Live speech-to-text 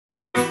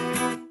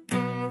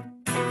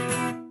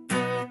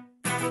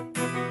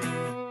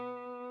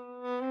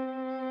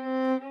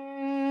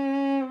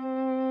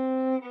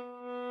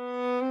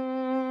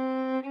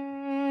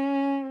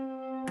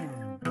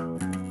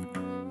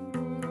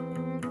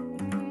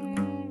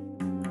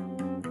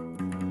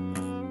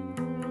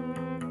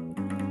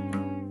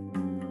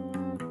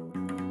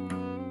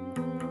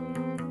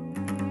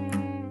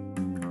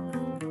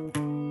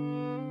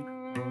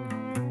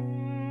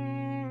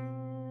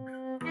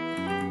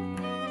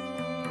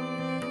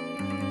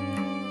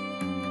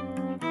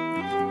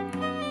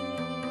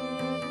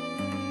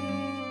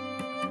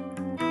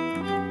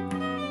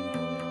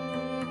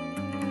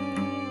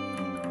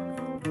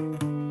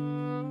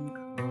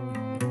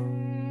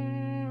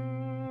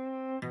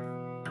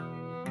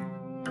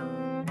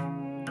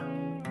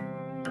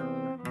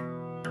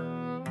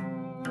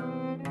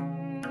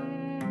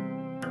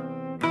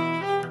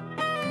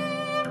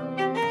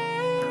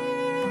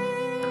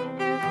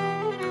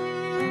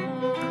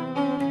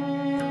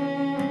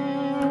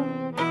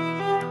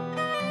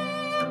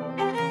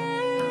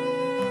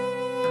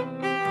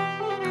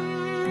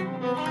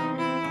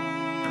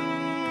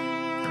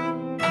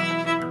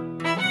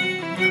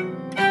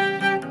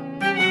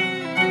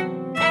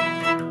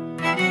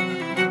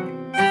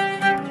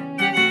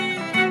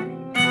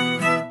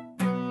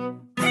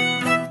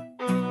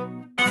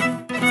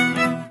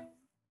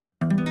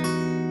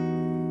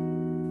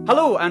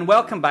Hello and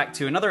welcome back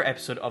to another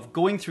episode of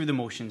Going Through the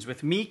Motions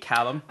with me,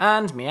 Callum.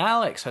 And me,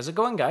 Alex. How's it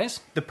going, guys?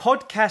 The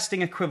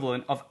podcasting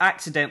equivalent of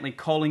accidentally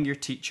calling your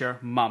teacher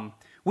mum.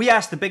 We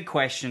ask the big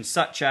questions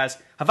such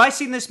as, have I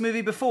seen this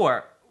movie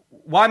before?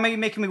 Why am you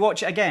making me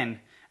watch it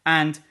again?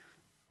 And,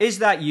 is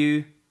that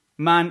you?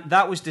 Man,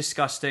 that was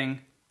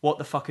disgusting. What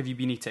the fuck have you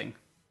been eating?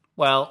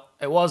 Well,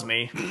 it was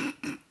me.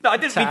 No, I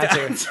didn't mean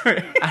to answer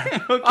it.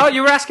 Okay. Oh,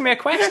 you were asking me a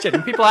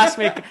question. People ask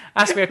me a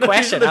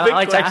question. I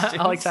like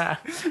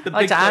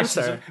to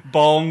answer.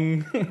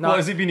 Bong. No, what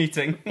has he been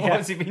eating? Yeah, what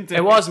has he been doing?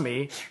 It was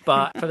me,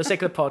 but for the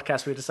sake of the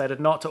podcast, we decided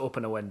not to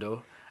open a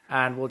window,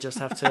 and we'll just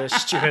have to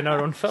stew in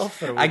our own filth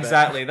for a wee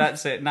Exactly, bit.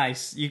 That's it.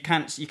 Nice. You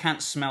can't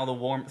smell the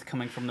warmth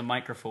coming from the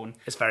microphone.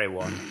 It's very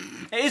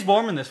warm. It is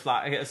warm in this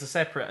flat. As a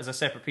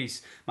separate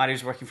piece. Maddie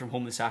was working from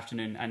home this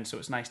afternoon, and so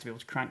it's nice to be able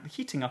to crank the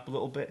heating up a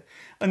little bit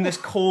in this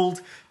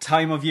cold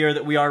time of year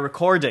that we are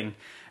recording.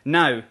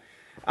 Now,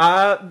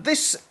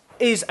 this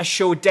is a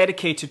show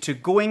dedicated to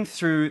going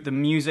through the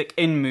music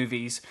in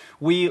movies.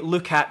 We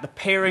look at the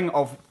pairing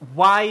of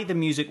why the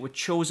music was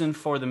chosen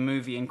for the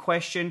movie in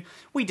question.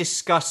 We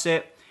discuss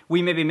it.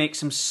 We maybe make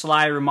some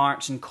sly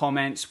remarks and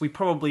comments. We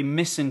probably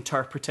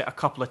misinterpret it a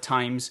couple of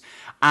times.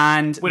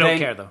 And we don't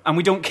care, though. And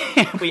we don't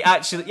care. We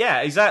actually, yeah,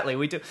 exactly,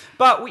 we do.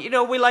 But, we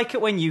like it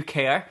when you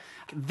care.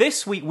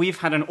 This week, we've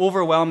had an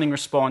overwhelming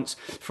response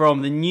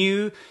from the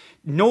new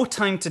No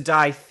Time to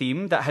Die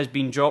theme that has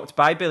been dropped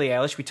by Billie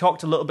Eilish. We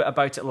talked a little bit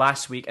about it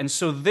last week. And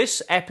so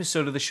this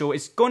episode of the show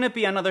is going to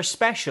be another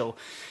special.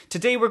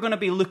 Today, we're going to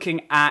be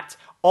looking at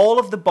all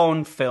of the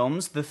Bond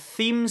films, the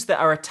themes that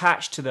are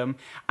attached to them,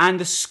 and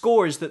the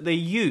scores that they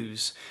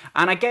use.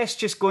 And I guess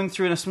just going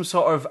through some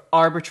sort of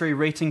arbitrary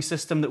rating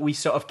system that we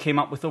sort of came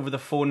up with over the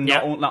phone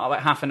not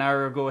about half an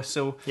hour ago or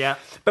so. Yeah.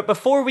 But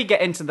before we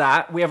get into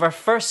that, we have our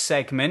first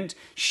segment,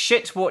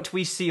 Shit What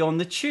We See on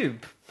the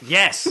Tube.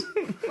 Yes.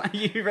 Are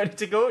you ready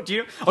to go? Do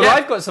you? Oh, yeah.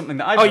 I've got something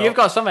that I've got. Oh, you've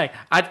got something.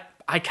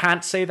 I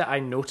can't say that I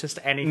noticed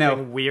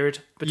anything weird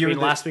between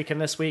last week and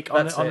this week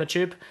on the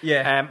tube.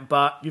 Yeah.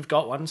 But you've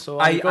got one, so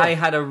I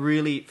had a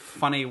really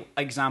funny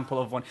example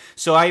of one.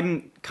 So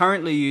I'm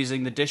currently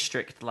using the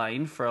District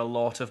line for a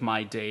lot of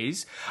my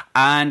days,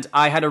 and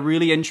I had a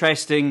really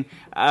interesting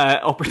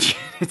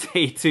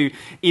opportunity to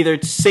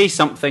either say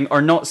something or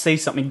not say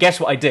something. Guess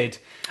what I did?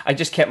 I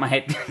just kept my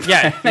head.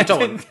 Yeah,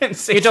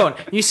 you don't.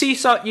 You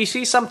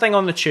see something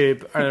on the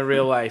tube or in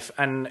real life,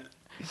 and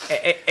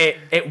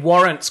it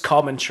warrants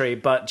commentary,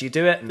 but do you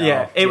do it? No.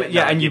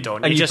 Yeah, and you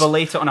don't. And you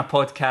belate it on a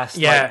podcast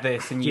like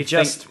this, and you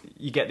just think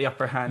you get the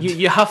upper hand.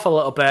 You huff a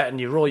little bit, and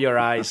you roll your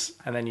eyes,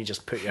 and then you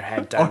just put your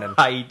head down and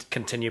hide.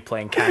 Continue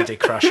playing Candy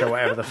Crush or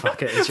whatever the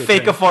fuck it is.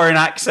 Fake a foreign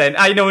accent.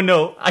 I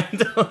don't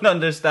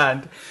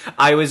understand.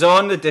 I was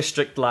on the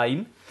District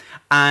line,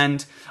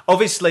 and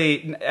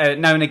obviously,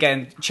 now and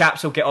again,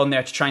 chaps will get on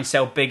there to try and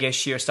sell big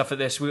issue or stuff like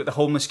this. We've got the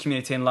homeless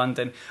community in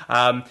London,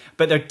 but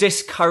they're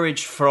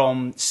discouraged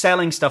from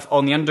selling stuff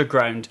on the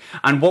underground.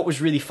 And what was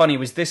really funny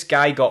was this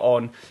guy got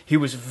on, who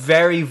was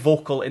very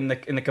vocal in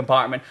the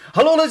compartment.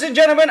 Hello, ladies and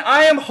gentlemen,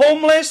 I am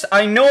homeless.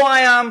 I know I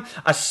am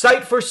a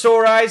sight for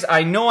sore eyes.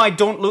 I know I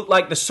don't look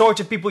like the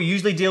sort of people you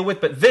usually deal with,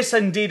 but this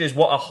indeed is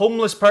what a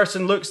homeless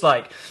person looks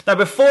like. Now,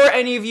 before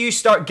any of you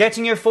start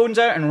getting your phones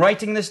out and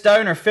writing this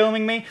down or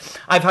filming me,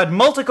 I've had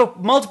multiple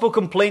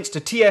complaints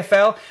to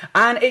TfL,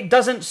 and it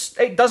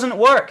doesn't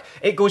work.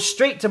 It goes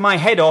straight to my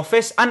head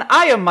office, and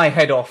I am my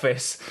head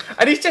office.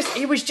 And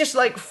he was just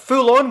like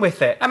full on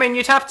with it. I mean,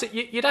 you'd have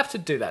to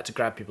do that to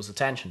grab people's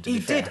attention. He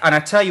did, and I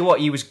tell you what,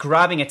 he was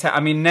grabbing it.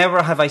 I mean,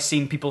 never have I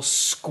seen people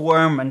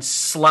squirm and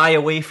sly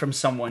away from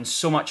someone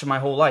so much in my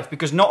whole life.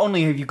 Because not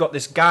only have you got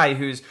this guy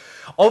who's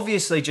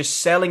obviously just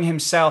selling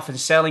himself and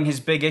selling his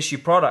big issue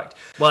product.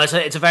 Well,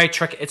 it's a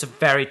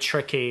very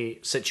tricky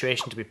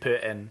situation to be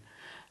put in,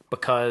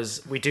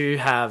 because we do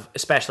have,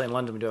 especially in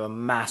London, we do have a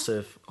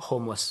massive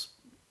homeless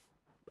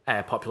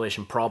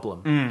population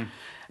problem.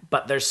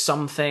 But there's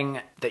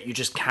something that you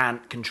just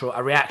can't control,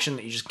 a reaction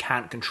that you just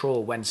can't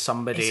control when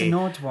somebody... It's an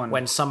odd one.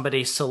 When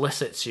somebody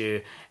solicits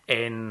you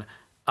in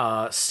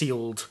a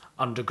sealed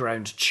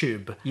underground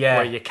tube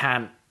where you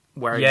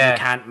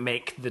can't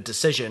make the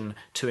decision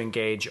to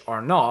engage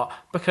or not,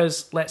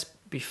 because let's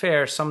be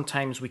fair,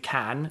 sometimes we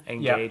can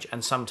engage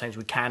and sometimes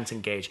we can't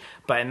engage.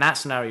 But in that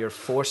scenario, you're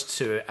forced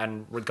to,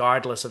 and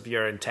regardless of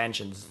your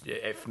intentions,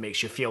 it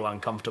makes you feel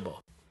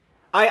uncomfortable.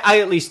 I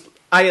at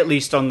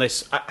least on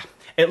this...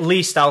 At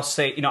least I'll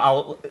say,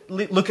 I'll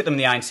look at them in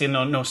the eye and say,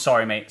 no,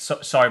 sorry, mate.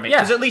 Sorry, mate.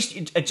 Because at least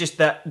just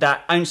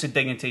that ounce of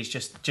dignity is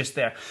just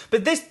there.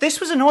 But this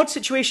was an odd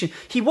situation.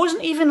 He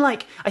wasn't even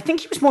like... I think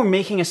he was more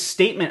making a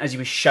statement as he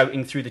was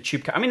shouting through the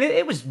tube car. I mean,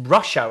 it was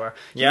rush hour.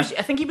 I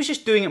think he was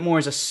just doing it more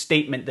as a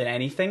statement than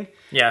anything.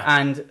 Yeah.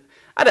 And...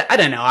 I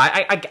don't know.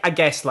 I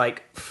guess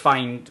like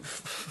fine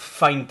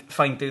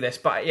do this,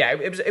 but yeah,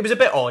 it was a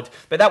bit odd.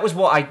 But that was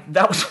what I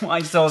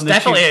saw. On the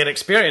definitely tube. An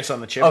experience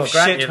on the tube. Oh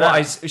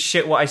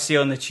what I see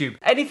on the tube.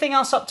 Anything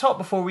else up top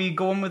before we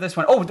go on with this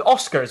one? Oh, the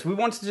Oscars. We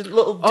wanted to do a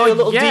little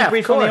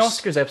debrief on the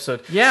Oscars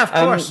episode. Yeah, of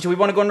course. Do we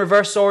want to go in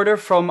reverse order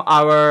from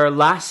our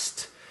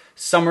last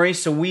summary?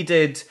 So we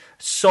did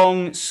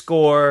song,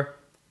 score,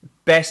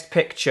 Best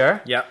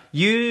Picture. Yeah.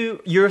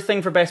 Your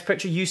thing for Best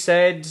Picture, you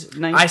said...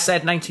 I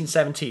said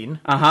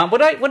 1917. Uh-huh. What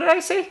did I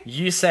say?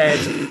 You said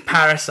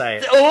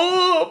Parasite.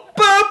 Oh!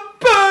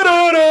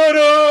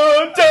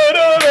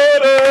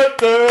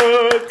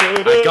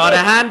 I gotta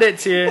hand it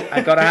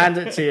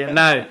to you.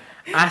 Now,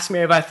 ask me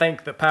if I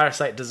think that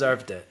Parasite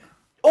deserved it.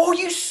 Oh,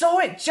 you saw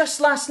it just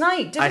last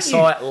night, didn't you? I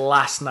saw it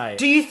last night.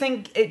 Do you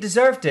think it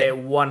deserved it? It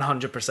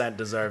 100%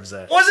 deserves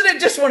it. Wasn't it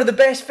just one of the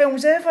best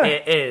films ever?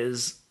 It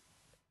is...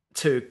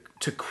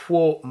 To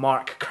quote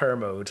Mark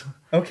Kermode,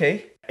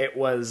 okay, it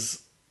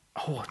was...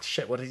 Oh,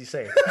 shit, what did he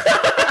say?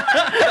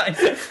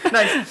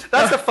 nice.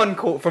 That's a fun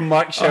quote from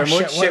Mark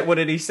Kermode. What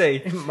did he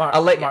say? Mark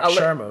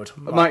Kermode.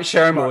 Mark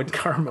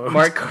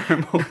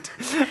Kermode.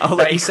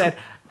 He said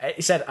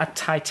a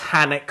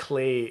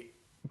titanically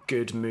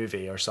good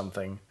movie or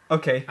something.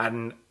 Okay.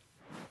 And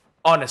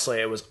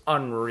honestly, it was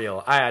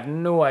unreal. I had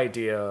no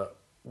idea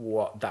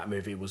what that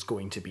movie was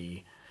going to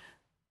be.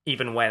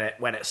 Even when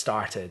it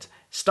started.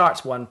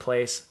 Starts one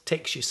place,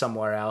 takes you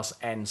somewhere else,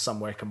 ends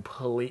somewhere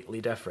completely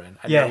different.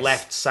 And you're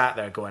left sat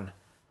there going,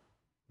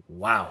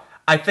 wow.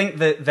 I think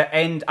that the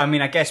end, I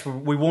mean, I guess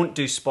we won't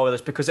do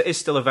spoilers because it is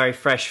still a very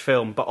fresh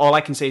film, but all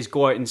I can say is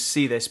go out and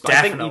see this. But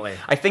definitely.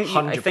 I think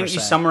you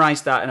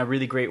summarised that in a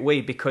really great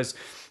way, because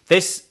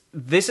this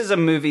is a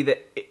movie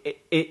that...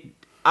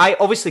 I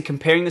obviously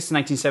comparing this to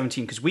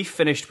 1917, because we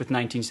finished with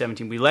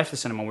 1917. We left the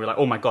cinema and we were like,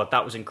 oh my God,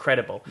 that was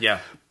incredible. Yeah.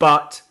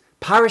 But...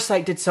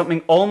 Parasite did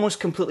something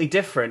almost completely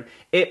different.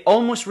 It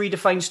almost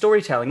redefined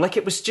storytelling. Like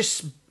it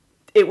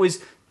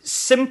was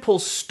simple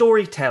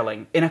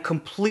storytelling in a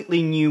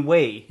completely new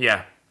way.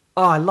 Yeah.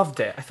 Oh, I loved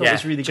it. I thought it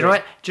was really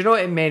good. Do you know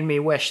what it made me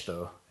wish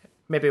though?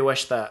 Maybe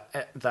wish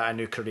that I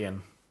knew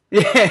Korean.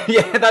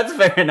 Yeah, that's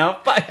fair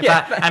enough. But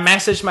yeah, I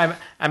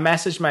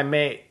messaged my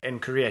mate in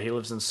Korea. He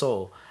lives in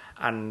Seoul,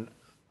 and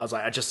I was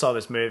like, I just saw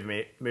this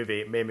movie.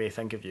 It made me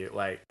think of you.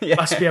 Like, it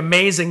must be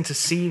amazing to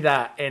see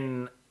that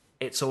in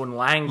its own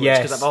language,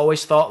 because I've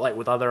always thought, like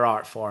with other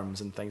art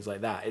forms and things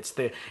like that, it's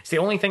the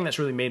only thing that's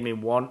really made me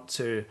want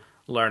to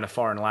learn a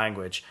foreign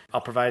language.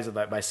 I'll proviso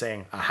that by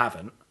saying I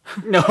haven't.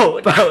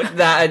 But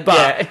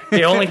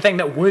the only thing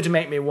that would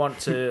make me want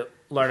to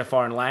learn a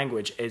foreign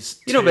language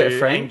is a bit of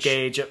French.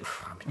 Engage.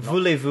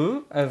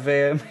 Voulez-vous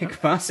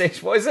avec moi?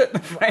 What is it? The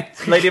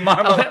French Lady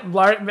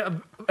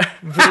Marmalade.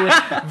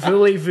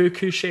 Voulez-vous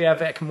coucher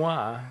avec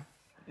moi?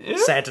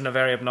 Said in a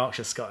very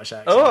obnoxious Scottish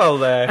accent.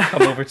 Oh, I'll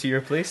come over to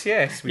your place,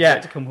 yes. Would you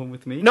like to come home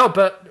with me? No,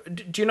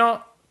 but do you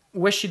not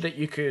wish that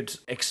you could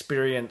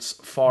experience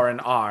foreign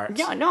art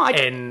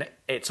in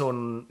its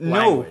own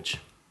language?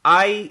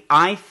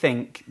 I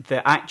think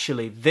that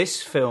actually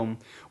this film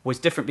was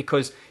different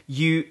because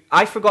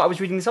I forgot I was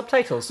reading the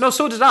subtitles. No,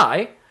 so did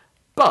I.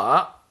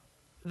 But,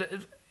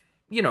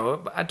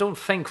 I don't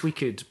think we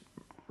could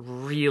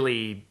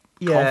really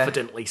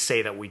confidently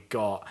say that we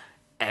got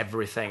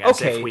everything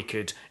as if we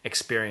could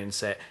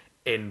experience it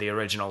in the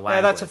original language.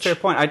 Yeah, that's a fair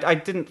point. I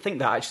didn't think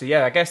that actually.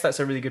 Yeah, I guess that's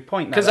a really good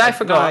point. Because I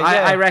forgot.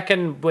 I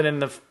reckon within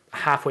the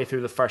halfway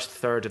through the first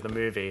third of the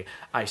movie,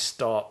 I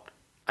stopped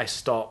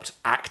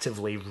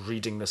actively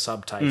reading the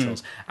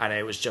subtitles, and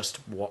I was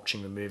just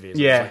watching the movie. It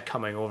was like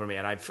coming over me,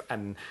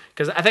 and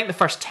because I think the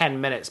first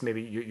 10 minutes,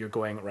 maybe you're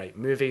going right,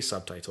 movie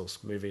subtitles,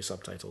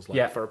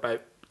 like for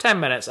about 10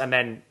 minutes, and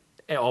then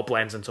it all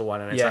blends into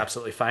one, and it's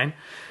absolutely fine.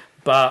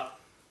 But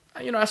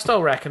I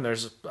still reckon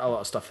there's a lot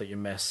of stuff that you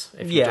miss.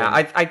 If you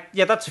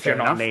that's if fair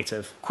you're enough. not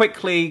native.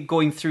 Quickly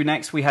going through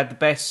next, we had the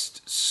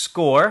best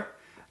score.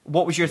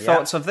 What was your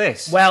thoughts of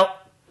this? Well,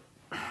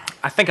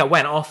 I think I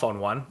went off on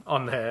one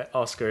on the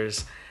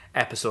Oscars.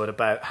 episode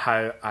about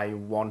how I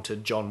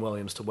wanted John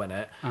Williams to win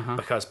it,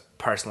 because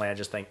personally I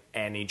just think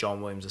any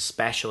John Williams,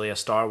 especially a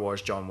Star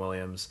Wars John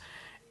Williams,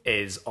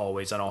 is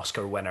always an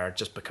Oscar winner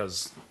just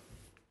because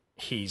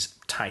he's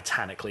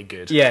titanically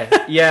good. Yeah,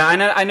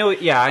 I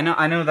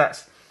know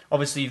that's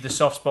obviously the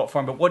soft spot for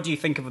him, but what do you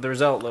think of the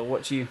result though?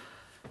 What do you...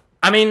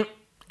 I mean,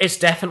 it's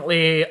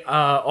definitely an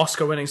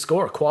Oscar-winning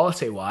score,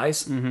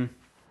 quality-wise. Mm-hmm.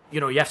 You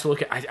know, you have to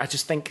look at... I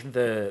just think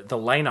the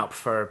lineup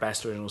for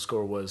Best Original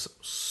Score was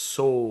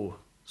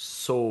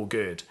so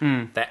good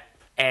that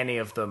any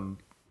of them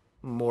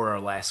more or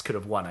less could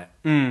have won it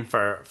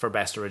for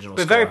Best Original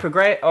Score. But very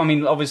progressive. I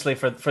mean, obviously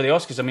for the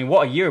Oscars, I mean,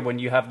 what a year when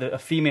you have a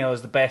female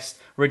as the Best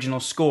Original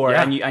Score,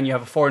 and you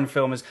have a foreign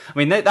film as... I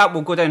mean, that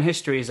will go down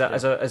history as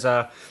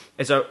a...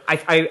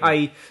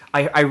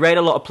 I read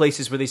a lot of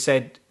places where they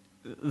said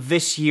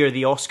this year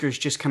the Oscars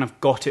just kind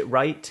of got it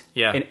right.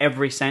 Yeah. In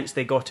every sense,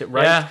 they got it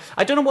right. Yeah.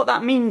 I don't know what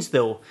that means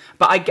though,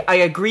 but I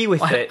agree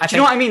with it. Do you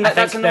know what I mean?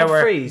 That's an old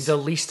phrase. The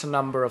least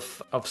number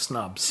of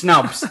snubs.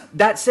 Snubs.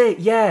 That's it.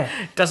 Yeah.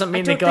 Doesn't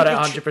mean they got it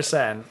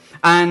 100%.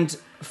 And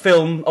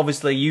film,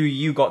 obviously,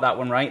 you got that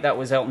one right. That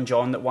was Elton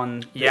John that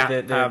won.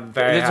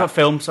 Very it's not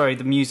film. Sorry,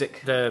 the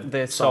music.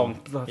 The song.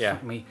 Oh, yeah.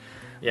 Fuck me.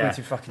 Yeah. Went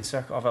through fucking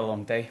circle. I've had a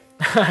long day.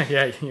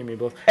 Yeah, you and me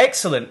both.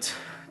 Excellent.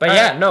 But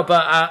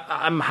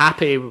I'm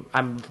happy.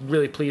 I'm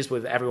really pleased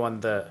with everyone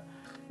that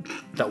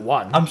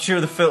won. I'm sure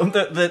the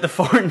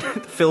foreign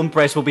film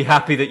press will be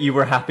happy that you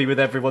were happy with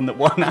everyone that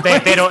won.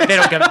 They don't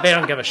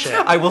give a shit.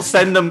 I will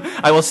send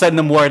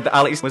them word that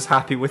Alex was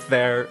happy with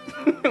their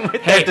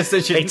their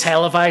decisions. They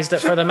televised it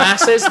for the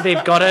masses.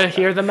 They've got to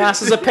hear the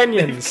masses'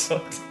 opinions.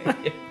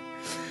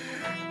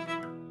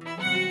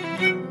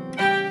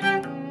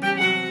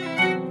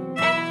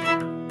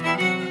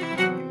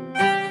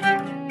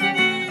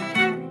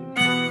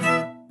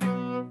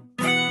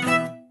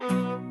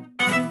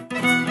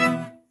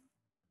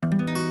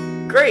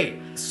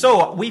 Great.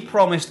 So we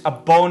promised a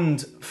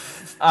Bond.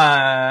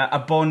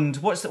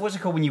 What's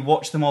it called when you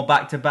watch them all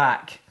back to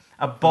back?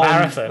 A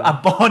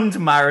Bond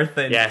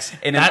marathon. Yes,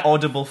 in an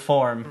audible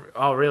form.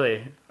 Oh,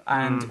 really?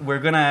 And we're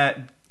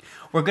gonna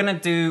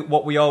do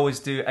what we always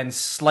do and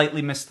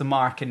slightly miss the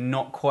mark and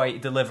not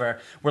quite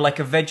deliver. We're like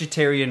a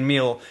vegetarian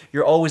meal.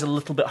 You're always a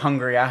little bit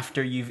hungry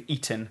after you've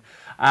eaten.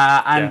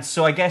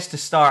 So I guess to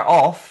start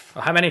off,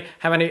 how many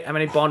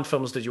Bond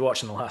films did you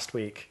watch in the last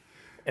week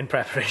in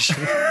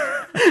preparation?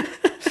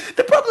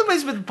 The problem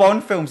is with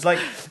Bond films,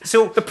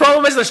 the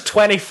problem is there's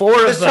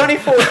 24 of them.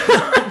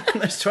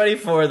 There's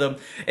 24 of them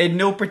in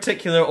no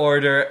particular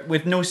order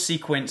with no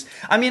sequence.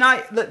 I mean,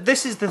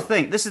 this is the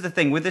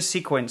thing with this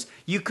sequence.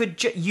 You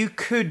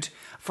could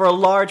for a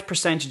large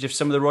percentage of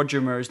some of the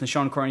Roger Moores and the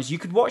Sean Connerys, you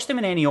could watch them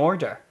in any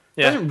order.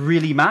 It doesn't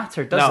really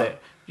matter, does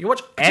it? You can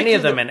watch any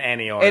of them in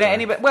any order.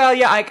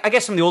 I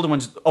guess some of the older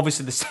ones,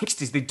 obviously the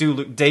 60s, they do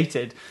look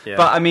dated. Yeah.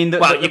 But I mean...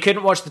 you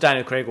couldn't watch the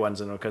Daniel Craig ones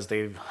because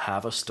they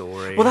have a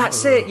story. Well,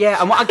 that's it, yeah.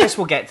 And I guess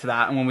we'll get to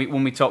that when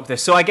we talk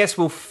this. So I guess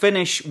we'll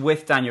finish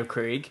with Daniel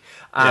Craig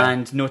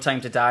and No Time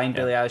to Die and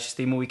Billie Eilish's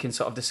theme, and we can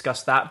sort of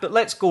discuss that. But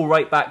let's go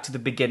right back to the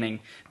beginning.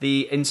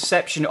 The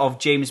inception of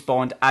James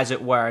Bond, as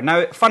it were.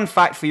 Now, fun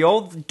fact for you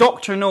all,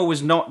 Dr. No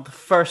was not the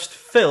first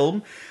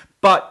film,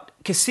 but...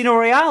 Casino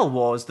Royale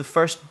was the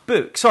first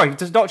book. Sorry,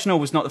 Dr. No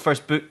was not the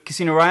first book.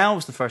 Casino Royale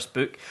was the first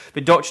book,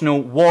 but Dr. No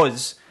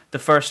was the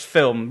first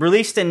film.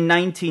 Released in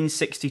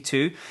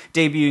 1962,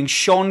 debuting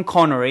Sean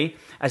Connery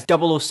as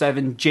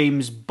 007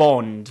 James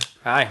Bond.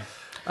 Aye.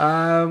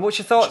 What's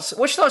your thoughts?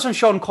 What's your thoughts on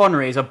Sean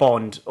Connery as a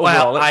Bond?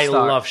 Well, I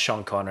love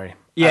Sean Connery.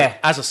 Yeah.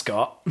 As a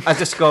Scot. As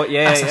a Scot,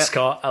 yeah. As a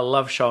Scot, I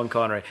love Sean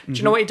Connery. Do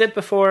you know what he did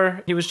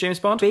before he was James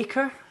Bond?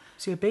 Baker?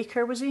 Was he a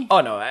baker, was he?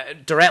 Oh, no,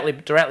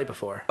 directly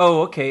before.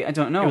 Oh, okay, I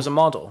don't know. He was a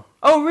model.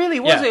 Oh, really?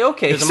 Was he?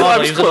 Okay. He was a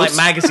model. He was in, like,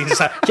 magazines.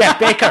 Yeah,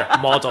 Baker,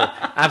 model.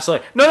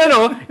 Absolutely.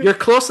 No. You're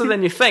closer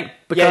than you think.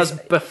 Because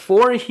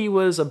before he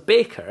was a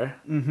baker...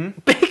 Mm-hmm.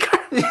 Baker?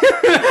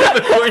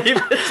 Before he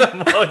was a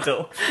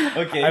model.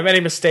 Okay. How many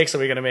mistakes are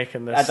we going to make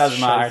in this? That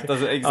doesn't matter.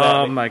 Does it? Exactly.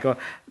 Oh, my God.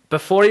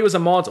 Before he was a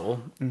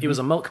model, he was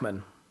a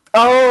milkman.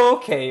 Oh,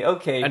 okay.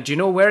 And do you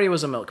know where he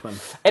was a milkman?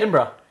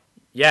 Edinburgh.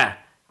 Yeah.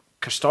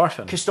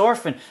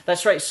 Corstorphine.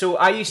 That's right. So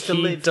I used to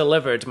He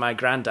delivered my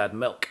granddad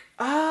milk.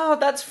 Oh,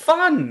 that's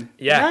fun.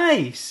 Yeah.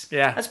 Nice.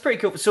 Yeah. That's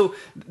pretty cool. So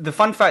the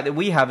fun fact that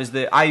we have is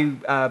that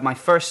my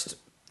first...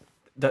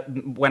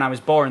 when I was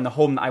born, the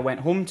home that I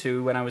went home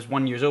to when I was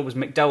 1 year old was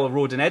McDowell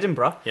Road in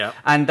Edinburgh. Yeah.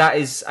 And that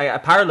is a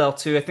parallel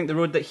to, I think, the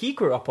road that he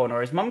grew up on,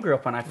 or his mum grew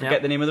up on. I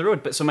forget the name of the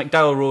road. But so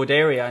McDowell Road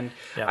area.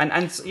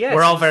 And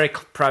we're all very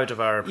proud of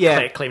our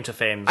claim to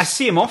fame. I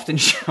see him often,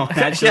 Sean,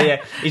 actually.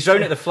 Yeah. He's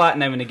round at the flat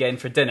now and again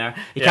for dinner.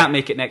 He can't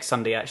make it next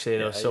Sunday, actually,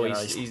 though. So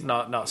he's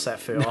not set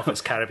foot off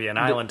his Caribbean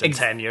island in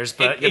 10 years,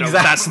 but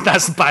exactly.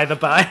 that's by the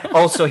by.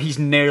 Also, he's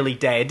nearly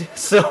dead.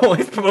 So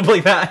it's probably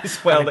that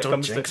as well that don't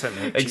comes jinx to it,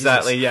 mate.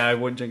 Exactly, yeah, I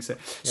won't jinx it.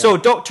 So,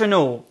 Dr.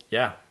 No.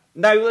 Yeah.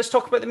 Now, let's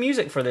talk about the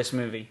music for this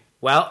movie.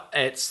 Well,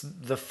 it's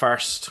the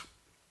first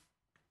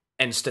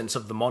instance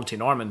of the Monty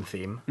Norman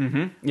theme.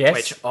 Mm-hmm. Yes.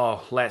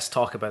 Which, let's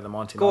talk about the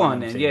Monty Go Norman on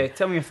then, theme. yeah,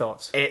 tell me your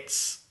thoughts.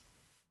 It's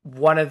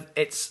one of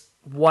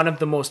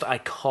the most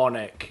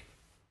iconic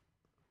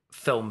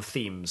film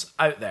themes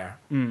out there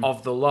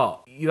of the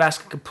lot. You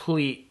ask a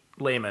complete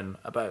layman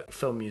about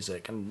film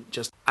music and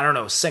just, I don't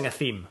know, sing a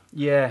theme.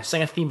 Yeah.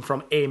 Sing a theme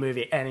from a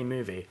movie, any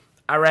movie.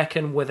 I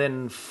reckon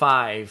within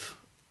five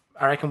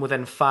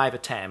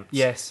attempts,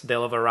 yes,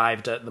 they'll have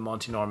arrived at the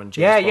Monty Norman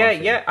James Bond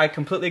theme. Yeah. I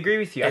completely agree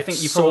with you. I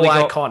think you've so probably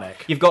iconic.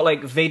 You've got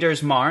like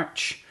Vader's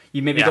March.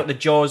 You maybe got the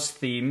Jaws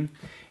theme.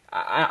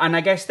 And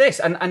I guess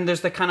this, and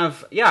there's the kind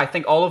of, I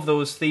think all of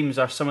those themes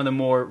are some of the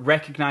more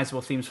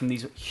recognizable themes from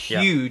these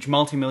huge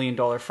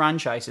multi-million-dollar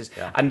franchises,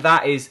 and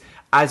that is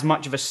as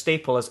much of a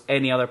staple as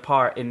any other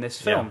part in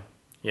this film.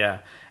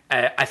 Yeah.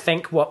 I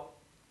think what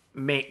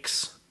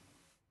makes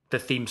the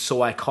theme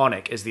so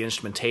iconic is the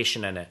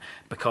instrumentation in it,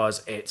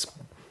 because it's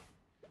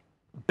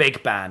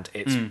big band,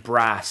 it's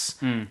brass,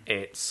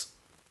 it's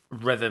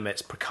rhythm,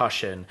 it's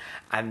percussion,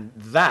 and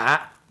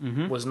that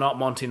was not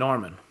Monty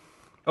Norman.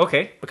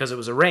 Okay. Because it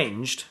was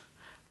arranged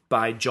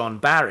by John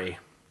Barry.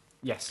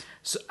 Yes.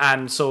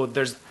 So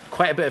there's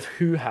quite a bit of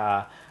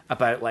hoo-ha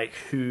about like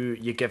who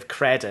you give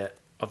credit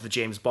of the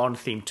James Bond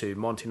theme to,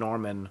 Monty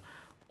Norman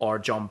or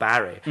John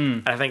Barry.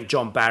 And I think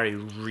John Barry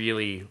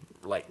really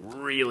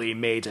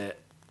made it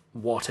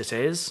what it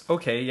is.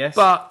 Okay, yes.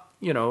 But,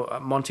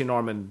 Monty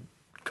Norman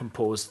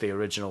composed the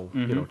original,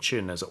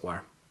 tune, as it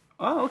were.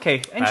 Oh,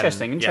 okay.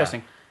 Interesting.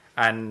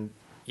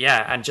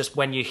 And just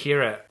when you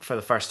hear it for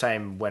the first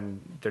time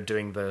when they're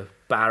doing the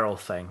barrel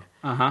thing.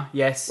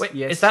 Yes. Wait,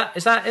 yes. Is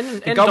that in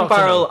the gun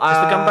barrel? No? Is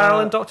the gun barrel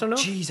in Doctor No?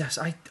 Jesus,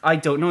 I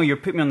don't know. You're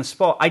putting me on the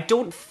spot.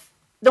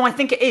 No, I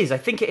think it is.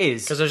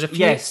 Because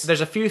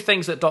there's a few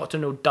things that Doctor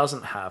No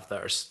doesn't have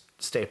that are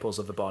staples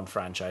of the Bond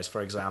franchise.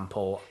 For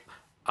example,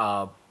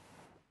 a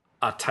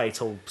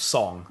title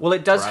song. Well,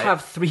 it does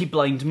have three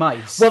blind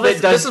mice. Well,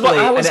 this is what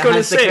I was going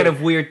to say. The kind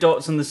of weird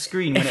dots on the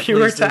screen. If you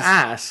were to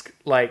ask,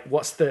 like,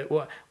 what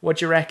do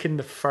you reckon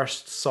the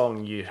first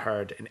song you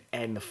heard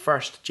in the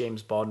first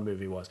James Bond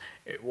movie was?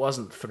 It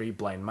wasn't Three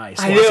Blind Mice.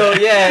 I know,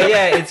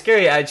 yeah, it's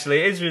great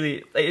actually. It's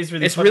really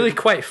It's funny. really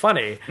quite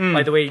funny.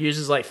 Like the way it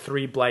uses like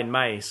three blind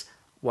mice.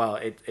 Well,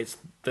 it's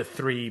the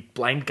three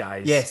blind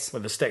guys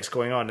with the sticks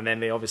going on, and then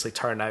they obviously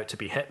turn out to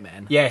be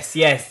hitmen. Yes.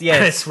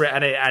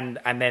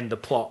 And then the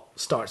plot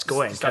starts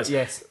going.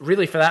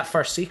 Really, for that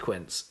first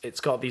sequence, it's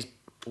got these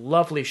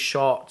lovely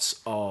shots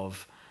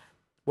of,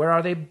 where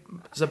are they?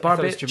 Is it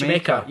Barbados?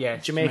 Jamaica. Yeah,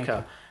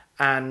 Jamaica.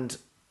 And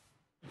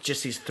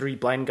just these three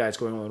blind guys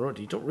going on the road.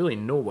 You don't really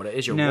know what it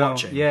is you're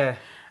watching. Yeah.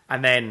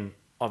 And then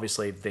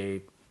obviously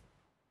they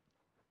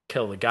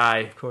kill the guy.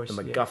 Of course,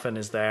 the MacGuffin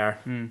is there.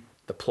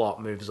 The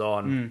plot moves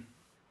on.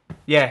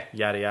 Yeah.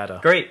 Yada yada.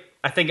 Great.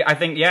 I think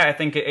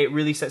it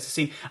really sets the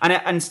scene,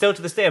 and still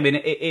to this day, I mean,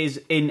 it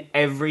is in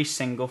every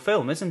single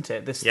film, isn't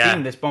it? This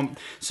theme, this bomb.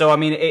 So I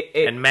mean, it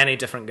in many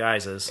different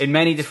guises.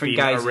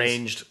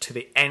 Arranged to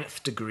the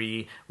nth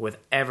degree with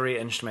every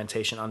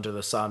instrumentation under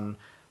the sun,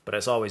 but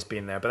it's always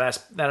been there. But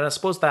I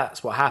suppose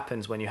that's what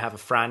happens when you have a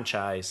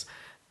franchise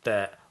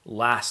that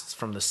lasts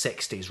from the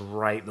 60s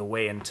right the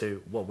way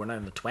into, well, we're now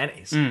in the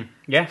 20s. And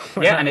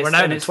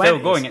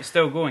it's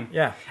still going.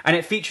 Yeah. And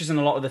it features in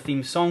a lot of the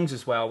theme songs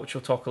as well, which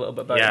we'll talk a little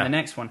bit about in the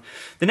next one.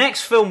 The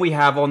next film we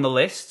have on the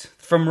list,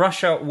 From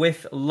Russia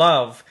with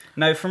Love.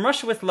 Now, From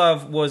Russia with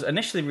Love was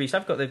initially released,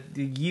 I've got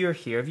the year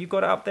here. Have you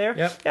got it up there?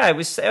 Yep. Yeah, I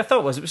thought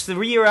it was the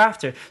year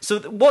after. So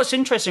what's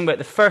interesting about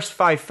the first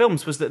 5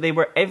 films was that they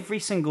were every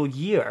single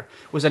year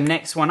was a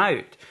next one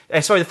out.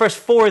 The first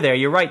 4 there,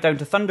 you're right, down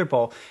to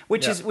Thunderball,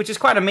 which is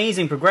quite an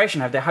amazing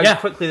progression, how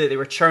quickly that they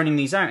were churning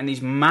these out in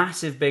these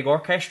massive, big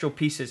orchestral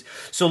pieces.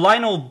 So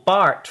Lionel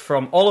Bart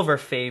from Oliver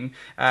fame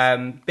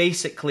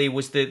basically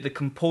was the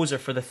composer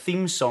for the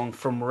theme song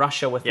From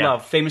Russia with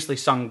Love, famously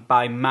sung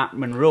by Matt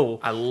Monro.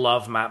 I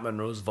love Matt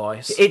Monro's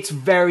voice. It's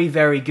very,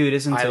 very good,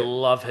 isn't it? I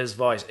love his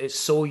voice. It's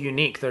so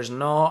unique. There's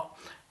not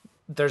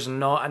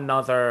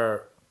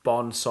another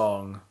Bond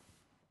song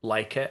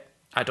like it,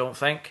 I don't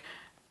think,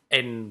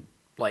 in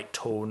like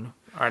tone.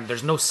 And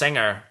there's no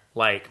singer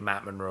like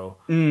Matt Monro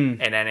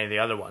in any of the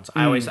other ones.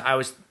 I always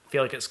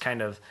feel like it's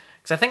kind of,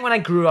 because I think when I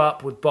grew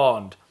up with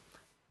Bond,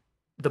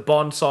 the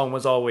Bond song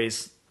was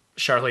always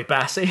Shirley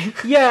Bassey.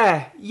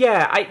 And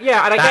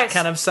I guess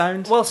kind of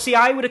sound. Well, see,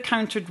 I would have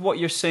countered what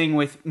you're saying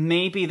with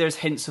maybe there's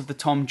hints of the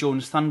Tom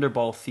Jones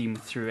Thunderball theme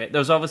through it.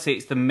 There's obviously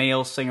it's the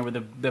male singer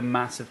with the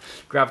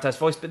massive gravitas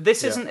voice, but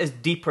this isn't as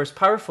deep or as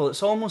powerful.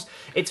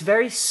 It's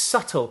very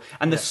subtle,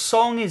 and the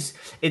song is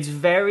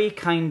very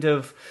kind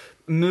of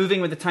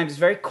moving with the times. It's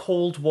very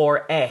Cold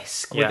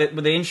War-esque with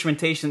the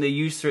instrumentation they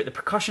use through it. The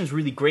percussion's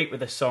really great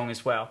with this song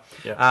as well.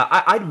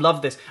 I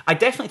love this. I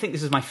definitely think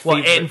this is my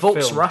favourite it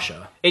invokes film.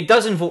 Russia. It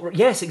does invoke...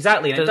 Yes,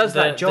 exactly, and it does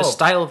that job. The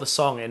style of the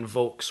song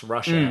invokes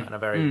Russia in a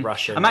very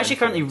Russian I'm actually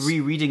influence. currently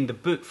rereading the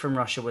book From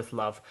Russia with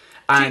Love.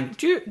 And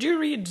do you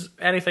read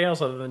anything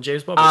else other than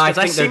James Bond?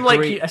 I seem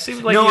like you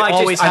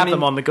always have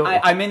them on the go.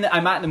 I'm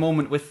at the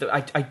moment with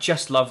I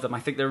just love them.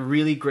 I think they're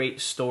really great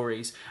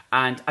stories,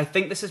 and I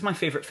think this is my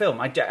favourite film.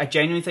 I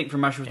genuinely think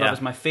From Russia with Love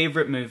is my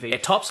favourite movie.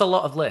 It tops a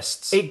lot of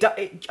lists.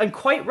 And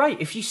quite right.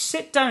 If you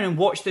sit down and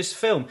watch this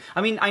film,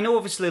 I mean, I know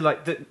obviously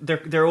like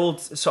they're old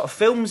sort of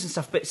films and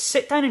stuff, but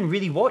sit down and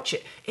really watch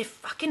it. It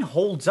fucking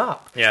holds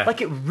up. Yeah.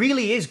 Like, it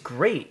really is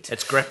great.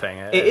 It's gripping.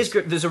 It is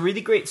great. There's a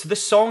really great... So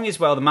this song as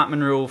well, the Matt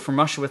Monro From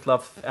Russia with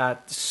Love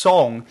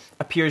song,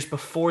 appears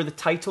before the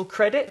title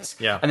credits.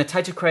 Yeah. And the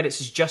title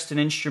credits is just an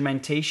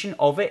instrumentation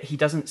of it. He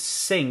doesn't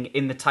sing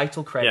in the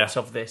title credits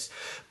of this.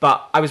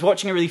 But I was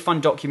watching a really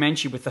fun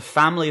documentary with the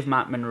family of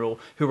Matt Monro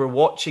who were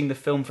watching the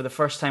film for the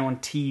first time on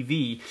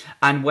TV,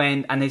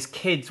 and his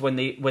kids when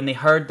they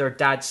heard their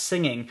dad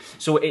singing.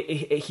 So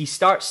he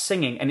starts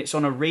singing, and it's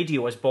on a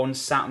radio as Bond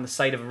sat on the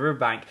side of a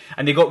riverbank,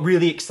 and they got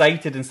really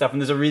excited and stuff.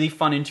 And there's a really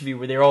fun interview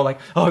where they're all like,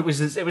 "Oh, it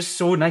was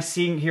so nice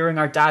hearing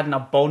our dad in a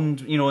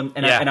Bond, you know,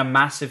 in a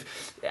massive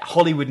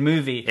Hollywood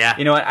movie,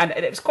 you know." And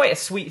it was quite a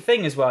sweet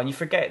thing as well. And you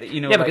forget that,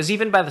 you know, because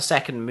even by the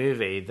second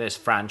movie, this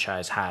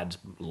franchise had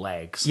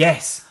legs.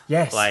 Yes.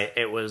 Like,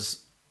 it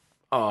was,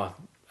 I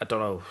don't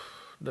know,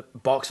 the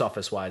box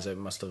office wise, it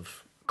must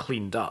have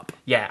cleaned up.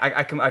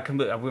 Yeah,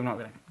 we're not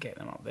going to get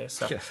them up there.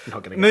 So.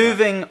 Not gonna get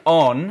Moving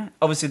on,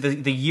 obviously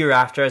the year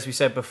after, as we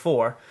said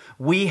before,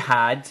 we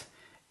had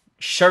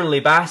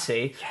Shirley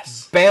Bassey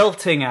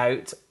belting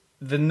out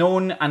the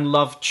known and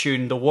loved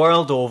tune the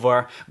world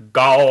over,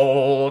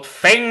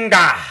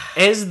 Goldfinger.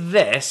 Is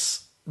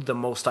this the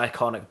most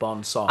iconic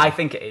Bond song? I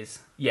think it is.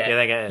 Yeah, you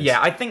think it is?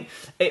 Yeah, I think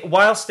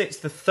whilst it's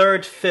the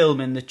third film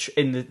in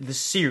the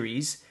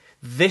series,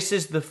 this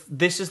is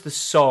the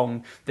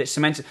song that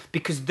cements it,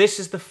 because this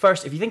is the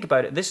first. If you think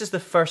about it, this is the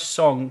first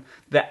song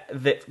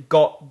that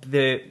got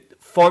the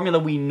formula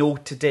we know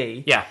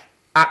today. Yeah.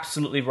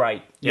 Absolutely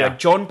right. You had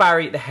John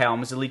Barry at the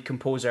helm as the lead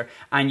composer,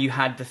 and you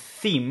had the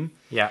theme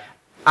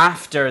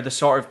after the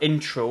sort of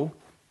intro,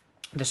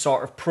 the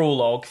sort of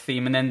prologue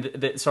theme, and then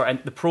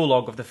the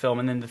prologue of the film,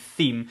 and then the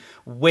theme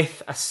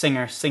with a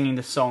singer singing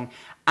the song,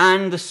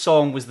 and the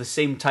song was the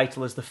same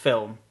title as the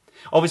film.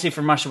 Obviously,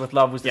 From Russia with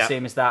Love was the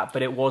same as that,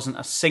 but it wasn't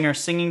a singer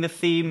singing the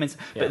theme.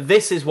 But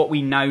this is what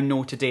we now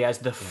know today as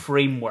the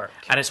framework.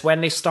 And it's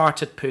when they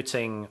started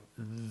putting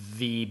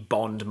the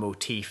Bond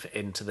motif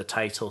into the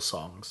title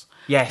songs.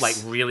 Yes. Like,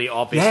 really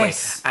obviously.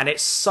 Yes. And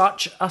it's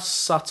such a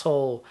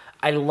subtle...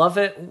 I love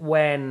it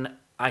when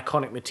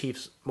iconic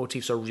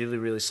motifs are really,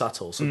 really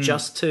subtle. So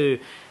just to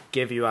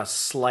give you a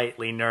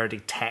slightly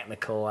nerdy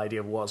technical idea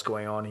of what's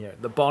going on here,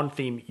 the Bond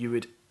theme you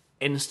would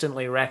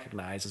instantly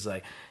recognize as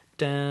like...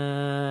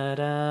 Da,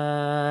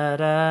 da,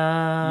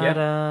 da,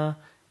 da.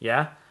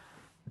 Yeah,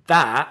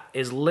 that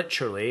is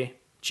literally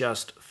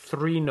just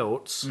three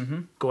notes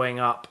going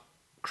up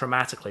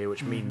chromatically,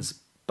 which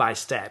means by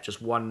step,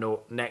 just one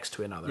note next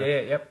to another.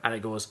 And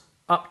it goes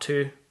up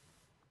 2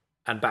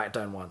 and back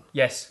down 1.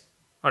 Yes.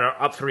 Or no,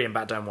 up 3 and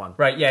back down 1.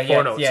 Right. Yeah.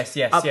 4 notes. Yes.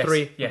 Up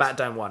 3 and back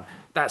down 1.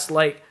 That's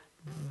like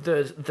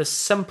the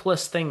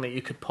simplest thing that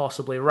you could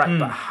possibly write,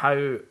 but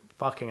how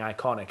fucking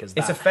iconic is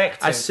that? It's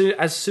effective.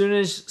 As soon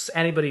as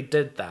anybody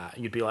did that,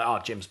 you'd be like, "Oh,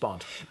 James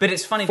Bond." But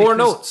it's funny. 4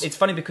 notes. It's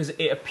funny because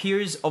it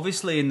appears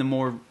obviously in the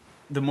more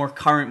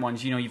current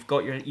ones. You know, you've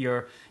got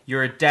your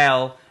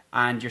Adele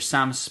and your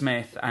Sam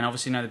Smith, and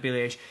obviously now the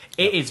Billie Eilish.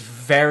 It is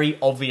very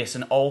obvious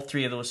in all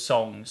three of those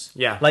songs.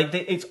 Yeah, like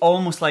it's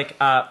almost like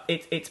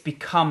it's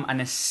become a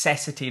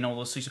necessity in all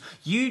those songs.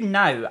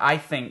 I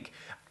think.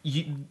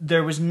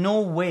 There was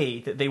no way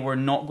that they were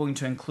not going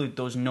to include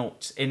those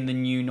notes in the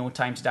new No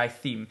Time to Die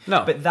theme.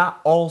 No. But that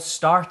all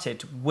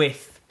started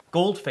with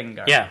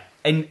Goldfinger. Yeah.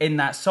 In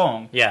that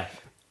song. Yeah.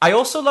 I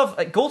also love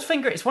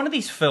Goldfinger. It's one of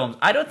these films.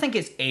 I don't think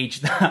it's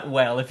aged that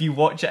well if you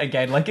watch it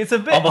again. Like, it's a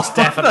bit almost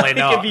definitely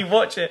not if you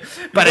watch it,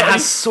 but it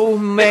has so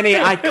many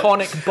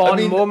iconic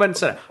Bond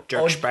moments in it. Do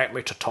you expect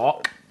me to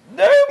talk?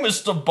 No,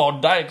 Mr.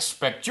 Bond, I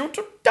expect you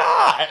to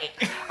die.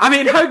 I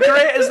mean, how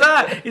great is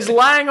that? He's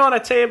lying on a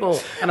table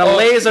and a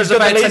laser's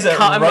about to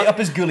cut him right up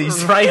his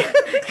gullies. Right,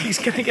 he's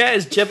going to get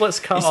his giblets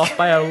cut off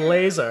by a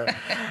laser,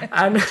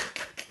 and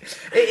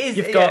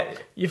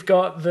you've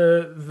got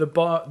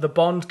the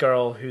Bond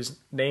girl whose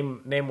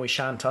name we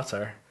shan't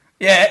utter.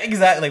 Yeah,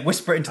 exactly.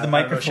 Whisper it into the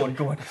microphone.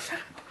 Go on.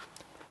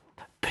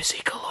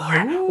 Pussy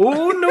galore.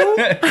 Oh no!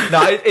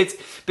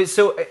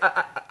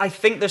 I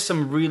think there's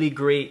some really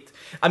great.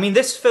 I mean,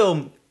 this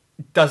film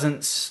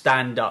doesn't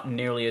stand up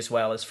nearly as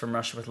well as From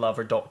Russia with Love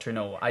or Dr.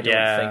 No. I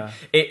don't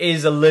think it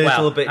is a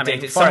little bit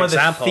dated. Some of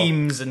the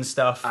themes and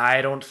stuff.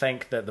 I don't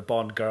think that the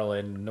Bond girl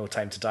in No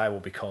Time to Die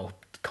will be called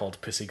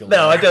Pussy Galore.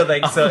 No, I don't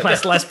think so.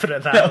 Let's put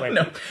it that way.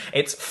 No,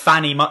 it's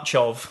Fanny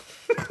Muchov.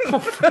 Oh,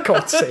 for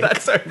God's sake.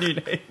 That's our new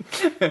name.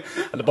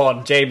 And the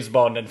Bond, James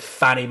Bond and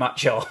Fanny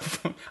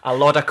Muchov. A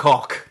lot of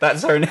cock.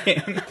 That's her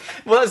name.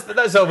 Well,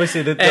 that's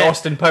obviously the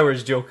Austin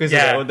Powers joke, isn't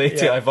it? When they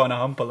say Ivana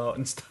Hump a lot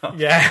and stuff.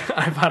 Yeah,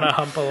 Ivana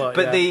Hump a lot.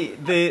 But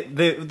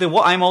the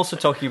what I'm also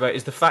talking about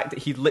is the fact that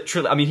he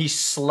literally, I mean, he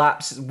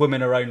slaps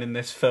women around in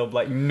this film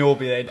like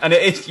nobody. And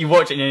it is, you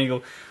watch it and you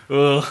go,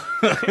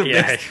 oh,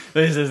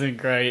 this isn't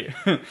great.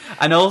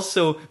 And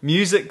also,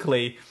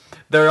 musically,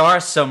 there are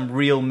some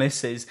real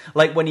misses.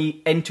 Like when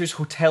he enters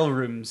hotel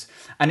rooms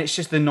and it's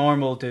just the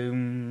normal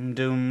doom,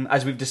 doom,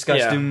 as we've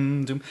discussed,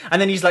 doom, doom.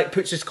 And then he's like,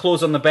 puts his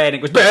clothes on the bed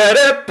and it goes,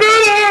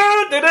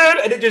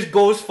 and it just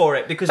goes for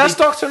it. Because that's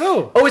Doctor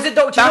No. Oh, is it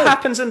Doctor No? That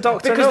happens in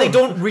Doctor No. Because they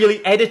don't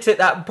really edit it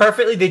that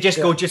perfectly. They just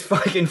go, just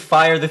fucking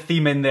fire the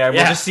theme in there.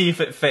 We'll just see if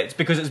it fits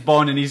because it's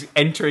Bond and he's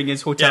entering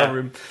his hotel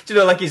room. Do you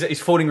know, like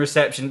he's phoning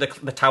reception, the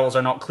towels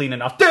are not clean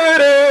enough.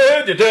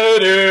 The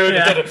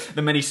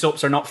mini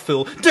soaps are not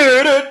full.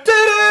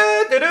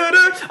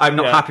 I'm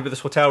not happy with this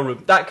hotel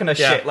room. That kind of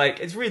shit. Like,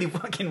 it's really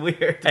fucking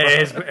weird.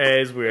 It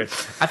is weird.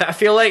 I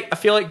feel like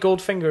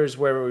Goldfinger is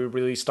where we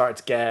really start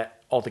to get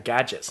all the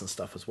gadgets and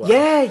stuff as well.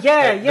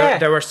 Yeah.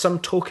 There were some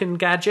token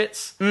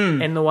gadgets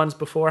in the ones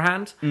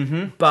beforehand,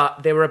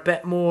 but they were a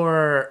bit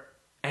more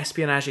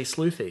espionage-y,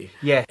 sleuthy.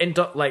 Yeah.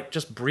 Like,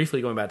 just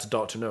briefly going back to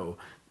Doctor No,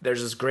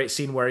 there's this great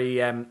scene where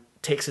he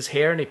takes his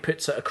hair and he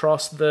puts it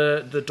across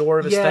the door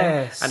of his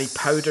thing, and he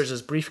powders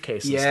his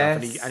briefcase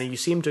and stuff, and you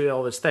see him doing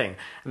all this thing,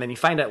 and then you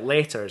find out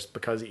later it's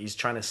because he's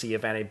trying to see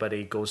if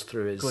anybody goes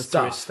through his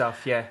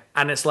stuff.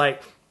 And it's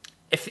like,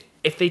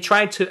 if they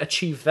tried to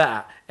achieve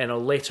that in a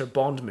later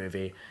Bond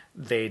movie,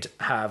 they'd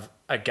have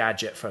a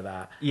gadget for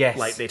that. Yes.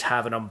 Like they'd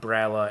have an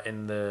umbrella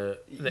in the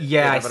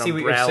I see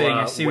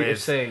what you're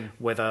saying.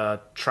 With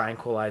a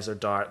tranquilizer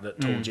dart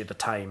that told you the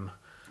time.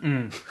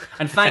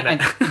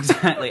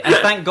 Exactly. And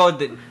thank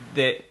God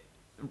that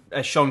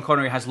Sean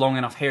Connery has long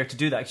enough hair to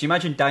do that. Because you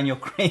imagine Daniel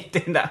Craig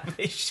doing that with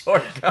his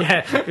short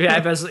cut.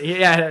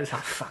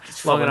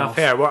 It's long enough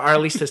hair. Or at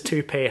least his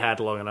toupee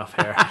had long enough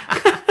hair.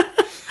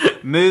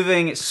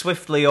 Moving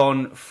swiftly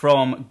on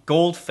from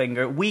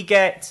Goldfinger, we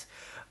get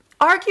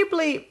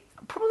arguably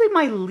probably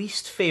my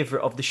least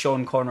favourite of the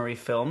Sean Connery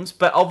films,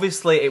 but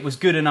obviously it was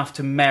good enough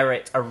to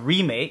merit a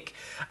remake,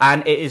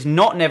 and it is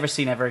not Never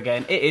Seen Ever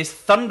Again, it is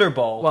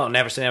Thunderball. Well,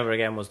 Never Seen Ever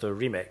Again was the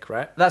remake,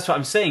 right? That's what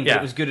I'm saying,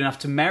 it was good enough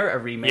to merit a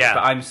remake,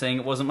 but I'm saying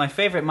it wasn't my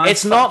favourite.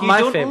 It's not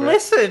my favourite.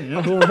 Listen!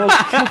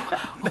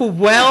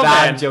 Well,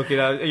 I'm joking,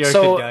 you're a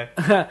good guy.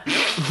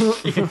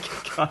 You're a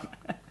good guy.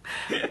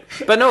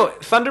 But no,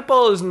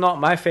 Thunderball is not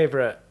my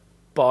favourite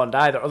Bond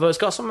either, although it's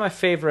got some of my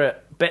favourite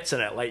bits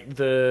in it, like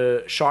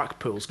the shark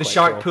pool's quite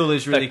shark cool. pool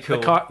is really cool.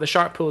 The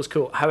shark pool is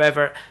cool.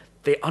 However,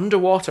 the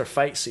underwater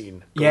fight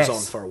scene goes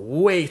on for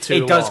way too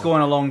long. It does go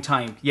on a long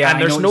time. Yeah,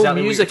 and there's no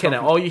music in it.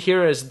 All you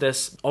hear is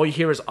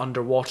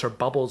underwater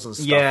bubbles and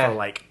stuff for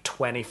like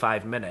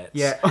 25 minutes.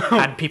 Yeah.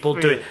 And people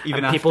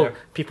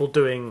people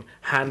doing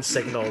hand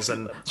signals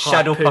and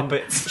shadow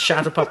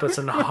puppets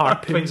and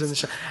harpoons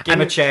and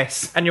game of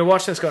chess. And you're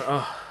watching this going,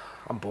 oh,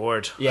 I'm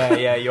bored.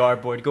 Yeah, you are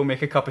bored. Go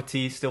make a cup of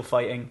tea, still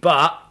fighting.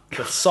 But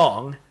the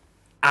song,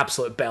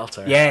 absolute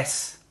belter.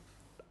 Yes.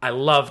 I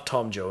love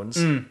Tom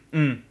Jones.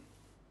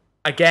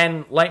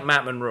 Again, like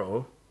Matt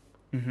Monro,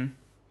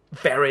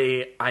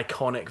 very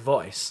iconic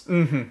voice.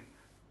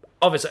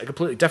 Obviously, a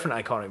completely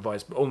different iconic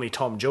voice, but only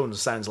Tom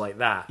Jones sounds like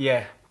that.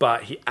 Yeah.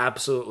 But he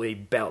absolutely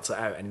belts it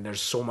out, and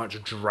there's so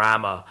much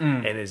drama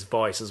in his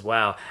voice as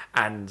well.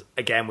 And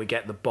again, we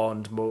get the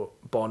Bond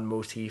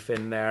motif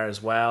in there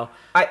as well.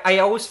 I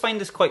always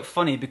find this quite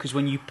funny because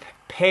when you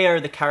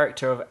pair the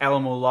character of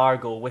Elmo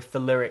Largo with the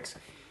lyrics,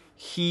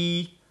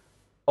 he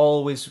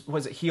always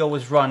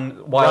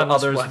run while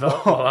others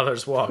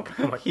walk.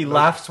 He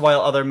laughs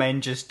while other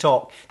men just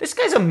talk. This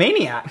guy's a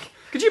maniac.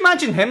 Could you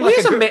imagine him? Well,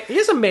 he's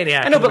a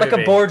maniac. I know, but like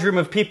a boardroom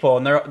of people,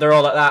 and they're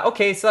all like that.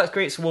 Okay, so that's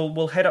great. So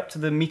we'll head up to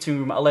the meeting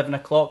room at 11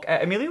 o'clock.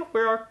 Emilio,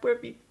 where are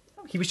you?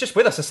 He was just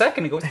with us a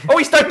second ago. Oh,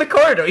 he's down the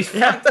corridor. He's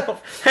fucked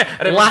off.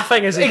 And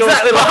laughing as he goes.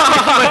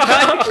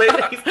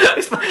 Laughing.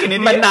 He's fucking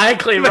idiot.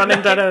 Maniacally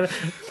running down a...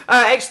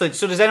 Excellent.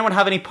 So does anyone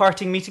have any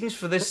parting meetings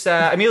for this?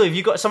 Emilio, have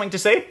you got something to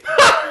say?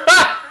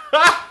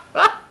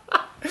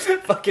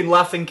 Fucking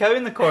laughing cow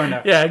in the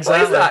corner. Yeah,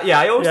 exactly. What is that? Yeah,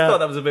 I always thought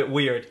that was a bit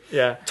weird.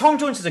 Yeah. Tom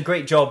Jones does a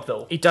great job,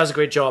 though. He does a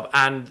great job,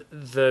 and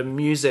the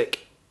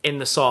music in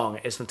the song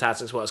is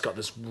fantastic as well. It's got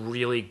this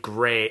really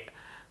great,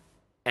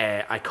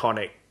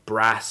 iconic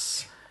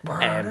brass...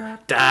 da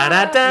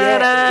da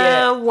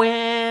da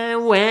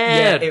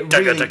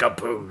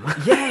boom.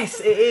 Yes,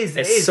 it is.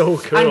 It's so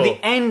cool. And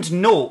the end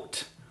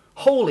note,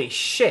 holy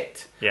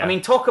shit. Yeah. I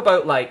mean, talk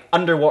about like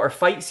underwater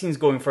fight scenes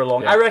going for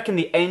long. I reckon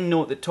the end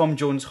note that Tom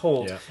Jones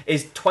holds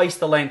is twice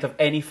the length of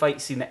any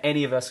fight scene that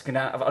any of us can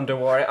have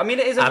underwater. I mean,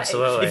 it is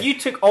absolutely. If you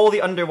took all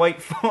the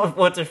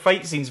underwater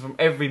fight scenes from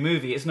every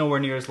movie, it's nowhere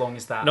near as long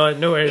as that. No,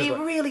 nowhere. He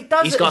really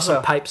does. He's got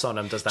some pipes on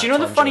him. Does that? Do you know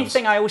Tom the funny Jones?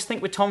 thing I always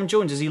think with Tom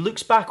Jones is he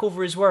looks back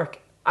over his work.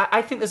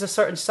 I think there's a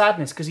certain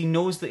sadness because he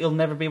knows that he'll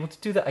never be able to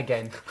do that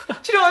again. Do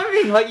you know what I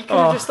mean? Like you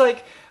can just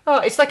like,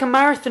 it's like a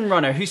marathon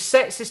runner who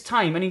sets his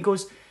time and he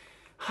goes,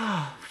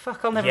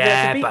 fuck, I'll never be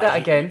able to beat that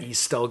again. He's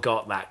still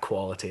got that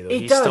quality though. He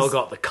He's does. still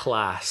got the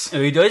class.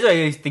 Oh, he does.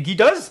 I think he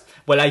does.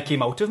 Well, I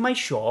came out of my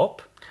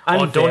shop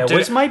and there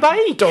was my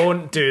bike.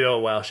 Don't do a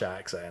Welsh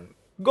accent.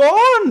 Go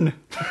on.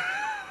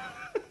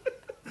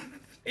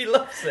 He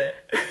loves it.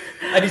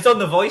 And he's on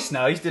The Voice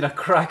now. He's doing a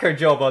cracker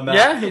job on that.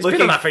 Yeah, he's been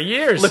on that for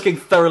years. Looking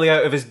thoroughly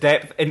out of his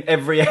depth in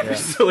every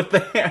episode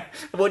there.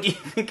 What do you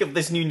think of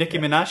this new Nicki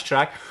Minaj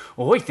track?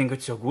 Oh, I think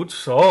it's a good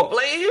song.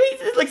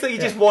 It's like he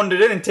just wandered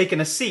in and taken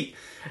a seat.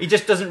 He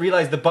just doesn't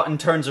realise the button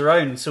turns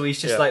around, so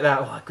he's just like that.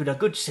 Oh, a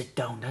good sit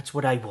down. That's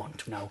what I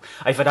want now.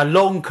 I've had a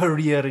long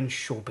career in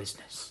show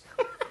business.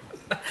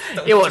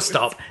 He won't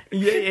stop.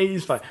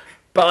 He's fine.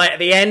 But like, at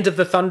the end of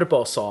the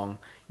Thunderball song,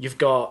 you've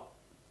got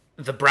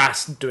the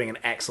brass doing an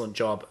excellent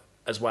job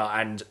as well,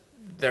 and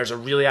there's a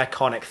really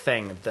iconic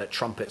thing that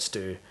trumpets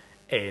do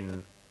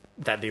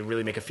that they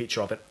really make a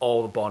feature of in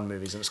all the Bond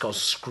movies, and it's called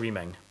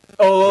screaming.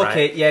 Oh,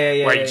 okay, right?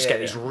 yeah. Where you just get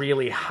these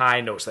really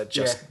high notes that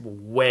just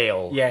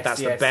wail. Yes, that's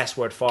the best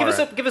word for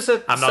it. Give us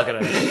a. I'm not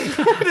gonna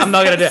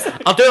do it.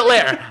 I'll do it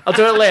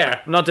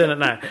later. I'm not doing it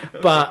now.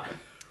 But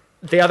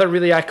the other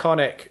really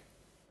iconic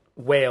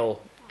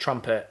whale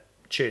trumpet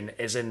tune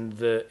is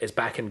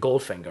back in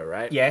Goldfinger,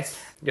 right? Yes.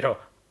 You know,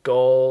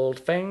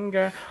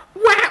 Goldfinger.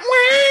 Wah, wah,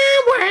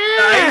 wah.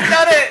 I've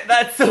done it.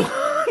 That's the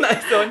one.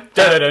 That's the one.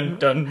 Dun, dun,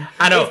 dun.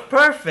 I know. It's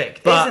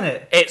perfect, isn't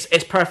it?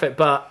 It's perfect,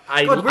 but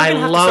God, we're gonna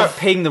have to start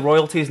paying the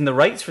royalties and the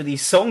rights for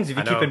these songs if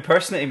you keep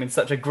impersonating him in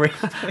such a great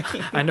way.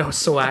 I know,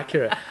 so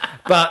accurate.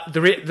 But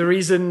the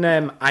reason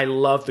I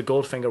love the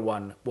Goldfinger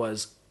one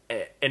was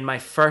in my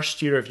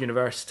first year of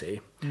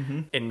university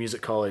in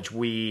music college,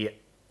 we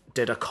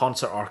did a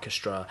concert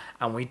orchestra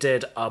and we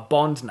did a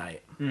Bond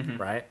night,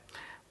 right?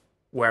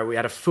 Where we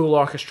had a full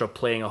orchestra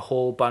playing a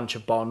whole bunch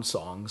of Bond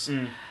songs,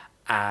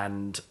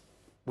 and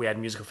we had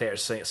musical theatre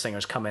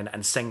singers come in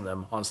and sing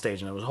them on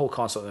stage, and there was a whole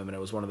concert of them, and it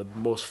was one of the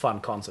most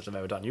fun concerts I've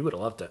ever done. You would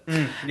have loved it. You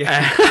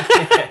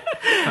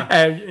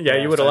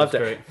would have loved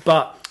it.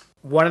 But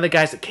one of the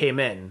guys that came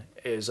in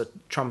is a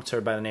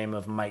trumpeter by the name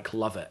of Mike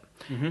Lovett,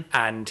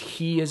 and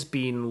he has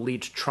been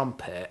lead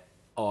trumpet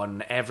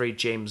on every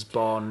James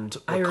Bond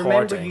recording. I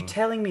remember you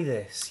telling me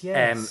this,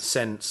 yes.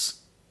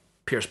 Since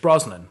Pierce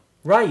Brosnan.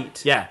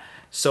 Right. Yeah.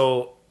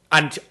 So,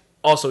 and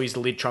also he's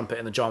the lead trumpet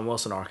in the John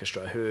Wilson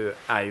Orchestra, who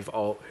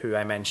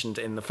I mentioned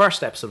in the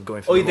first episode of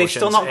Going Through the Motions. They've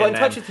still not got in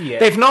touch with you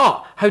yet? They've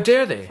not. How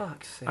dare they?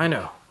 Fuck's sake. I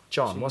know.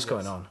 John, what's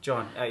going on?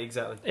 John,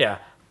 exactly. Yeah.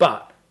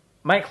 But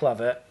Mike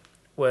Lovett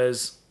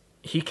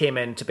he came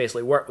in to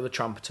basically work with the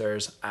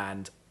trumpeters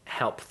and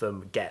help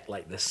them get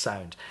like this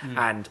sound.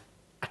 And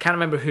I can't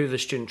remember who the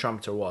student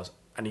trumpeter was,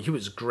 and he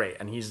was great,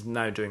 and he's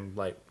now doing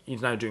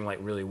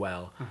really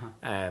well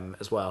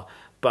as well.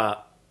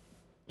 But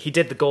he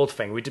did the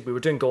Goldfinger. We were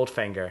doing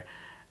Goldfinger,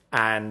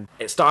 and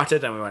it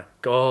started, and we went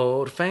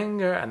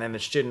Goldfinger, and then the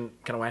student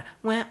kind of went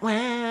wah,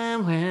 wah,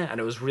 wah, and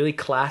it was really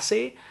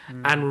classy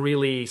and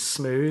really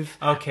smooth.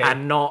 Okay,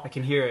 and not. I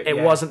can hear it. It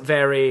wasn't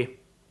very.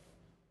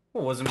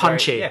 Well, it wasn't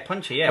punchy.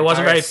 Punchy. Yeah, it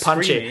wasn't very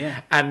punchy. Screamy,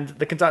 yeah. And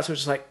the conductor was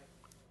just like,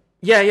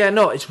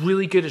 no, it's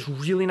really good. It's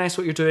really nice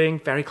what you're doing.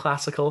 Very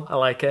classical. I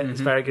like it.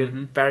 It's very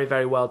good. Very,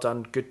 very well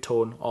done. Good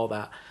tone. All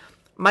that.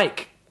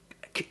 Mike,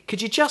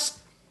 could you just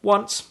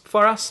once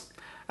for us?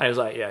 And he was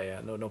like,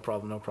 yeah, no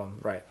problem.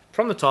 Right.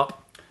 From the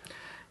top.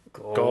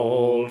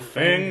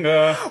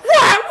 Goldfinger.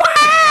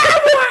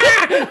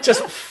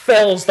 Just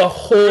fills the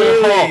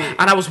whole hall.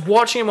 And I was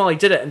watching him while he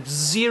did it, and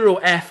zero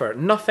effort.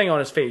 Nothing on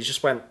his face. He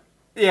just went...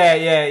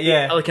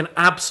 Yeah. Like an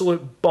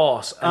absolute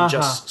boss, and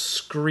just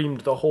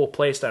screamed the whole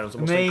place down. It was the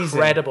most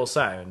incredible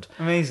sound.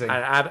 Amazing.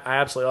 And I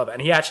absolutely love it.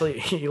 And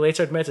he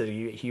later admitted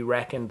he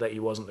reckoned that he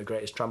wasn't the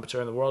greatest trumpeter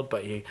in the world,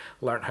 but he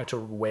learned how to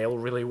wail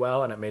really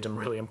well, and it made him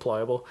really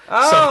employable.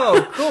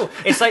 Oh, cool.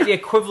 It's like the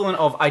equivalent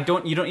of you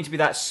don't need to be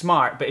that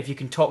smart, but if you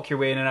can talk your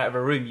way in and out of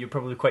a room, you're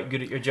probably quite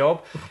good at your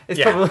job.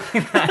 It's probably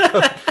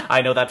that.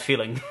 I know that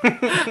feeling.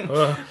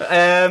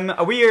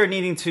 We are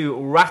needing to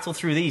rattle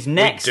through these.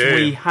 Next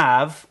we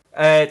have...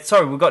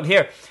 we've got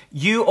here.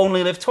 You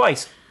Only Live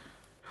Twice.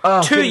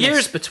 Oh, 2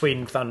 years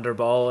between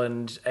Thunderball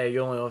and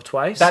You Only Live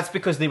Twice. That's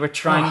because they were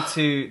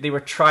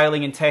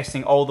trialing and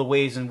testing all the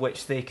ways in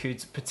which they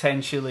could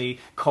potentially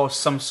cause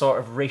some sort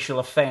of racial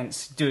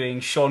offence doing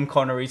Sean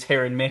Connery's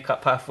hair and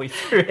makeup halfway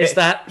through. Is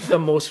that the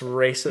most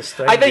racist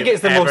thing? I think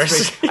it's the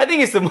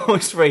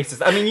most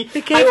racist. I mean,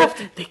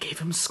 they gave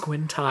him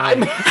squint eye.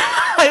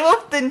 I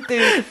often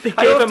do.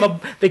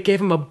 They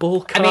gave him a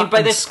bowl cut. I mean,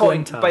 by this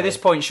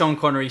point, Sean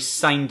Connery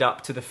signed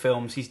up to the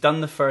films. He's done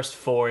the first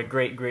 4.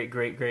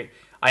 Great.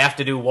 I have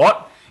to do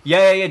what?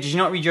 Yeah. Did you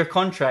not read your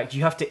contract?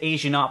 You have to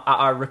Asian up at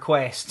our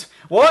request.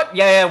 What?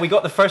 Yeah. We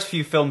got the first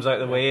few films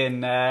out of the way, and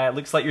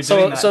looks like you're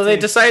doing that. So they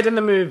decide in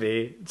the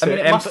movie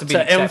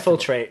to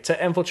infiltrate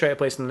a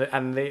place,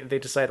 and they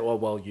decide,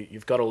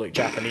 you've got to look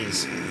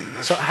Japanese.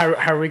 So how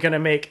are we going to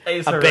make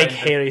big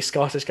hairy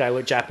Scottish guy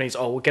look Japanese?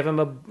 Oh, we'll give him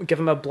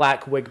a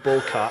black wig bowl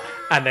cut,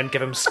 and then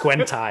give him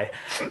squint eye.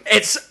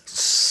 It's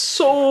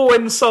so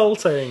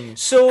insulting.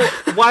 So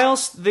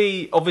whilst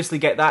they obviously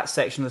get that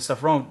section of the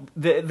stuff wrong,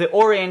 the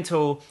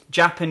Oriental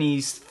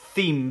Japanese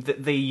theme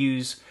that they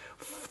use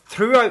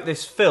throughout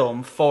this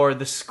film for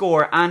the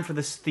score and for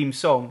this theme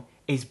song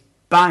is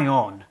bang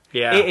on.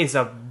 Yeah. It is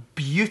a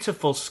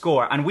beautiful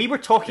score. And we were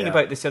talking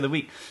about this the other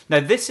week. Now,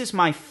 this is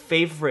my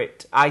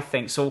favourite, I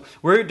think. So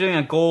we're doing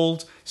a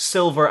gold,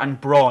 silver, and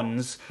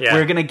bronze. Yeah.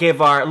 We're going to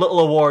give our little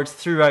awards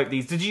throughout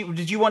these. Did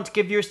you want to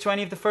give yours to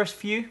any of the first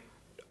few?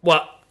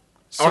 What?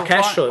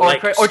 Orchestral, or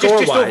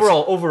just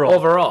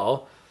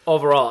overall?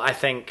 Overall, I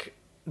think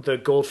the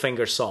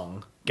Goldfinger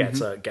song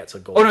gets a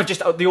gold. Oh no,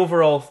 just the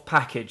overall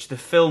package, the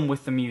film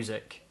with the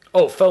music.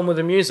 Oh, film with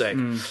the music.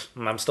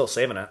 I'm still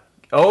saving it.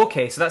 Oh,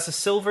 okay, so that's a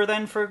silver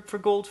then for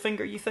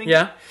Goldfinger, you think?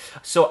 Yeah.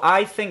 So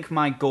I think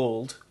my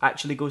gold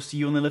actually goes to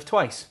You Only Live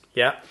Twice.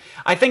 Yeah.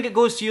 I think it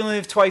goes to You Only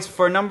Live Twice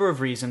for a number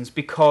of reasons,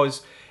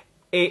 because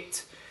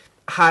it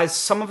has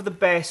some of the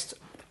best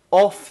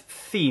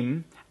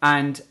off-theme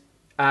and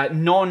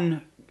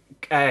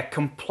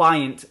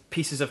non-compliant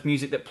pieces of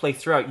music that play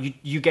throughout.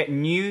 You get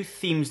new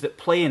themes that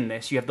play in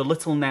this. You have the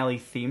Little Nelly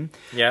theme,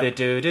 the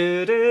do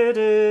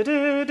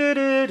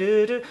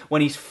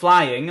when he's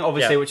flying,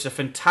 obviously, which is a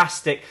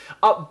fantastic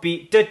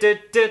upbeat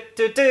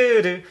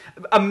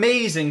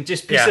amazing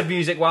just piece of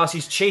music whilst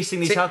he's chasing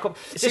these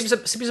helicopters.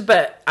 It seems a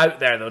bit out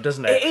there though,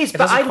 doesn't it? It is,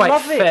 but I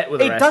love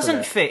it. It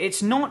doesn't fit.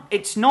 It's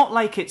not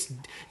like it's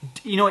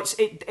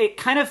it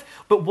kind of.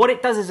 But what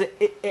it does is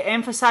it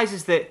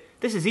emphasizes that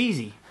this is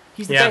easy.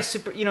 He's the best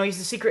he's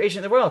the secret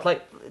agent in the world.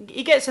 Like,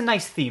 he gets a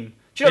nice theme.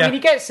 Do you know what I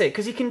mean? He gets it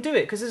because he can do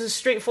it, because this is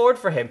straightforward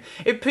for him.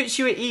 It puts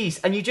you at ease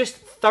and you just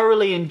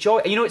thoroughly enjoy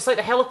it. It's like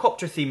the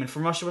helicopter theme in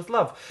From Russia With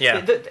Love.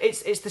 Yeah.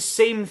 It's the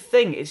same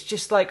thing. It's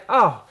just like,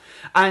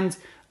 And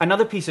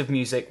another piece of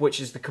music, which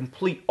is the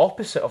complete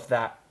opposite of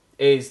that,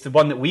 is the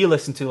one that we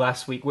listened to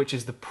last week, which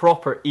is the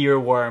proper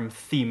earworm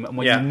theme. And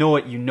when you know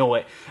it, you know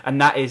it. And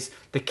that is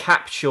the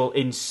Capsule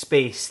in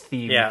Space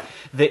theme. Yeah.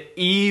 The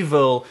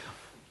evil,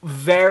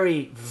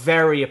 very,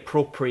 very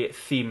appropriate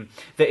theme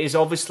that is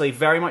obviously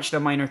very much in a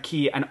minor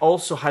key and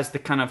also has the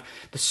kind of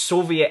the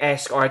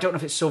Soviet-esque, or I don't know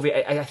if it's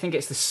Soviet, I think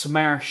it's the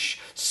Smersh,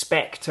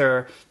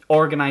 Spectre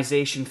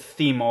organization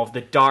theme of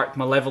the dark,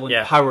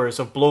 malevolent powers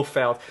of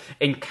Blofeld,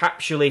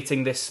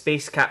 encapsulating this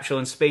space capsule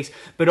in space.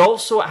 But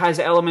also it has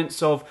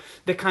elements of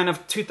the kind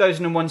of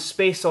 2001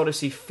 Space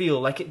Odyssey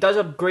feel. Like, it does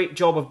a great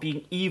job of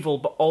being evil,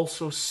 but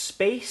also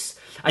space.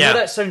 I know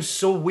that sounds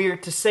so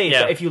weird to say,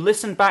 but if you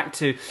listen back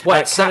to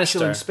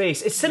Capsule in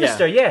Space, it's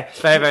sinister, It's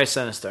very, very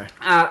sinister.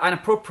 And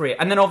appropriate.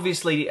 And then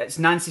obviously it's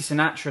Nancy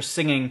Sinatra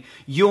singing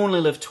You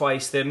Only Live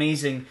Twice, the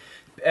amazing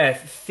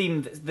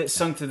theme that's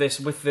sung to this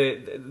with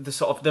the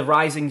sort of the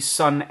rising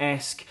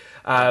sun-esque.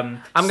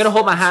 I'm going to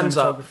hold my hands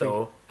up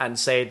though and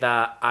say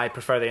that I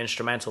prefer the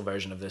instrumental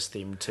version of this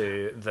theme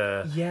to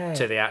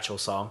the actual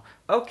song.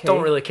 Okay.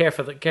 Don't really care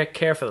for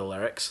the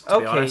lyrics, to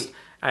be honest.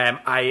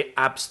 I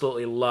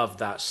absolutely love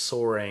that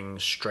soaring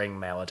string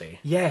melody.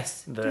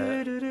 Yes.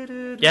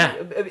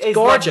 It's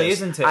gorgeous, lovely,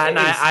 isn't it? And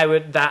I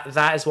would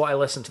that is what I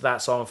listened to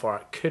that song for.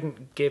 I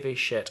couldn't give a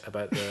shit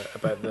about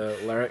the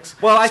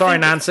lyrics. Well, sorry,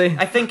 Nancy.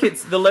 I think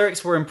the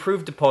lyrics were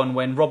improved upon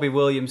when Robbie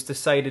Williams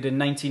decided in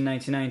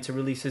 1999 to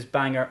release his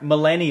banger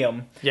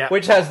Millennium,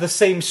 which has the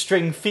same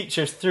string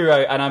features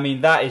throughout. And I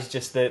mean, that is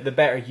just the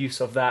better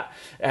use of that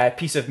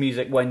piece of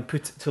music when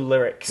put to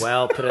lyrics.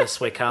 Well, put it this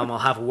way, Cam, I'll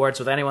have words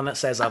with anyone that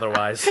says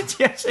otherwise.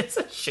 Yes, it's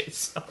a shit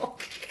song.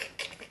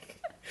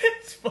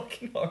 It's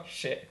fucking horse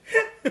shit.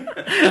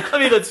 I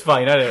mean, that's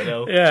fine. I don't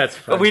know. Yeah, it's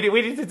fine. We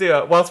need to do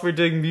it whilst we're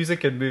doing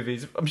music and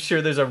movies. I'm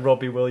sure there's a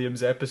Robbie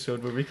Williams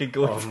episode where we can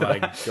go into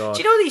that. God.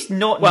 Do you know these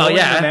not known in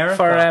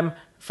America?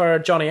 For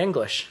Johnny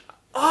English.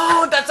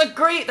 Oh, that's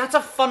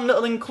a fun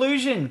little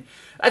inclusion.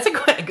 That's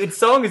quite a good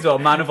song as well,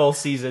 Man of All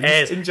Seasons.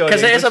 It is.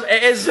 Because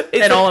it is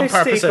in all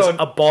purposes,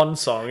 a Bond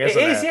song, isn't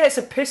it? It is, yeah. It's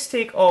a piss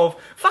take of...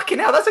 Fucking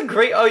hell, that's a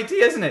great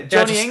idea, isn't it?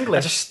 Johnny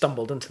English. I just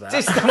stumbled into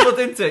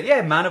that.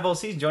 Yeah, Man of All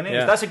Seasons, Johnny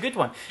English. That's a good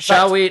one.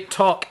 Shall we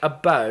talk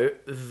about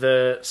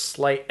the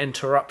slight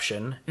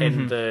interruption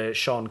in the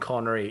Sean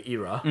Connery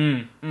era,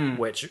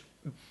 which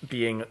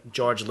being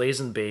George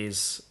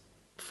Lazenby's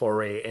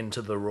foray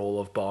into the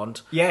role of Bond?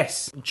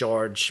 Yes.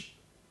 George...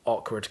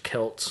 awkward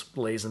kilt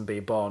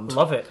Lazenby Bond.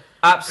 Love it.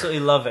 Absolutely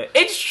love it.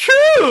 It's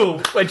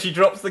true! When she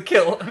drops the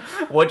kilt.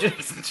 What do you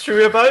think it's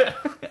true about?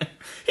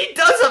 He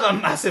does have a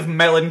massive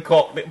melon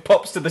cock that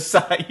pops to the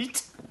side.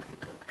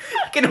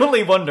 I can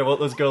only wonder what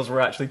those girls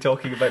were actually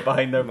talking about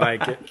behind their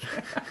back.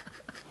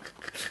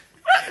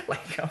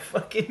 Like a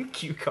fucking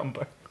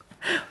cucumber.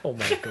 Oh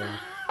my god.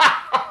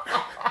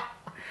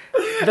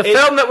 The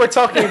film that we're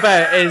talking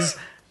about is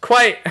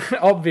quite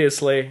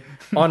obviously...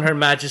 on Her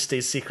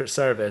Majesty's Secret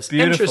Service.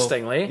 Beautiful.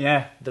 Interestingly,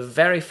 the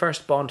very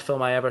first Bond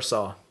film I ever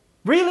saw.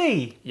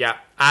 Really? Yeah,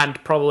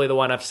 and probably the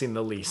one I've seen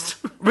the least.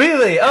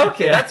 Really?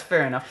 Okay, that's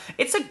fair enough.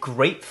 It's a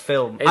great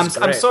film.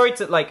 I'm sorry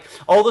to, like,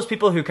 all those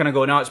people who kind of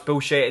go, no, it's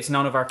bullshit, it's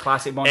none of our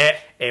classic Bond.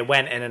 It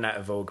went in and out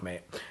of vogue,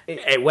 mate.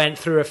 It went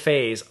through a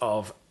phase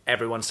of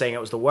everyone saying it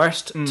was the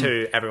worst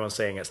to everyone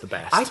saying it's the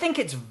best. I think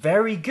it's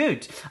very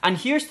good. And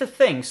here's the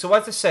thing. So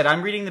as I said,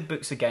 I'm reading the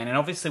books again, and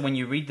obviously when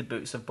you read the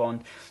books of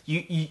Bond,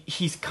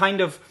 he's kind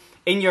of...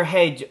 in your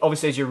head,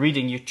 obviously, as you're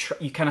reading, you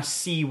kind of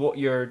see what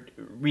you're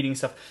reading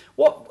stuff.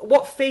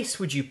 What face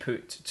would you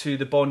put to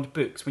the Bond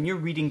books when you're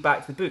reading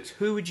back the books?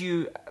 Who would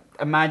you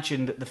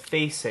imagine that the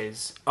face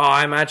is? Oh,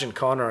 I imagine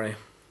Connery.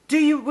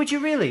 Would you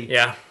really?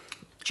 Yeah.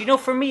 Do you know?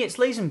 For me, it's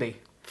Lazenby.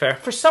 Fair.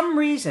 For some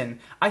reason,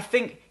 I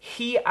think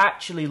he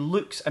actually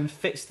looks and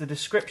fits the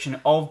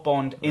description of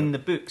Bond in the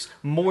books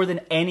more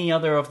than any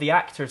other of the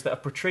actors that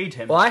have portrayed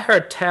him. Well, I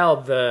heard tell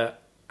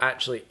that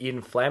actually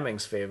Ian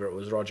Fleming's favourite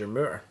was Roger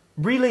Moore.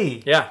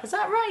 Really? Yeah. Is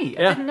that right?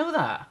 Yeah. I didn't know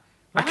that.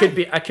 I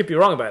could be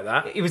wrong about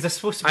that. He was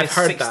supposed to be I've a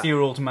heard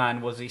 60-year-old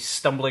man, was he,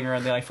 stumbling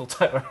around the Eiffel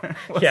Tower?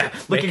 Yeah,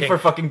 looking for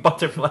fucking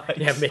butterflies.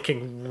 Yeah,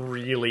 making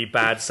really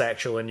bad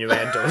sexual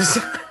innuendos.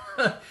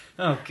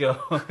 Oh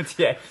god,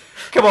 yeah.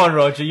 Come on,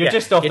 Roger, you're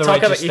just off the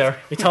register.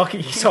 You talk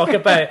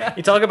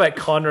about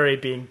Connery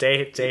being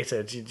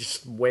dated. You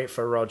just wait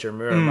for Roger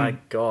Moore. My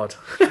god.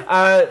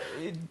 A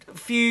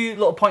few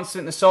little points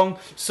in the song.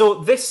 So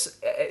this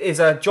is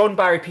a John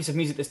Barry piece of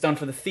music that's done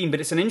for the theme, but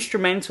it's an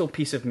instrumental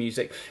piece of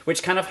music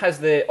which kind of has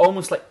the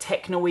almost like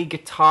techno-y,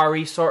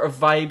 guitar-y sort of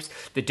vibes.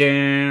 The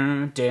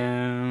dun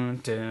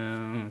dun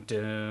dun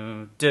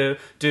dun dun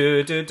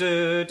dun dun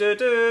dun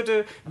dun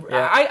dun.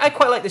 I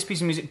quite like this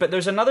piece of music, but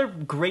there's another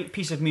great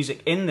piece of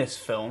music in this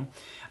film.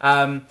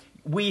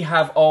 We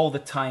Have All the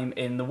Time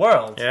in the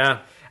World. Yeah.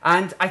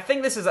 And I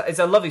think this is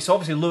a lovely... So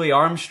obviously Louis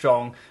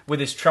Armstrong with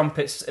his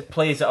trumpets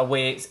plays it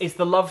away. It's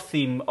the love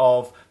theme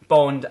of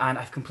Bond, and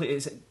I've completely...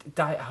 It's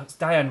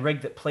Diane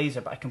Rigg that plays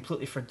it, but I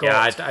completely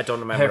forgot I don't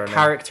remember her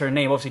character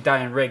name. Obviously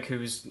Diane Rigg,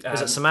 who's...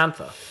 is it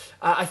Samantha?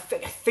 I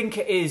think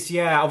it is,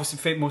 yeah.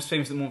 Obviously most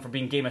famous at the moment for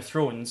being Game of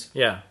Thrones.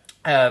 Yeah.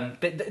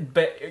 But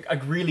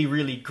a really,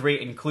 really great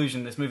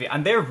inclusion in this movie,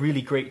 and they're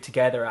really great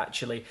together,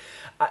 actually.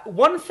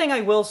 One thing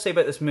I will say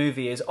about this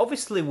movie is,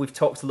 obviously we've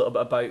talked a little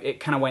bit about it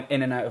kind of went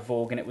in and out of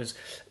vogue, and it was,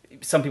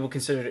 some people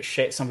considered it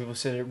shit, some people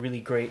considered it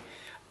really great,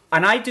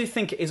 and I do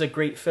think it is a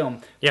great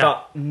film,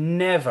 but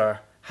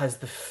never has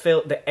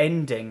the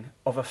ending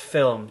of a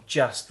film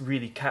just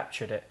really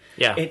captured it.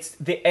 Yeah. It's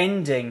the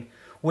ending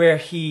where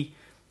he...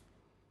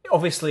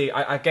 Obviously,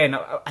 I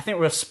think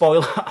we'll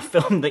spoil a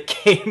film that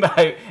came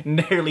out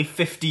nearly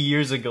 50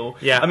 years ago.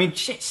 Yeah. I mean,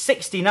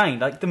 69.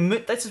 Like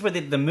this is where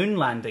the moon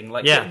landing.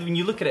 Like, when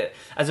you look at it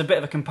as a bit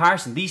of a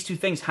comparison, these two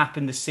things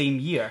happened the same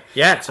year.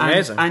 Yeah, it's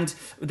amazing. And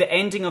the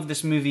ending of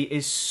this movie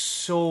is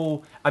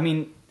so... I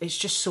mean, it's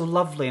just so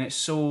lovely and it's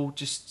so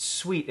just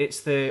sweet.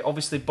 It's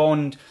obviously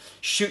Bond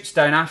shoots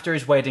down after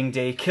his wedding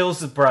day, kills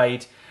the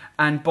bride,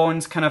 and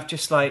Bond's kind of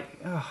just like...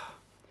 Ugh.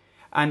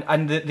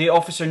 And the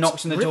officer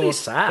knocks on the door. It's really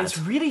sad. It's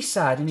really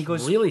sad. And he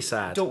goes, really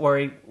sad. Don't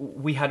worry,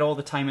 we had all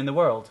the time in the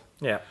world.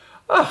 Yeah.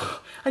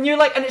 Oh, and you're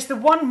like, and it's the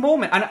one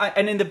moment,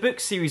 and in the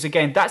book series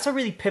again, that's a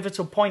really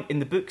pivotal point in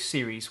the book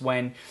series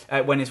when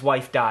his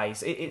wife dies.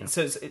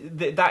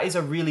 That is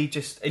a really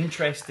just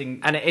interesting,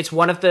 and it's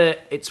one of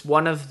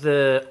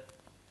the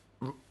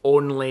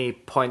only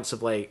points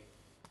of like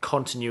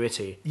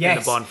continuity in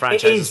the Bond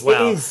franchise as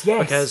well. It is,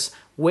 yes. Because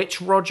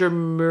which Roger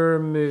Moore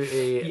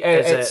movie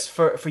is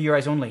it? For Your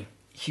Eyes Only.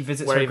 He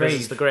visits where her he grave.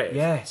 visits the grave.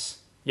 Yes.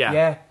 Yeah.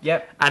 Yeah.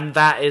 Yep. And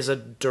that is a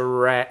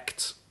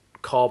direct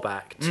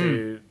callback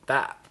to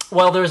that.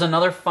 Well, there's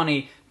another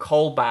funny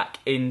callback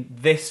in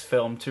this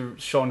film to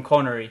Sean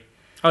Connery.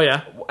 Oh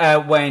yeah.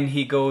 When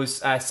he goes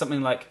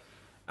something like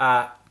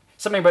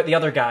something about the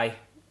other guy.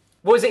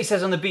 What is it he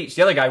says on the beach?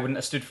 The other guy wouldn't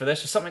have stood for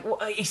this, or something.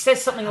 He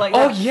says something like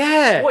that. Oh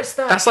yeah. What's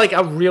that? That's like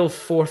a real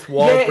fourth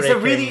wall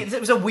breaking. It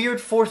was a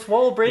weird fourth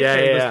wall breaking.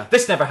 Yeah.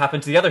 This never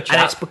happened to the other chap.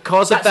 And it's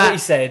because of that. That's what he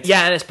said.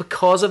 Yeah, and it's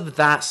because of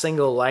that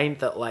single line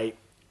that like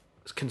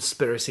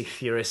conspiracy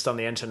theorists on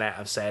the internet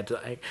have said.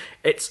 Like,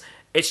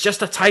 it's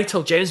just a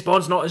title. James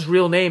Bond's not his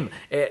real name.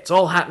 It's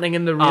all happening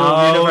in the real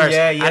universe,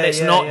 and it's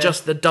not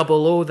just the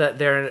 000 that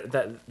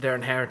they're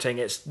inheriting.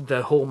 It's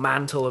the whole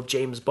mantle of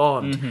James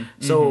Bond.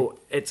 So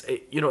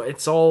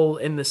it's all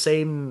in the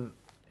same.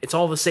 It's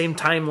all the same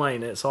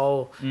timeline. It's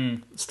all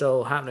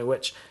still happening,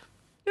 which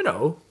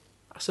I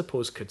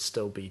suppose could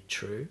still be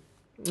true.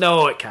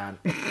 No, it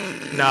can't. No,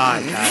 it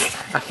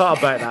can't. I thought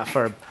about that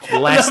for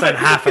less than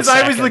half a second.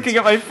 Because I was looking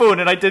at my phone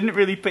and I didn't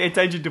really pay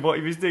attention to what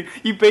he was doing.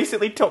 You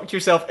basically talked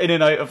yourself in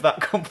and out of that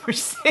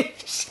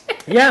conversation.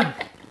 Yeah.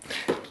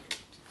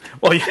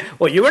 Well,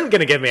 you weren't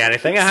going to give me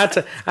anything. I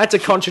had to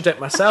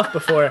contradict myself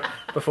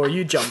before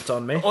you jumped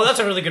on me. Oh, that's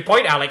a really good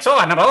point, Alex. Oh,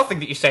 and another thing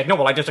that you said. No,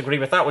 well, I disagree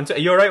with that one too. Are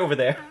you all right over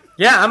there?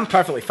 Yeah, I'm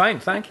perfectly fine.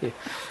 Thank you.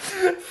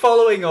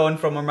 Following on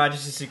from Her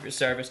Majesty's Secret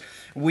Service,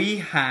 we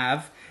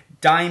have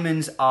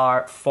Diamonds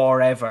Are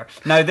Forever.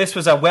 Now, this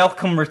was a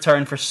welcome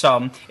return for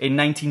some in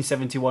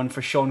 1971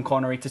 for Sean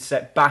Connery to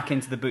step back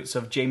into the boots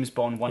of James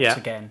Bond once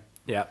again.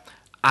 Yeah.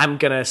 I'm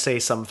going to say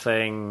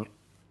something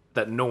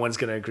that no one's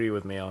going to agree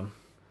with me on.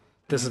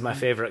 This is my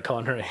favourite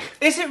Connery.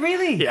 Is it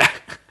really? Yeah.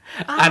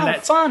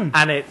 It's fun.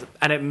 And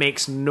it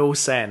makes no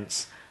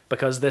sense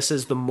because this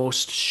is the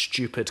most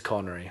stupid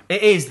Connery.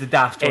 It is the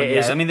daft one, It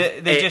is. I mean,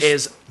 It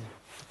is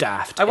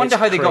daft. I wonder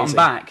how they got him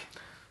back.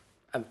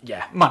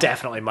 Yeah, money.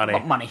 Definitely money.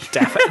 Money.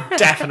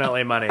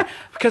 Definitely money.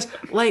 Because,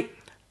 like,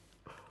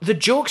 the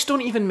jokes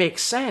don't even make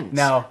sense.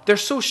 No. They're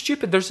so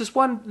stupid. There's this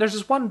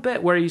one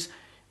bit where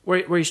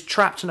he's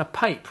trapped in a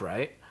pipe,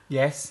 right?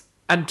 Yes.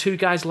 And two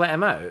guys let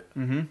him out.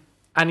 Mm-hmm.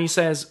 And he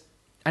says,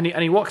 and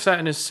he walks out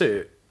in his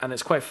suit, and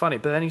it's quite funny.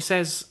 But then he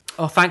says,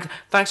 "Oh,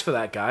 thanks for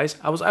that, guys.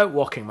 I was out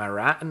walking my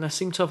rat, and I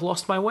seem to have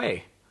lost my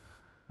way."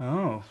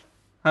 Oh.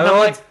 And I'm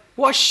like,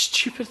 what a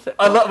stupid thing.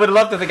 I would have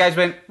loved if the guys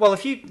went, well,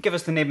 if you give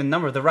us the name and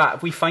number of the rat,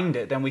 if we find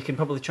it, then we can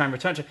probably try and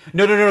return it.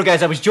 No,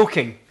 guys, I was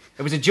joking.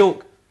 It was a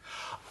joke.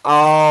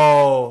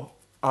 Oh,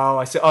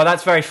 I see. Oh,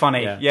 that's very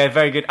funny. Yeah,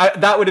 very good.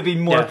 That would have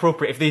been more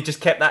appropriate if they just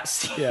kept that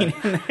scene in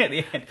there at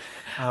the end.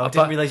 Oh, I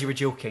didn't realise you were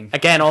joking.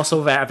 Again, also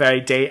a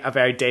very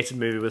dated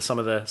movie with some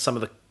of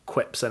the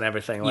quips and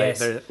everything. Like,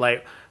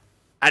 yes.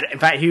 And in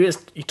fact,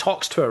 he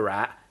talks to a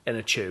rat in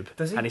a tube.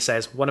 Does he? And he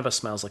says, "One of us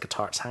smells like a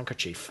tart's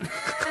handkerchief."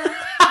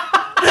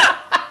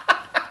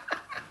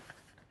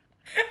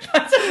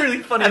 That's a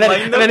really funny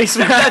line.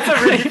 That's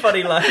a really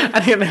funny line.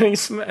 And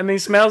then he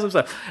smells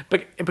himself,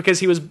 because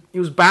he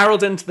was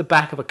barreled into the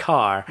back of a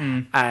car,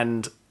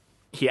 and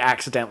he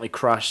accidentally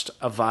crushed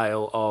a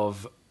vial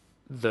of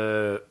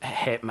the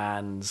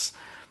hitman's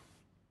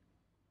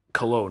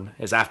cologne,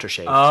 his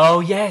aftershave. Oh,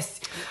 yes.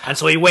 And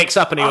so he wakes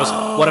up and he goes,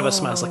 "One of us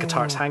smells like a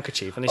tart's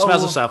handkerchief." And he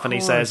smells himself and he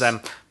says,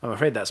 "I'm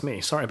afraid that's me.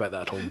 Sorry about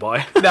that, old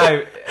boy."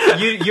 Now,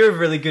 you're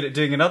really good at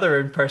doing another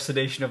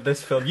impersonation of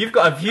this film. You've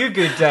got a few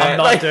good... I'm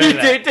not doing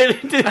that.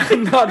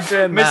 I'm not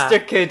doing that.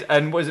 Mr. Kidd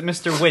and, was it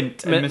Mr.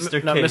 Wint and Mr.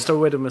 Kidd? No, Mr.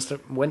 Wood and Mr.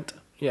 Wint.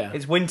 Yeah.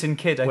 It's Wint and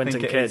Kidd, I Wint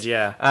think and it Kidd, is.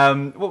 yeah.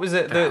 What was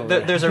it?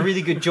 There's a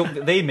really good joke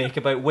that they make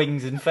about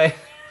wings and feathers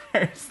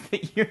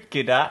that you're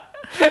good at.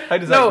 How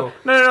does that go?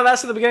 No,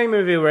 that's at the beginning of the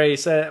movie where he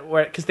said,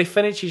 because they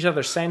finish each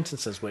other's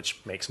sentences, which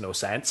makes no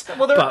sense.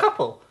 Well, they're a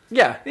couple.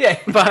 Yeah.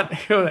 But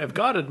if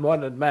God had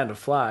wanted man to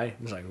fly,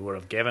 he's like, "We would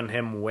have given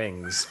him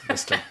wings,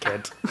 Mr.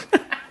 Kidd."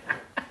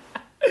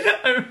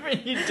 I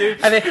mean, you do.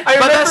 But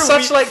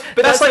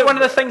that's like one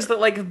of the things that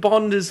like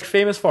Bond is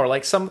famous for.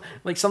 Like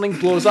something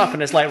blows up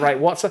and it's like, right,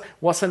 what's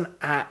an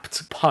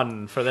apt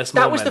pun for this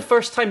moment? That was the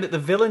first time that the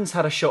villains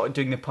had a shot at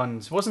doing the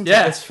puns, wasn't it?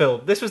 This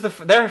film. This was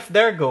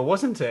their goal,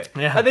 wasn't it?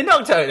 Yeah. And they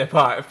knocked it out of the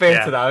park.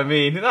 Fair to that. I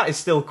mean, that is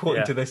still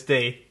quoted to this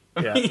day.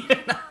 I mean,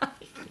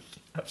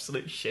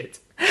 absolute shit.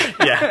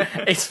 Yeah,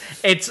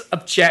 it's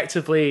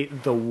objectively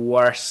the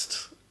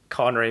worst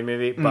Connery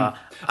movie, but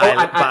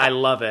I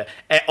love it.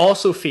 It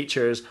also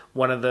features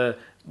one of the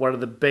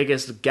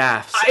biggest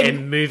gaffes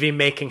in movie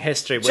making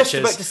history, which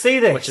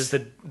is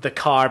the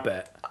car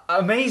bit.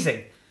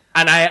 Amazing.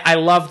 And I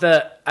love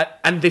that,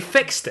 and they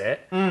fixed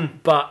it,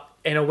 but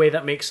in a way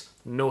that makes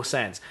no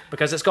sense,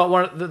 because it's got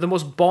one of the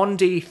most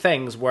Bondy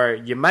things where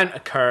you mount a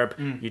curb,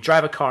 you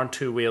drive a car on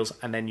two wheels,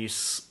 and then you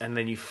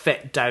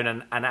fit down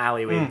an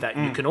alleyway that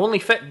you can only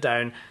fit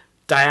down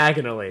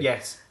diagonally.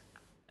 Yes.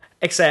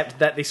 Except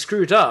that they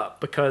screwed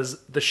up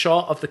because the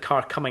shot of the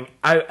car coming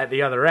out at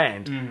the other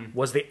end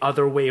was the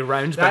other way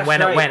round than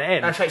when it went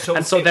in. That's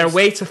right. So their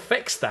way to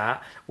fix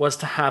that was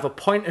to have a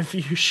point of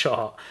view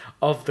shot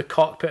of the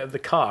cockpit of the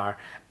car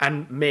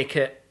and make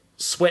it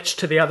switch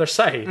to the other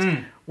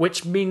side,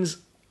 which means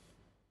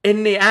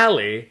in the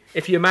alley,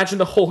 if you imagine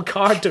the whole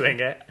car doing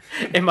it,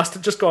 it must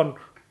have just gone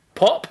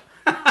pop,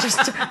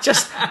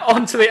 just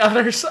onto the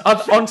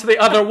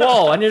other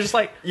wall, and you're just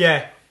like,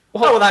 yeah.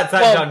 Well, that's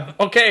done.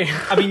 Okay.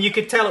 I mean, you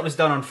could tell it was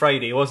done on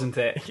Friday, wasn't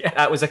it? Yeah.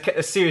 That was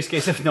a serious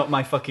case of not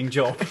my fucking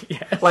job.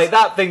 Yes. Like,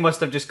 that thing must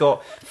have just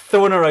got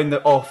thrown around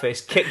the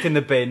office, kicked in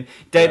the bin,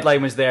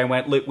 deadline was there and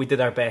went, "Look, we did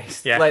our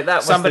best." Yeah. Like,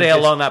 that somebody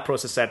along that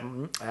process said,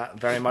 "That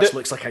very much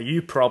looks like a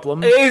you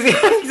problem."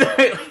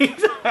 Exactly.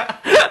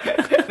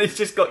 It's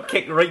just got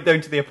kicked right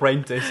down to the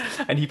apprentice,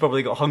 and he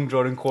probably got hung,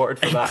 drawn and quartered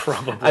for that.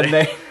 Probably. And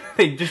then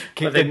they just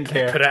didn't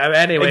care. Put it out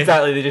anyway.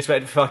 Exactly, they just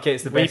went, "Fuck it,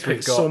 it's the best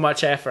we've got." We put so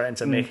much effort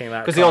into making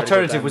that. Because the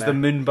alternative was the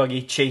moon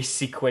buggy chase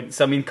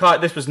sequence. I mean,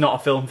 this was not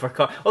a film for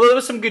car. Although there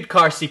was some good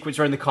car sequence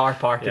around the car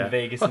park in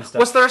Vegas and stuff.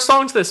 Was there a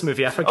song to this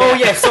movie? I forget. Oh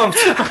yeah,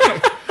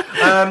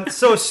 songs.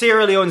 So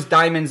Sierra Leone's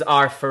 "Diamonds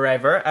Are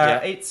Forever."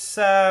 It's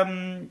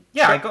I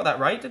got that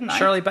right, didn't I?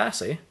 Shirley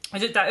Bassey.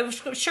 Is it that? It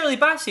was Shirley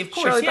Bassey, of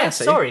course. Shirley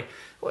Bassey. Sorry.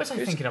 What was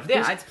I thinking of?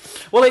 Yeah,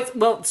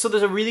 so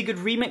there's a really good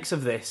remix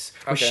of this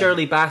with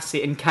Shirley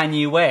Bassey and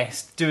Kanye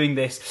West doing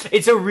this.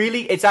 It's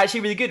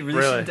actually really good.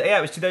 Really?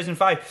 It was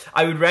 2005.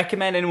 I would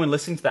recommend anyone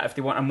listening to that if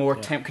they want a more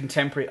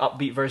contemporary,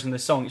 upbeat version of the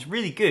song. It's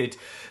really good.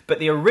 But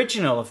the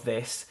original of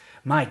this,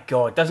 my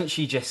God, doesn't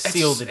she just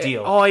seal the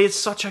deal? It's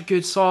such a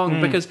good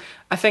song, because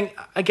I think,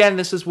 again,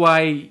 this is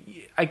why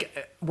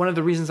one of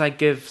the reasons I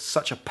give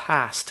such a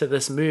pass to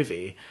this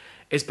movie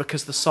is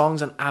because the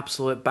song's an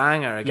absolute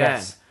banger again.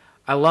 Yes.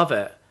 I love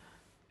it.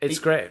 It's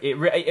great.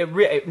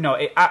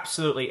 It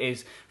absolutely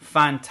is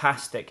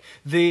fantastic.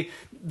 The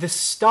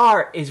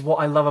start is what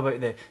I love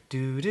about the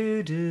do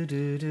do do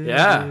do do.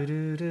 Yeah.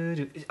 Do, do,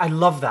 do. I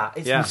love that.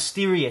 It's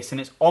mysterious and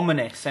it's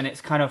ominous and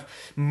it's kind of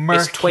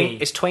murky.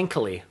 It's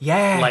twinkly.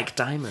 Yeah. Like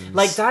diamonds.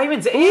 Like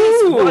diamonds. It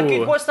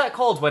is. What's that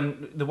called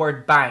when the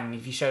word bang,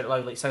 if you shout it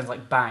loudly, it sounds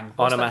like bang?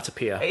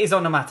 Onomatopoeia. It is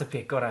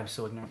onomatopoeia. God, I'm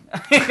so ignorant.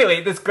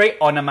 Anyway, this great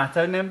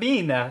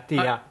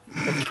onomatopoeia.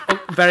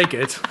 Very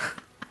good.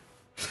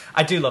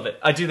 I do love it.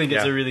 I do think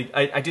it's a really.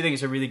 I do think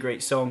it's a really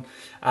great song.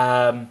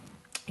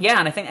 Yeah,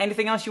 and I think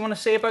anything else you want to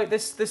say about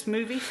this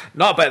movie?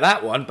 Not about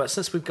that one, but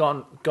since we've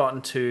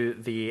gotten to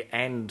the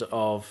end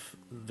of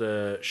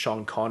the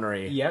Sean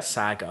Connery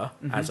saga,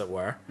 as it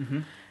were,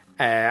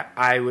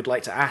 I would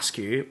like to ask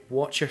you,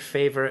 what's your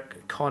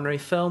favourite Connery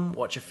film?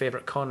 What's your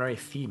favourite Connery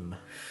theme?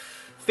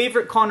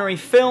 Favourite Connery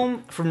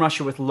film, From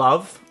Russia with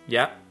Love.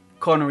 Yeah.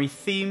 Connery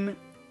theme,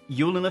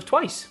 You Only Live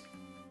Twice.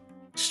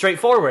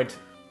 Straightforward.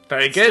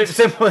 Very good.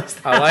 Simple as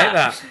that. I like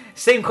that.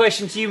 Same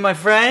question to you, my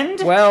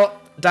friend. Well,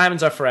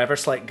 Diamonds Are Forever,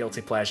 slight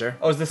guilty pleasure.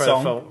 Oh, is the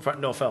song?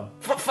 No, film.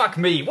 Fuck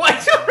me. What?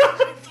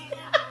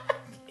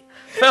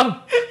 Film.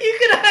 You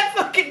could have had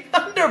fucking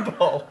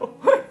Thunderball.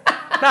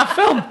 Nah,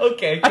 film.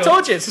 Okay, cool. I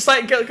told you, it's a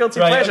slight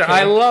guilty pleasure. Okay.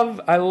 I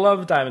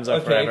love Diamonds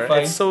Are Forever.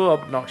 Fine. It's so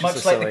obnoxious.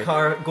 Much like the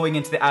car going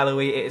into the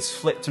alleyway, it is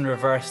flipped and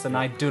reversed, and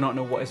I do not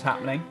know what is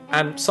happening.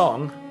 And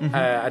song,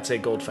 I'd say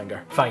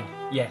Goldfinger. Fine.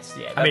 Yes.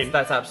 Yeah. I mean,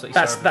 that's absolutely.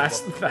 That's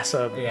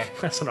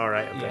an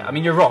alright opinion. Yeah. I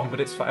mean, you're wrong, but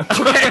it's fine.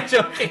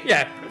 Okay.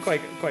 Yeah,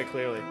 quite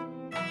clearly.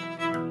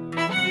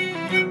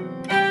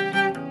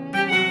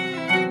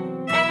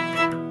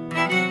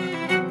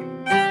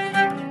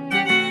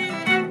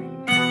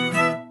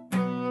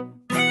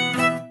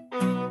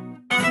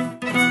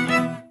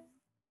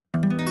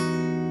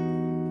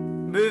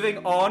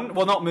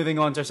 Not moving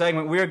on to our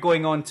segment. We're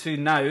going on to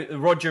now the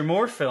Roger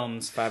Moore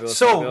films.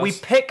 Fabulous. We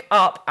pick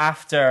up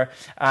after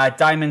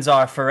Diamonds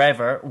Are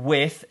Forever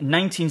with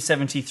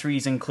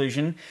 1973's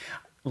inclusion,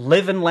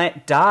 Live and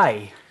Let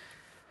Die.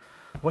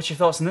 What's your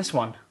thoughts on this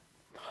one?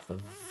 The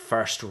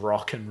first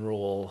rock and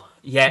roll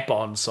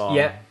Bond song.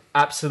 Yeah,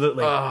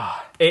 absolutely.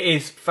 It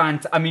is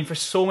fantastic. I mean, for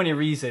so many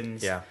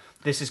reasons. Yeah.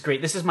 This is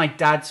great. This is my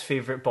dad's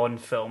favourite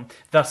Bond film.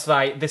 Thus,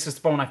 this is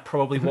the one I've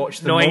probably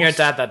watched the most. Knowing your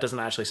dad, that doesn't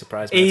actually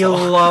surprise me. He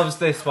loves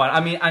this one.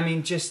 I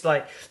mean, just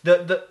like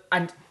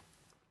and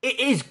it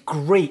is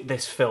great.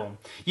 This film.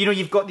 You know,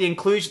 you've got the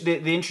inclusion,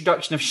 the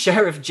introduction of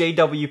Sheriff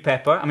J.W.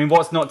 Pepper. I mean,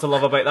 what's not to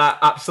love about that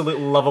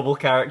absolute lovable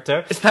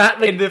character? Is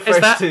that in the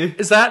first two?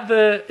 Is that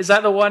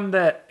the one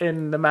that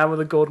in The Man with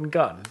the Golden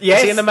Gun? Yes.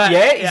 Is he in the man?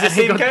 Yeah, he's the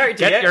same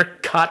character. Get your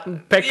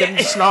cotton picking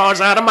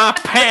snars out of my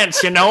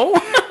pants, you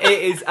know. It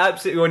is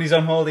absolutely when he's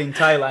on holiday in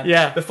Thailand.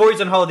 Yeah. Before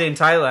he's on holiday in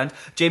Thailand,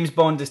 James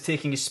Bond is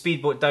taking his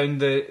speedboat down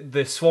the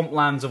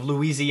swamplands of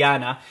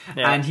Louisiana,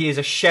 and he is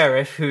a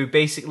sheriff who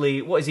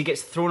basically, he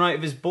gets thrown out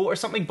of his boat or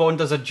something. Bond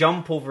does a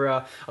jump over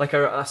a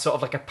sort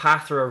of like a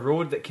path or a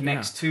road that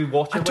connects two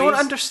waterways. I don't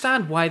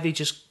understand why they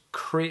just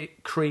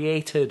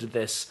created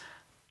this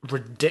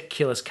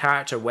ridiculous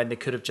character when they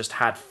could have just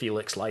had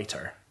Felix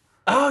Leiter.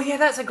 Oh yeah,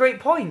 that's a great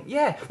point.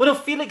 Yeah. Well, no,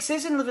 Felix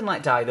is in Live and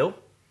Let Die though.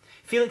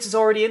 Felix is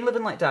already in Live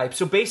and Let Die.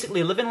 So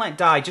basically, Live and Let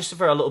Die, just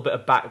for a little bit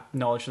of back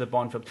knowledge for the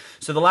Bond films.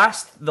 So the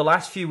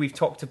last few we've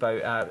talked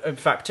about, in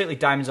fact, particularly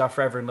Diamonds Are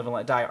Forever and Live and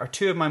Let Die, are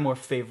two of my more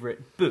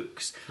favourite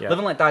books. Yeah. Live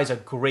and Let Die is a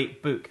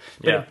great book,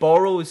 but it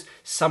borrows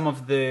some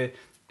of the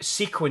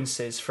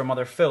sequences from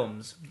other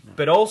films,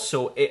 but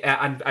also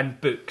and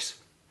books.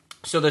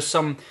 So there's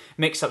some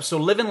mix-up. So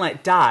Live and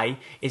Let Die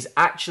is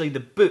actually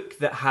the book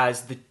that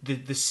has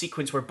the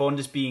sequence where Bond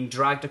is being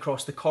dragged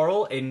across the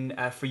coral in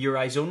For Your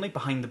Eyes Only,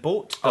 behind the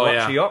boat, the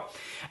luxury yacht.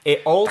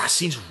 That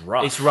seems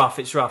rough.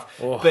 It's rough.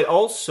 Oh. But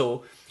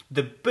also,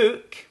 the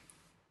book,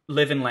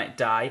 Live and Let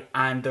Die,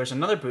 and there's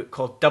another book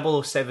called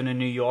 007 in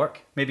New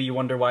York. Maybe you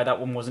wonder why that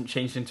one wasn't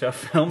changed into a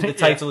film. The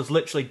title is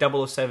literally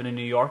 007 in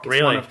New York. It's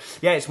really?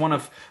 It's one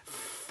of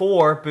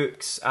 4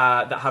 books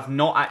that have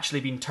not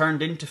actually been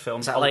turned into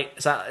films.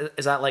 Is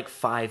that like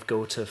 5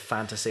 Go to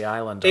Fantasy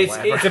Island? Or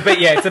it's a bit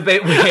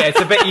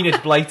Enid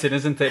Blyton,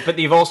 isn't it? But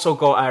they've also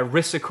got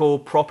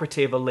Risico,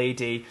 Property of a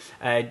Lady,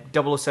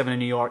 007 in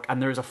New York, and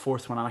there's a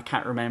 4th one, and I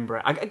can't remember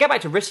it. I get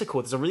back to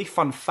Risico. There's a really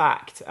fun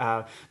fact.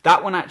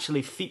 That one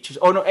actually features.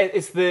 Oh no,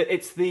 it's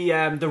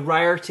the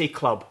Rarity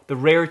Club. The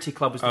Rarity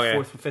Club was the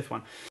 4th and 5th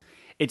one.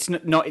 It's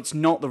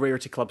not the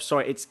Rarity Club.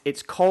 Sorry,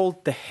 it's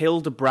called the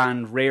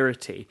Hildebrand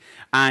Rarity,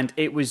 and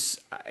it's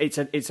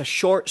a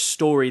short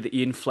story that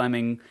Ian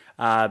Fleming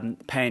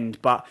penned,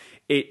 but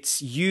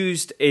it's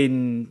used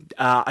in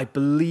I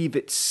believe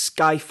it's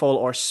Skyfall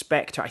or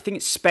Spectre. I think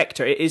it's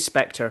Spectre. It is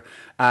Spectre.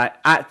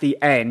 At the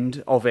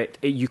end of it,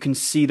 you can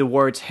see the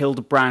words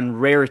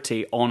Hildebrand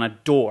Rarity on a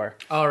door.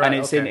 Oh, right, and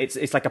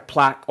it's like a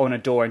plaque on a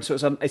door, and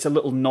so it's a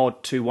little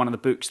nod to one of the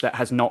books that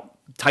has not.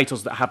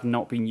 Titles that have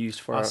not been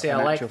used for an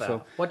actual like that.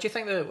 film. What do you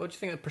think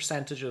the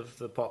percentage of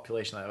the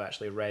population that have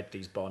actually read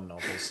these Bond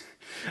novels?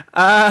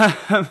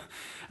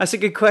 That's a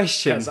good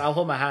question. Because I'll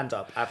hold my hand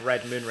up. I've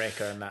read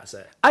Moonraker and that's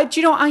it.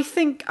 I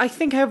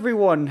think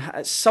everyone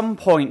at some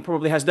point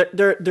probably has.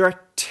 They're a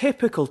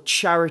typical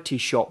charity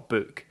shop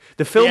book.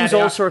 The films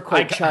also are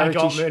quite charity.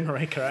 I got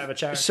Moonraker out of a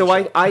charity. So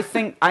shop. I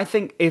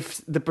think if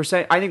the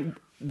percent, I think.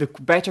 The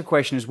better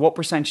question is what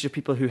percentage of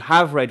people who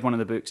have read one of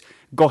the books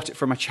got it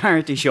from a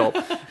charity shop.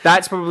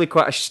 That's probably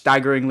quite a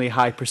staggeringly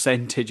high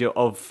percentage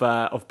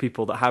of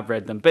people that have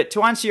read them. But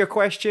to answer your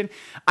question,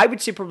 I would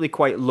say probably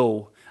quite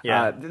low.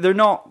 Yeah. They're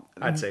not.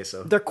 I'd say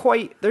so.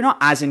 They're not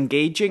as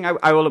engaging.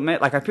 I will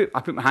admit. Like I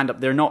put my hand up.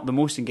 They're not the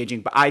most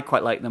engaging, but I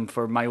quite like them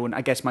for my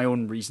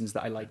own reasons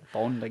that I like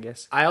Bond. I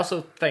guess. I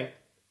also think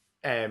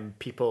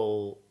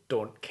people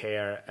don't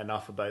care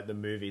enough about the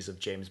movies of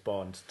James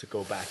Bond to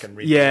go back and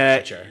read the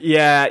literature.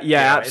 Yeah.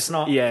 It's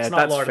not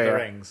that's Lord fair. of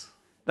the Rings.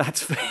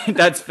 That's fair.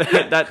 That's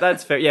fair.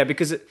 That's fair. Yeah,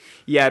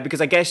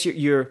 because I guess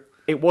you're.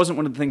 It wasn't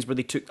one of the things where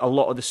they took a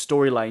lot of the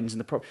storylines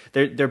and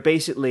they're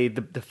basically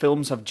the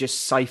films have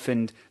just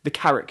siphoned the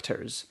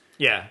characters.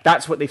 Yeah,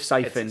 that's what they've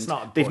siphoned. It's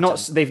not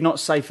they've not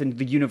siphoned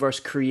the universe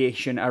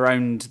creation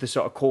around the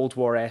sort of Cold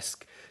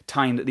War-esque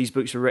time that these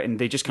books were written.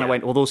 They just kind of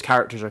went, well, those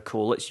characters are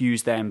cool. Let's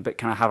use them, but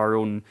kind of have our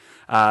own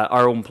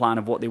plan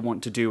of what they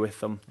want to do with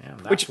them. Yeah,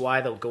 that's why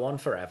they'll go on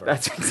forever.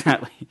 That's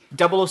exactly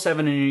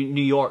 007 in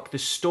New York. The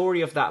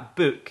story of that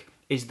book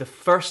is the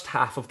first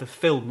half of the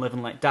film Live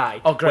and Let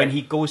Die. Oh, great. When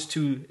he goes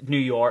to New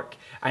York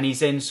and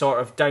he's in sort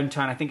of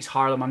downtown, I think it's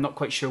Harlem, I'm not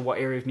quite sure what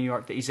area of New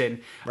York that he's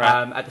in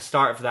at the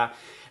start of that.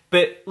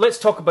 But let's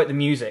talk about the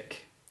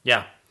music.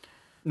 Yeah.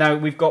 Now,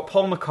 we've got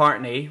Paul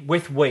McCartney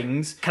with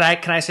Wings. Can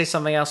I say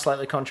something else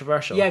slightly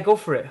controversial? Yeah, go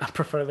for it. I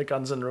prefer the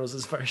Guns N'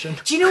 Roses version.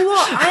 Do you know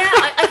what?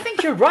 I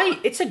think you're right.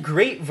 It's a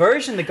great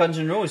version, the Guns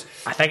N' Roses.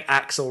 I think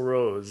Axl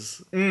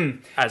Rose,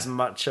 as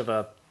much of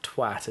a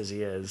twat as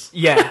he is.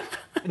 Yeah.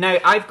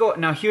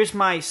 Now here's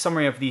my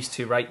summary of these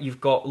two, right?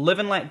 You've got Live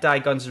and Let Die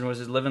Guns N'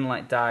 Roses, Live and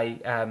Let Die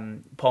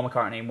Paul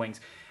McCartney and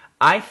Wings.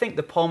 I think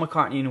the Paul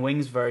McCartney and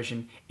Wings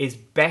version is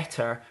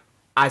better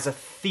as a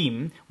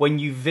theme when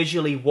you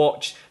visually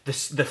watch the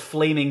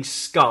flaming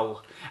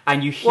skull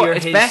and you hear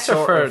it's his better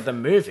sort for of, the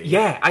movie.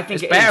 Yeah, I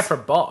think it's better for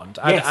Bond.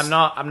 Yes.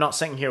 I'm not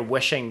sitting here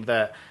wishing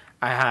that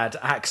I had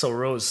Axl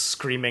Rose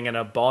screaming in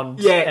a Bond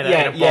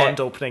Bond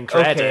opening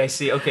credit. Okay, I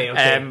see.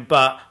 Okay.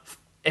 But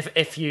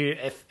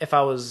if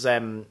I was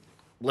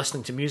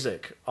listening to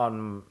music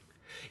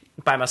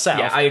by myself,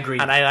 yeah, I agree,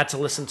 and I had to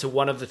listen to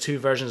one of the two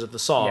versions of the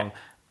song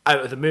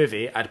out of the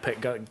movie, I'd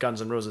pick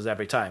Guns N' Roses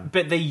every time.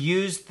 But they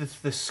used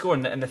the score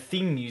and the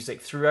theme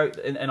music throughout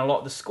in a lot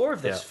of the score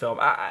of this film.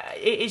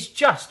 It is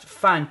just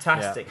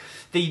fantastic.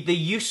 Yeah. The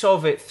use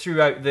of it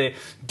throughout the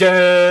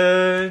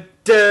duh,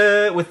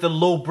 duh, with the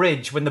low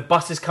bridge when the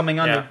bus is coming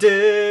under,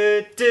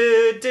 duh,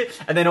 duh, duh,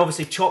 and then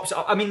obviously chops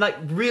up. I mean, like,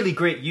 really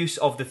great use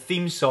of the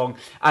theme song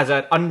as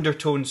an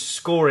undertone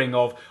scoring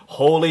of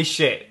holy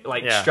shit,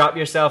 like strap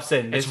yourselves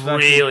in. It's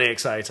really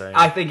exciting.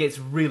 I think it's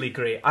really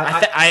great.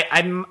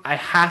 I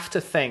have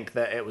to think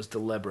that it was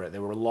deliberate. They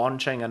were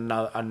launching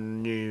a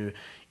new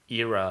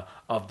era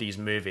of these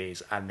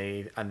movies, and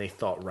they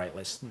thought, right,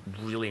 let's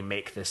really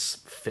make this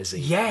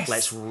fizzy. Yes,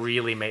 let's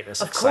really make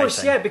this exciting. Of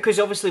course, yeah, because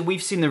obviously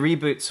we've seen the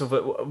reboots of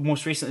it,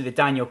 most recently the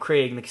Daniel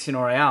Craig and the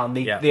Casino Royale, and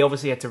they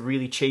obviously had to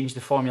really change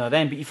the formula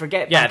then. But you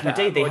forget back in the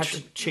day they had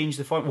to change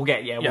the formula.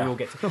 We'll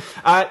get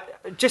to.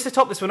 Just to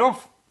top this one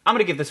off, I'm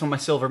going to give this one my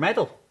silver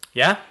medal.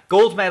 Yeah,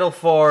 gold medal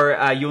for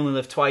You Only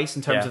Live Twice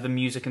in terms of the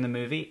music in the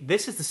movie.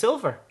 This is the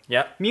silver.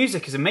 Yeah,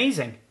 music is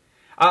amazing.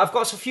 I've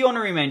got a few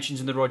honorary mentions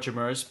in the Roger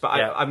Moores, but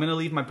I'm going to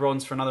leave my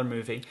bronze for another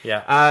movie.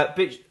 Yeah.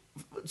 But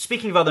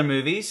speaking of other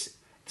movies,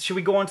 should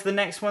we go on to the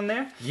next one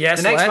there?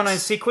 Yes, the next one in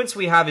sequence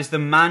we have is The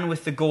Man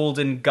with the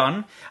Golden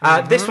Gun.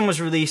 This one was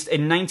released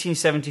in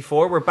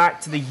 1974. We're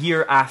back to the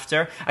year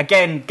after.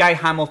 Again, Guy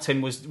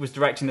Hamilton was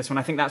directing this one.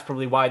 I think that's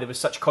probably why there was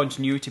such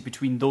continuity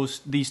between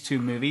these two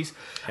movies.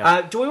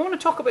 Yeah. Do we want to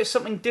talk about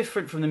something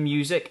different from the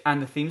music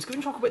and the themes? Can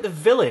we talk about the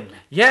villain?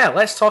 Yeah,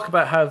 let's talk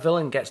about how a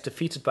villain gets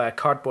defeated by a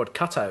cardboard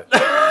cutout.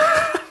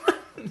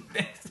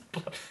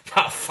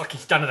 Fuck,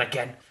 he's done it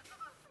again.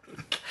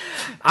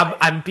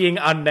 I'm being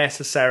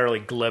unnecessarily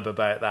glib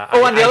about that.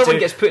 Oh, and the other one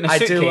gets put in a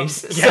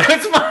suitcase. So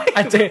it's mine.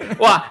 I do.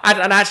 Well,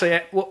 and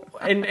actually,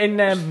 in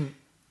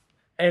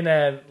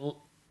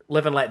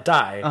Live and Let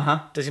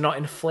Die, does he not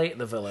inflate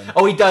the villain?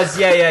 Oh, he does.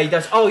 Yeah, he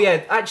does. Oh,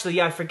 yeah.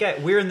 Actually, I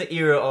forget. We're in the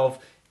era of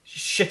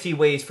shitty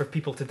ways for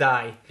people to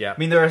die. Yeah. I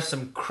mean, there are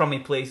some crummy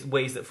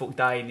ways that folk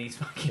die in these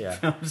fucking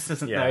films,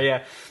 isn't there?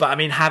 Yeah. But I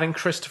mean, having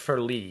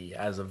Christopher Lee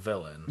as a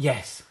villain.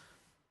 Yes.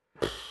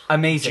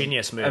 Amazing,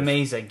 genius move.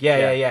 Amazing,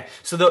 yeah.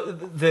 So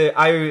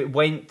I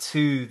went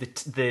to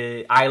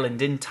the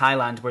island in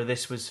Thailand where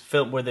this was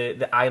filmed, where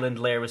the island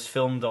layer was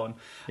filmed on,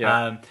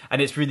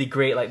 and it's really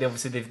great. Like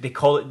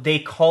they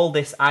call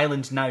this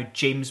island now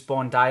James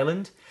Bond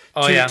Island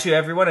to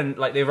everyone, and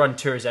like they run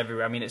tours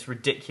everywhere. I mean, it's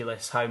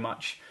ridiculous how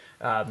much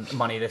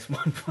money this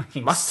one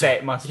fucking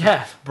set must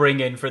bring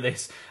in for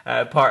this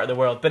part of the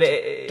world. But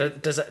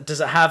does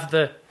it have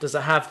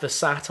the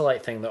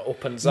satellite thing that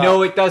opens up?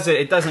 No, it doesn't.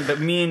 It doesn't. But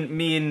me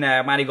and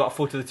Manny got a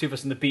photo of the two of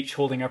us on the beach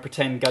holding our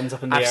pretend guns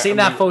up in the air. I've seen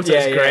that photo.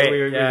 It's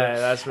great.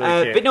 That's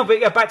really cute.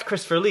 But back to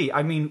Christopher Lee.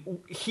 I mean,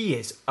 he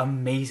is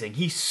amazing.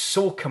 He's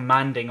so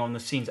commanding on the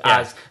scenes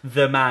as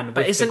the man.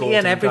 But isn't he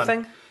in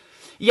everything?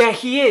 Yeah,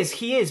 he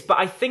is, but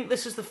I think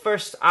this is the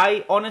first,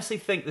 I honestly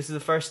think this is the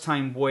first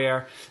time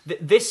where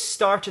this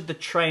started the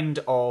trend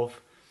of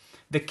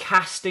the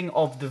casting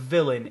of the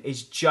villain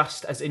is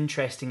just as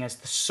interesting as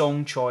the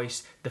song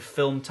choice, the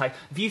film type.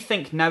 If you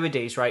think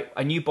nowadays, right,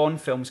 a new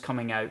Bond film's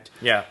coming out,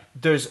 Yeah.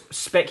 there's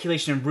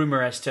speculation and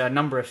rumour as to a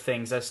number of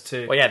things as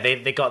to... Well, yeah,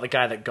 they got the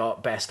guy that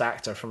got Best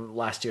Actor from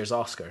last year's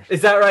Oscars.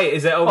 Is that right?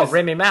 Is it always... Oh,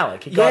 Rami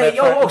Malek. He got it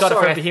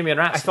for Bohemian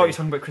Rhapsody. I thought you were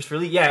talking about Christopher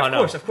Lee. Yeah,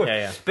 of course.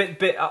 Yeah.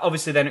 But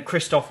obviously then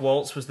Christoph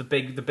Waltz was the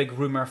big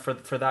rumour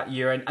for that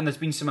year, and there's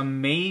been some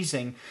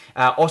amazing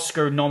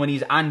Oscar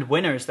nominees and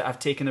winners that have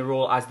taken the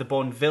role as the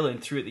Bond villain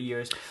throughout the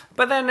years.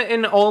 But then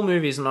in all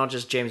movies, not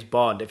just James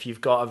Bond, if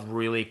you've got a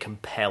really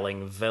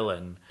compelling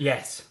villain,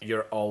 yes,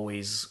 you're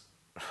always...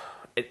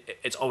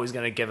 It's always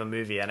going to give a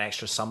movie an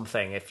extra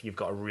something if you've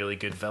got a really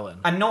good villain.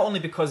 And not only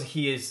because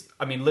he is,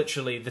 I mean,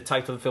 literally the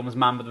title of the film is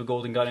Man with the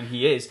Golden Gun, and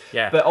he is,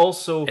 yeah. But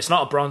also... It's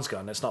not a bronze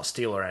gun, it's not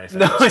steel or anything.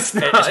 No, it's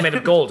not. It's made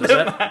of gold, is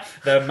it?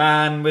 The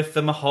man with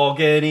the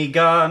mahogany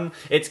gun.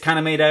 It's kind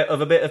of made out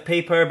of a bit of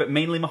paper, but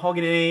mainly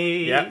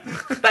mahogany. Yeah.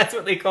 That's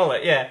what they call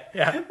it, yeah.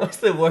 Yeah. What's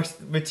the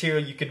worst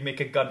material you could make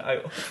a gun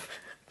out of?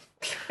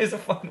 It's a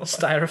fun one.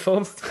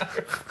 Styrofoam.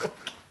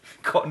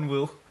 Cotton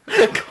wool.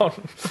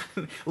 Cotton.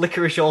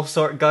 Licorice all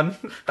sort gun.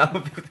 That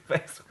would be the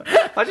best one.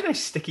 Imagine how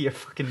sticky your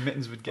fucking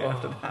mittens would get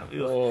after that.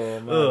 Oh,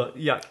 man. Ugh,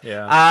 yuck.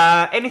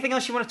 Yeah. Anything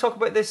else you want to talk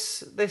about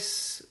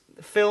this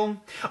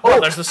film? Oh,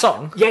 there's the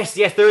song. Yes,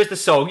 there is the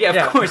song.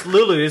 Yeah, of course.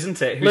 Lulu,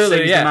 isn't it? Who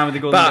sings The Man with the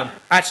Golden Gun.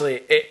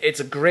 Actually, it's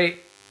a great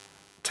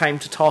time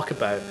to talk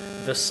about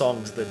the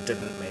songs that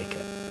didn't make it.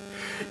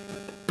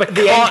 But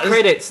the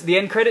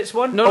end credits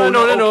one? No.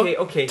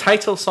 Okay.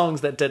 Title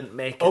songs that didn't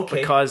make it. Okay.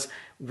 Because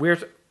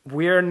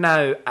we're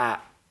now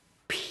at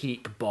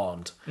peak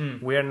Bond.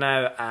 We're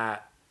now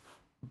at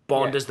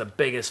Bond is the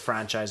biggest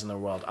franchise in the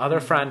world. Other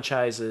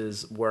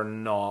franchises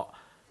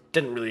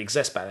didn't really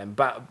exist back then,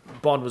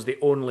 but Bond was the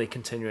only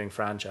continuing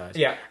franchise.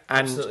 Yeah,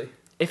 and absolutely.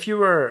 If you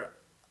were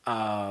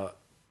a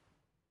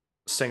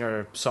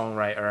singer,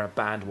 songwriter, a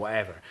band,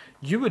 whatever,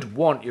 you would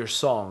want your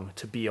song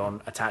to be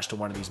attached to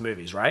one of these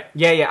movies, right?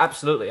 Yeah,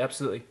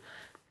 absolutely.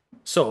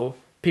 So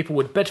people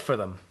would bid for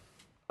them.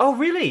 Oh,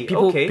 really?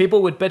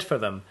 People would bid for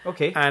them.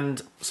 Okay.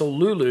 And so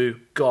Lulu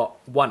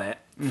won it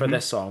for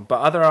this song, but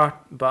other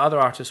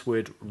artists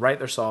would write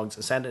their songs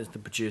and send it to the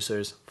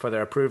producers for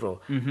their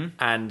approval.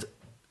 And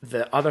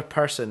the other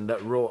person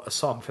that wrote a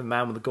song for The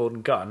Man with the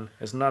Golden Gun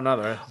is none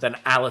other than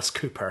Alice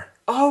Cooper.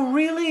 Oh,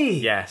 really?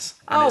 Yes.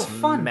 And it's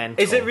fun.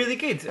 Mental. Is it really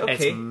good? Okay.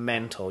 It's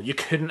mental. You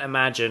couldn't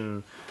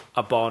imagine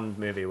a Bond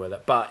movie with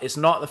it, but it's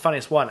not the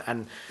funniest one.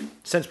 And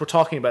since we're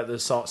talking about the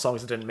songs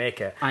that didn't make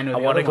it, I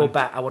want to go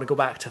back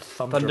to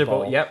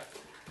Thunderball. Yep.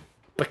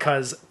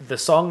 Because the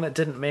song that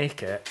didn't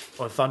make it,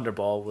 or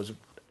Thunderball, was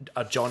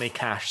a Johnny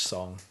Cash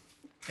song.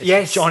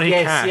 It's Johnny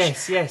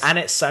Cash. Yes. And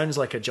it sounds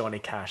like a Johnny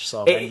Cash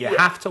song. And you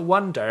have to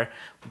wonder,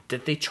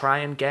 did they try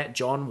and get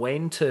John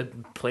Wayne to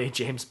play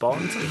James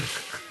Bond?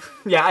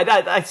 Yeah,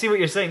 I see what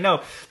you're saying.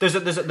 No, there's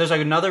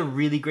another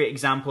really great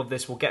example of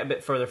this. We'll get a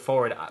bit further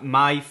forward.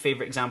 My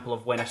favourite example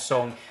of when a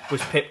song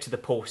was pipped to the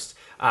post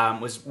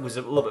was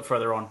a little bit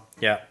further on.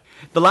 Yeah.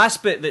 The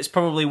last bit that's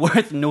probably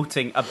worth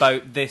noting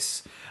about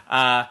this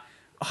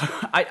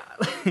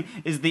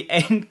is the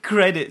end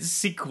credits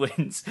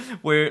sequence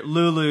where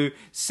Lulu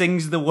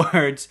sings the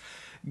words,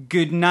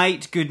 good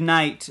night,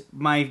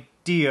 my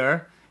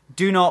dear,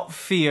 do not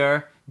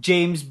fear,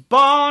 James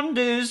Bond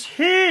is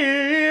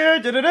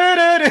here.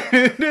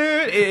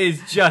 It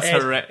is just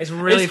horrendous. It's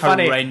really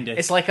funny. Horrendous.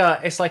 It's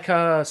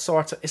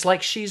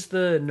like she's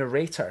the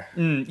narrator.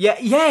 Yeah.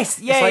 Yes.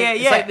 Yeah.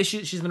 It's like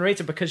she's the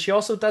narrator because she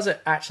also does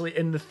it actually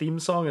in the theme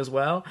song as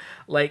well.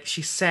 Like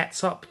she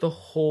sets up the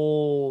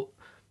whole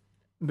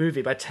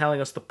movie by telling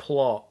us the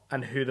plot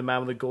and who the Man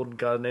with the Golden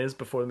Gun is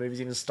before the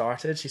movie's even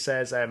started. She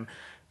says,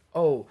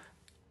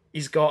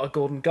 he's got a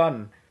golden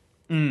gun.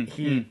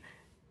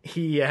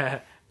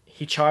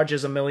 He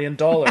charges $1 million.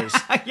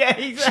 Yeah,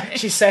 exactly.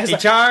 She says he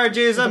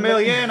charges $1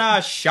 million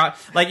a shot.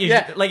 Like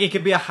it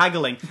could be a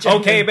haggling.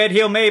 Okay, but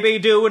he'll maybe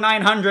do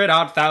 900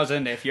 odd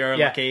thousand if you're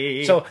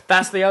lucky. So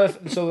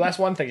that's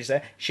one thing she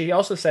said. She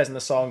also says in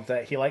the song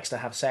that he likes to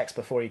have sex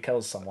before he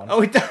kills someone.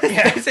 Oh, he does.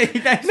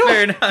 Yeah.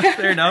 Fair enough.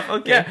 Fair enough.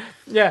 Okay.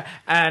 Yeah.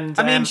 And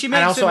I mean, she makes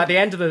and also at the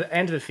end of the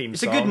theme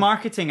it's song. It's a good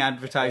marketing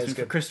advertisement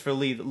for Christopher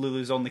Lee that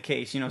Lulu's on the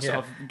case. Sort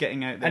of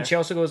getting out there. And she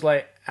also goes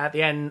like at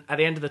the end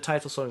of the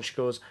title song, she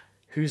goes,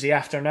 "Who's he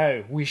after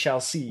now? We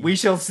shall see." We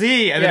shall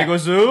see. And then he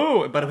goes,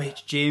 "Oh, by the way,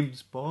 it's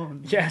James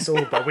Bond." Yes,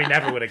 but we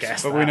never would have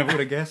guessed that. We never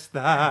would have guessed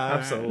that.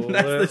 Absolutely.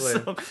 That's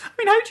the song. I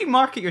mean, how do you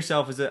market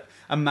yourself as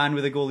a man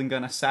with a golden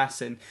gun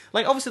assassin?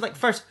 Like, obviously,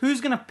 first,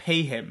 who's going to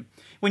pay him?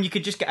 When you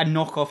could just get a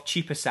knockoff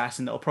cheap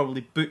assassin that'll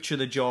probably butcher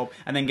the job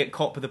and then get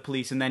caught by the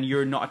police and then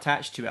you're not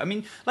attached to it. I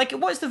mean,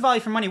 what's the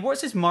value for money? What's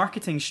his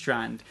marketing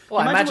strand?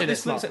 Well, imagine what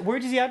this looks like. Where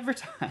does he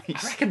advertise? I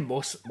reckon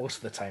most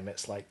of the time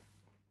it's like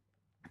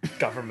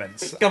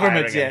governments.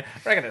 Governments, hiring yeah.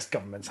 him. I reckon it's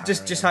governments.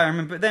 Just hiring him.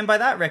 hire him. But then by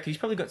that record, he's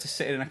probably got to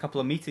sit in a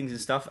couple of meetings and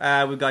stuff.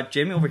 We've got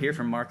Jim over here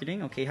from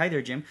marketing. Okay, hi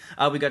there, Jim.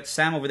 We got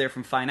Sam over there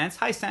from finance.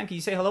 Hi, Sam. Can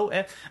you say hello?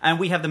 And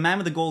we have the man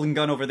with the golden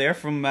gun over there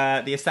from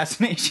the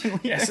assassination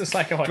leader. Yes, it's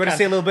like. Do you want to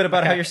say a little bit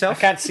about how yourself?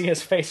 I can't see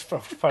his face for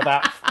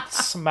that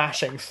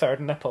smashing third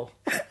nipple.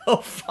 Oh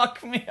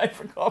fuck me! I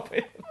forgot about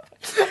it.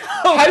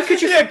 How could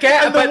you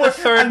forget about the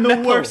third and the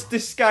nipple? worst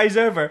disguise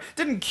ever?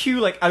 Didn't Q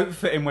like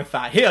outfit him with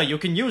that? Here, you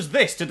can use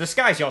this to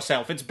disguise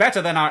yourself. It's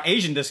better than our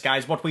Asian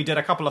disguise, what we did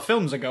a couple of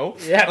films ago.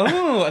 Yeah.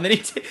 Oh, and then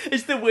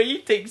it's the way he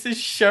takes his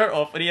shirt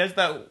off, and he has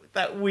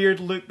that weird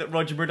look that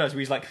Roger Moore does, where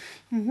he's like,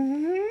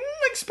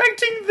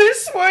 expecting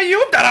this, were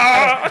you?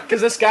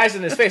 Because this guy's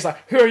in his face like,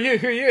 who are you?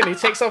 Who are you? And he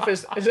takes off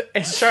his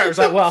shirt. It's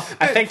like, well,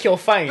 I think you'll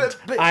find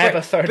I have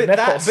a third nipple.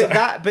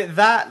 But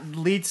that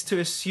leads to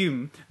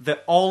assume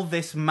that all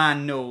this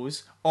man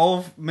knows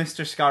of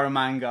Mr.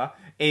 Scaramanga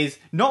is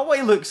not what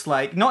he looks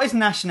like, not his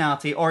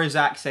nationality or his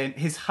accent,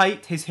 his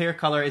height, his hair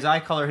colour, his eye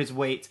colour, his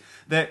weight.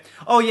 That,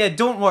 oh yeah,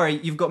 don't worry,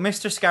 you've got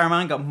Mr.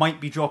 Scaramanga, might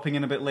be dropping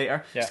in a bit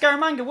later. Yeah.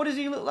 Scaramanga, what does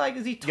he look like?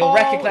 Is he tall? You'll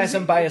recognise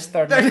him by his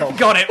third nipple.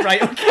 Got it,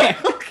 right, okay.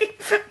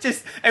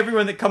 Just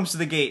everyone that comes to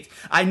the gate.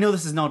 I know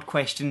this is an odd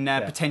question,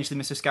 potentially,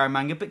 Mr.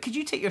 Scaramanga, but could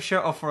you take your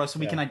shirt off for us so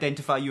we can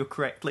identify you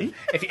correctly?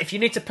 If you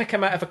need to pick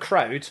him out of a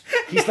crowd,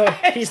 he's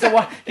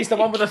the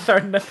one with the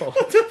third nipple.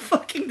 What a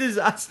fucking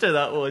disaster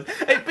that was.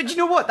 But you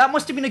know what? That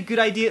must have been a good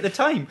idea at the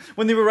time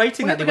when they were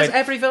writing that. They because went,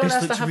 every villain this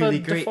has to looks have really a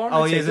great. deformity.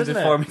 Oh, yeah, there's a doesn't it?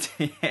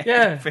 deformity.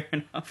 Yeah. Fair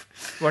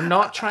enough. We're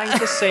not trying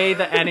to say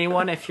that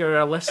anyone, if you're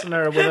a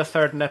listener with a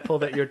third nipple,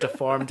 that you're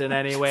deformed in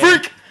any way.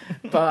 Freak!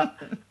 But,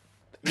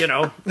 you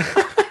know.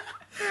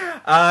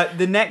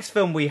 The next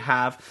film we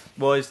have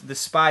was The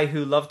Spy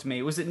Who Loved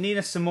Me. Was it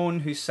Nina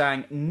Simone who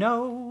sang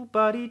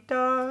Nobody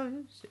Does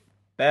It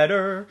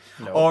Better?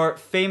 No. Or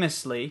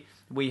famously,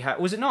 we have...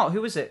 Was it not?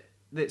 Who was it?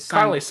 That sang?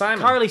 Carly Simon.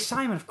 Carly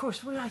Simon, of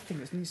course. What did I think?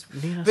 It was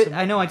Nina but Simone.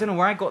 I know, I don't know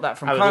where I got that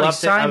from. I Carly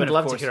Simon, would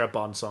love of to course. hear a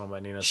Bond song by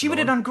Nina Simone. She would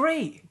have done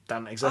great.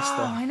 Doesn't exist Oh,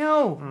 though. I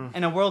know.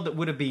 In a world that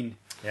would have been.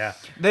 Yeah.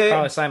 The-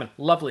 Carly Simon,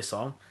 lovely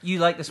song. You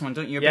like this one,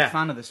 don't you? You're a big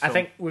fan of this film. I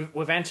think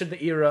we've entered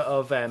the era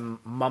of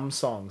mum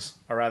songs,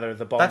 or rather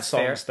the Bond That's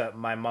songs fair. that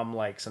my mum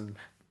likes, and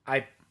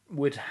I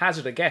would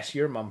hazard a guess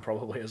your mum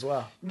probably as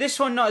well. This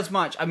one not as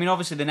much. I mean,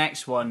 obviously the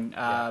next one,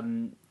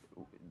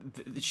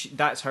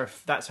 that's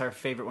her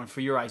favourite one.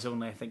 For Your Eyes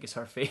Only, I think is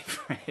her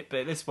favourite.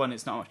 But this one,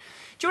 it's not much.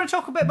 Do you want to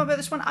talk a bit about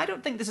this one? I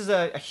don't think this is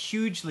a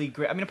hugely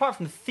great... I mean, apart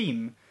from the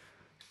theme...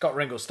 Got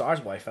Ringo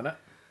Starr's wife in it.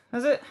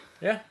 Is it?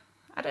 Yeah.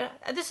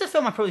 This is a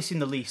film I've probably seen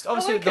the least.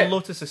 Obviously, like the it.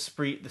 Lotus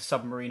Esprit, the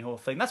submarine whole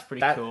thing, that's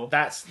pretty cool.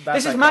 That's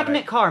This is iconic.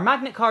 Magnet Car.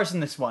 Magnet Car's in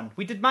this one.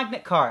 We did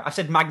Magnet Car. I've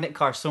said Magnet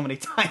Car so many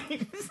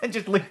times. I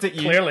just looked at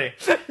you. Clearly.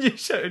 You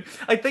should.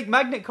 I think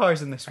Magnet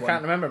Car's in this one.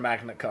 Can't remember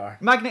Magnet Car.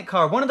 Magnet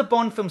Car. One of the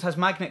Bond films has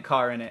Magnet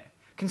Car in it.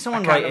 Can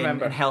someone I can't write in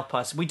remember. and help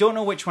us? We don't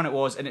know which one it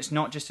was, and it's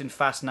not just in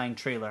Fast 9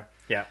 trailer.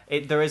 Yeah.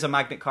 There is a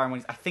Magnet Car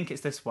one. I think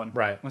it's this one.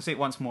 Right. We'll see it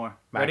once more.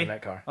 Magnet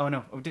Ready? Car. Oh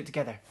no, we'll do it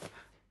together.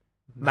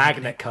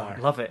 Magnet Car.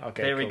 Love it.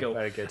 Okay, there we cool. go.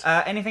 Very good.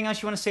 Anything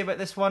else you want to say about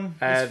this one?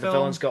 This The film?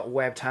 villain's got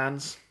webbed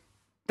hands.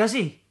 Does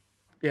he?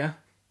 Yeah.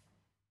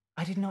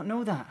 I did not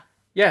know that.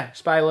 Yeah,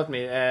 Spy Loved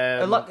Me.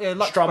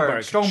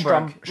 Luxembourg.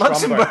 Stromberg.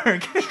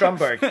 Luxembourg.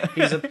 Stromberg.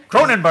 He's a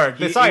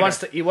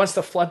Cronenberg. he wants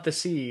to flood the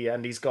sea,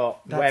 and he's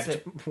got That's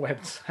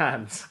webbed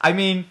hands. I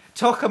mean,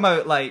 talk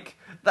about like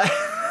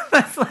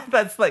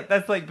that's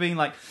like being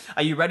like,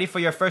 are you ready for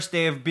your first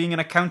day of being an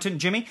accountant,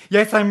 Jimmy?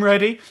 Yes, I'm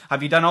ready.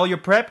 Have you done all your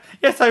prep?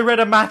 Yes, I read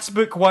a maths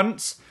book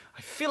once.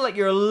 I feel like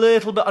you're a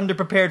little bit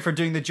underprepared for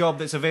doing the job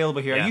that's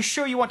available here. Yeah. Are you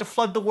sure you want to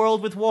flood the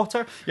world with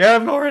water? Yeah,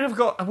 I've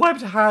got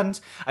webbed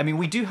hands. I mean,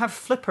 we do have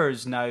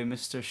flippers now,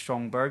 Mr.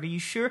 Stromberg. Are you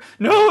sure?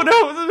 No,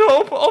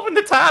 open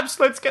the taps.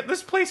 Let's get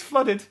this place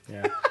flooded.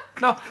 Yeah.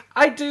 No,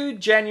 I do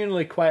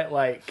genuinely quite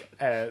like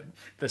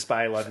The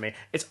Spy Loved Me.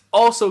 It's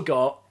also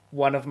got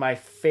one of my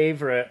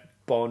favourite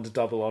Bond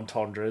double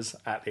entendres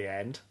at the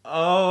end.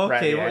 Oh, Right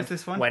at okay. the What end, was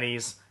this one? When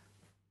he's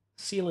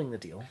sealing the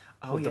deal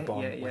with the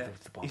Bond. yeah.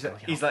 With the Bond He's girl,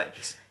 like, you know. he's having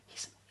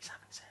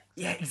sex.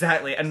 yeah,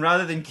 exactly. And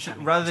rather than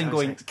having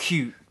going sex.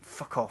 cute,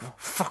 fuck off,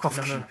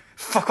 Q.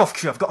 Fuck off,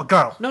 Q. I've got a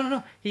girl.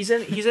 No. He's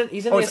in the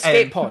it's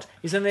escape M. pod.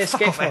 He's in the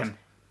Fuck escape off, pod. M.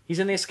 He's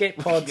in the escape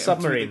Get pod him through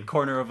submarine. the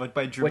corner of a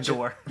bedroom Which is-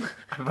 door.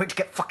 I'm about to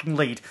get fucking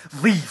laid.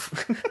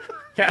 Leave.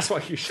 Yeah, that's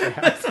what you should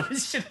have.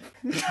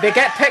 They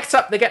get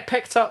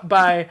picked up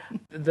by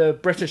the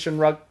British and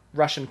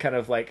Russian kind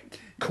of like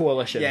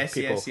coalition Yes,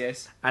 people.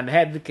 yes. And the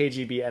head of the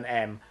KGB and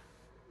M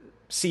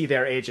see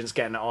their agents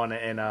getting on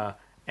it in a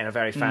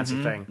very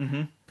fancy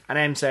thing. And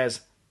M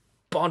says,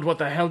 "Bond, what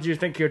the hell do you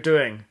think you're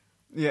doing?"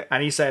 Yeah.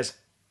 And he says,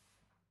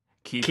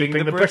 Keeping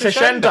 "Keeping the British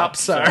end up,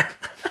 sir."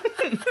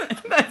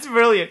 That's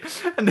brilliant.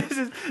 And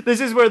this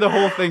is where the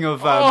whole thing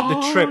of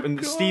the trip,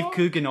 and Steve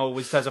Coogan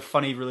always has a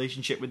funny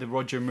relationship with the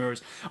Roger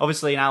Moores.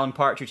 Obviously in Alan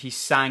Partridge he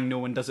sang No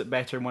One Does It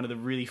Better in one of the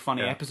really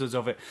funny episodes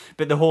of it.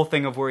 But the whole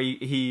thing of where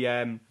he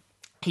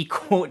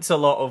quotes a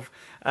lot of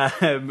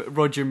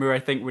Roger Moore, I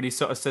think, when he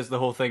sort of says the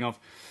whole thing of,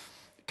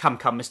 Come,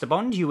 Mr.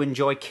 Bond, you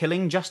enjoy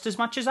killing just as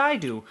much as I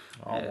do.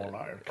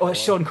 It's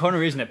Sean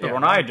Connery, isn't it? But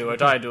when I do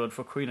it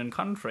for Queen and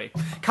Country.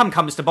 Come,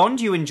 Mr. Bond,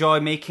 you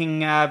enjoy making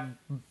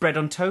bread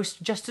on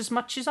toast just as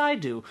much as I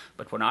do.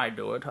 But when I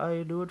do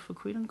it for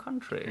Queen and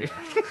Country.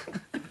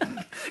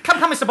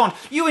 Come, Mr. Bond,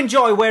 you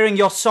enjoy wearing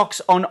your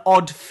socks on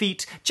odd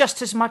feet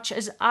just as much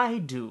as I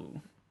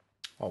do.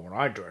 Oh, when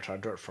I do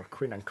it for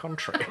Queen and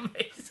Country.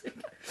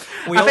 Amazing.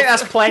 I think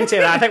that's plenty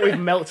of that. I think we've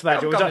milked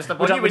that. We've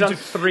done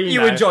three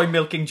You now. enjoy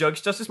milking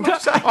jugs just as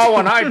much as I do. Oh,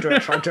 when I do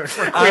it for Queen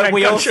and Country.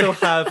 We also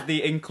have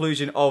the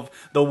inclusion of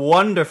the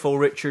wonderful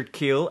Richard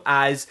Kiel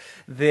as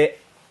the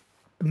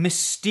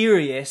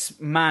mysterious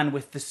man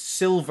with the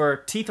silver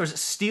teeth, or is it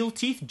steel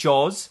teeth?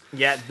 Jaws.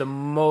 Yeah, the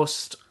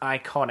most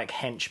iconic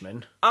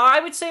henchman. I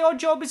would say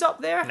Oddjob is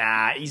up there.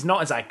 Nah, he's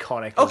not as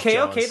iconic as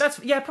Jaws. Okay, that's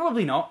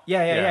probably not.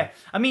 Yeah.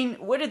 I mean,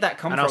 where did that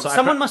come from?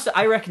 also,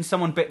 I reckon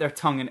someone bit their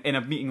tongue in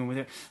a meeting with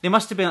it. They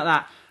must have been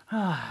like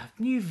that.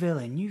 New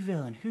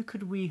villain. Who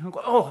could we?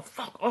 Oh,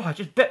 fuck. Oh, I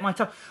just bit my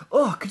tongue.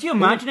 Oh, could you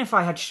imagine if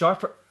I had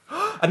sharper?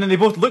 And then they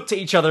both looked at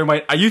each other and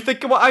went, "Are you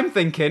thinking what I'm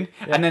thinking?"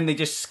 Yeah. And then they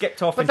just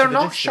skipped off. But into they're the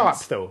not distance. sharp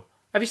though.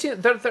 Have you seen?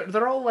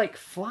 They're all like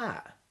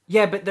flat.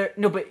 Yeah, but they're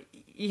no, but.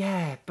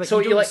 Yeah, but so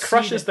you like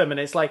crushes them, and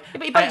it's like,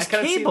 but it's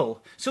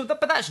cable.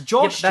 But that's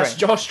jaw strength. That's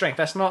jaw strength.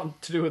 That's not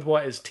to do with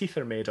what his teeth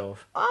are made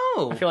of.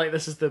 Oh, I feel like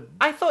this is the.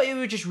 I thought it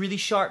were just really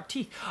sharp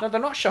teeth. No,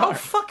 they're not sharp. Oh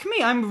fuck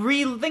me! I'm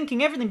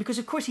rethinking everything because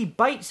of course he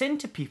bites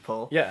into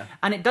people. Yeah.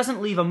 And it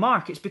doesn't leave a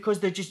mark. It's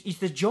because it's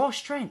the jaw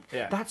strength.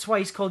 Yeah. That's why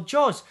he's called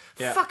Jaws.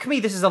 Yeah. Fuck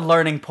me! This is a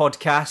learning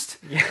podcast.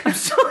 Yeah. I'm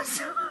so.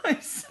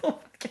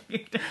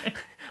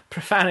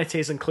 Profanity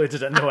is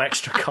included at no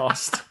extra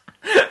cost.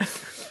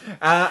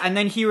 And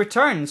then he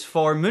returns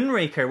for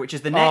Moonraker, which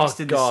is the next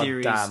in the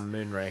series. Damn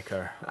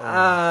Moonraker.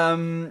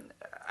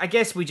 I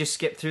guess we just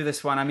skip through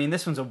this one. I mean,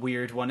 this one's a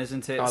weird one,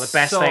 isn't it? The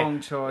best Song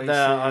thing, choices.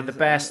 the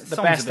best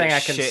thing I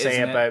can shit, say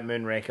isn't it? about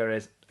Moonraker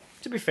is,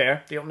 to be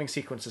fair, the opening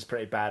sequence is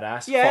pretty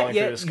badass. Yeah, falling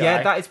through the sky.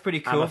 yeah, that is pretty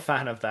cool. I'm a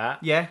fan of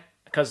that. Yeah,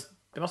 because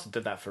they must have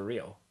did that for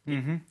real.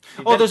 Mm-hmm.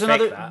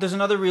 There's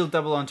another real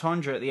double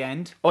entendre at the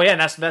end. Oh yeah,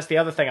 and that's the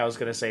other thing I was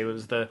going to say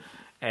was the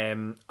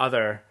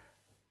other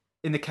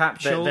in the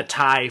capsule, the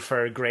tie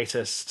for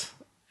greatest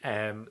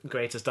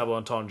double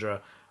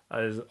entendre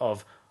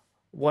of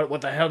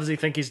what the hell does he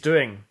think he's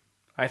doing?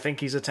 I think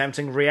he's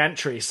attempting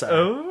re-entry, sir.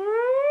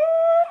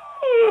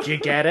 Oh. Do you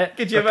get it?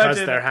 Could you because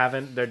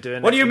imagine? they're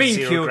doing. What do you mean,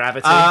 zero Q?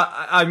 gravity?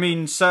 I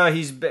mean, sir,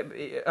 he's.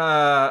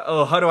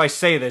 How do I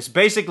say this?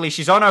 Basically,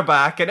 she's on her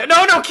back, and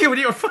no, Q,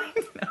 you're fine.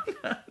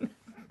 No.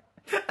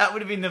 That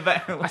would have been the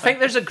better one. I think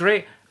there's a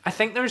great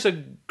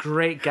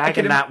gag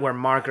in that where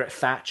Margaret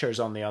Thatcher's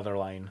on the other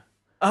line.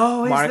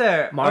 Oh, is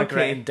there?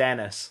 Margaret okay. and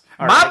Dennis.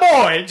 My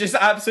boy just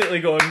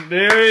absolutely going,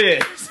 there he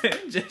is.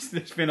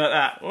 just been like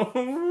that.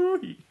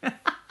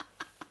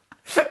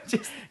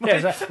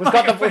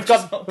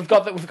 We've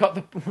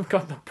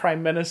got the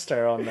Prime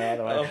Minister on the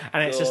other one,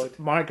 and it's just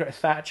Margaret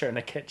Thatcher in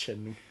the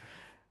kitchen.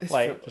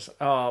 Stupid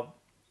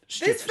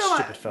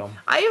film.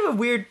 I have a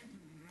weird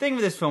thing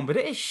with this film, but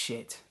it is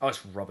shit. Oh,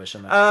 it's rubbish,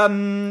 isn't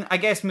it? I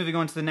guess moving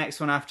on to the next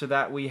one after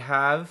that, we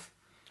have.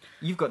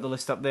 You've got the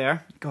list up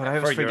there. God, I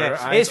always forget.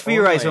 It's For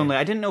Your Eyes Only.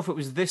 I didn't know if it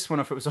was this one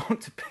or if it was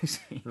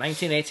Octopussy.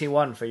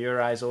 1981, For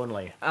Your Eyes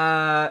Only.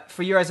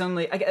 For Your Eyes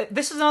Only.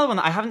 This is another one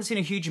that I haven't seen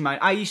a huge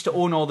amount. I used to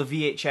own all the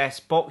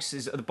VHS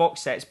boxes, the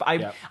box sets, but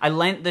I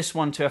lent this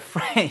one to a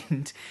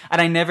friend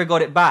and I never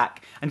got it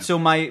back. And so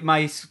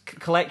my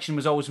collection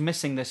was always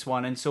missing this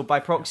one. And so by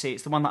proxy,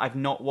 it's the one that I've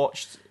not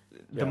watched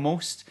the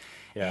most.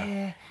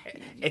 Yeah.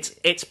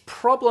 It's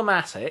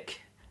problematic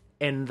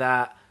in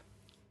that.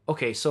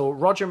 Okay, so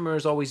Roger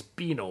Moore's always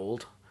been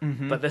old,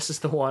 but this is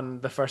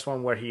the first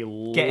one where he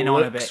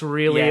looks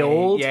really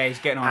old. Yeah, he's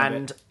getting on a bit.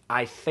 And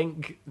I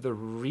think the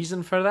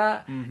reason for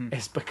that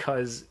is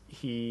because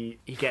he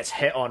gets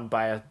hit on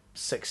by a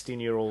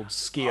 16-year-old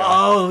skier.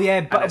 Oh,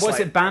 yeah, but was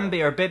it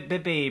Bambi or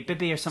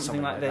Bibby or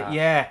something like that?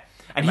 Yeah.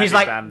 And he's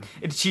like,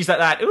 she's like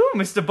that, ooh,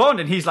 Mr.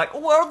 Bond, and he's like,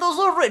 world's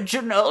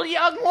original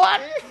young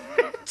one.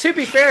 To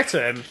be fair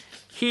to him,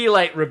 he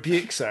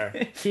rebukes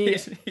her.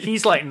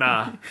 He's like,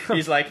 nah.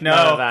 He's like,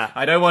 no,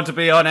 I don't want to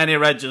be on any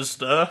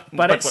register.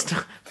 But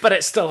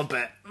it's still a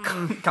bit.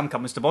 Come,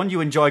 Mr. Bond.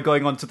 You enjoy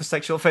going onto the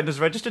sexual offenders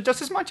register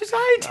just as much as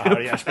I do. Oh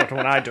yes, but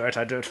when I do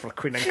it for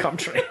Queen and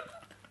Country.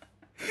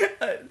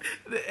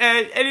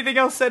 Anything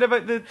else said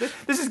about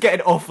this is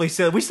getting awfully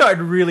silly. We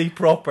started really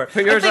proper.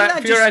 For Your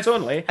Eyes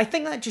Only. I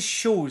think that just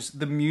shows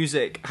the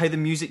music, how the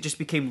music just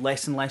became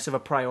less and less of a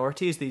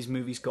priority as these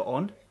movies got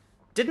on.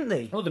 Didn't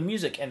they? Oh, the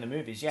music in the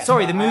movies, yes.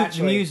 Sorry, the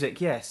music,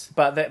 yes.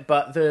 But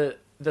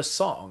the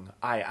song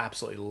I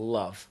absolutely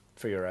love.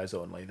 For Your Eyes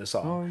Only, the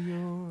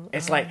song.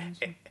 It's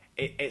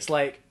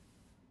like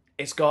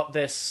it's got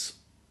this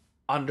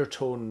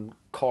undertone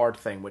chord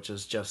thing, which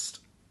is just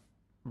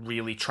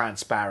really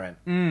transparent,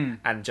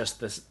 and just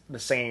the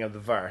singing of the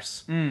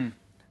verse, and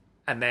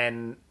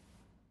then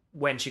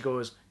when she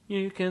goes,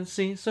 "You can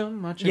see so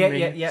much in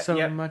me,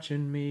 so much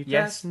in me,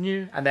 just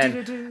you," and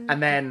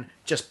then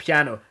just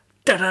piano.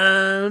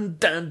 dun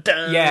dun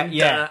dun,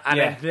 Yeah,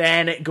 and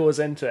then it goes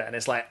into it, and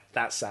it's like,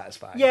 that's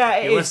satisfying. Yeah,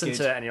 it you is listen good.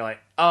 to it, and you're like,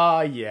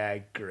 oh yeah,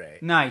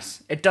 great.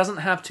 Nice. It doesn't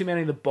have too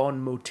many of the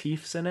Bond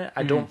motifs in it.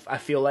 I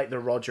feel like the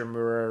Roger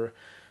Moore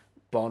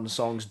Bond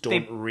songs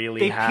don't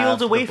really have. They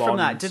peeled away the from Bond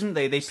that, didn't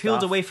they? They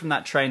peeled stuff. away from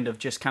that trend of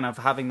just kind of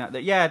having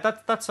that. Yeah,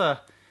 that's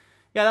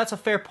a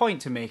fair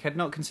point to make. I'd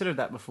not considered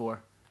that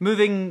before.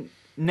 Moving.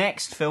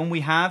 Next film we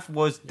have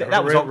was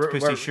that was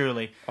Octopussy,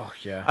 surely. Oh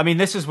yeah. I mean,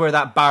 this is where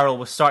that barrel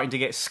was starting to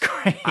get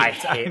scraped. I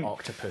hate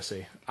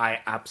Octopussy. I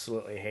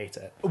absolutely hate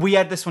it. We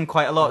had this one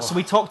quite a lot. So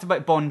we talked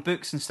about Bond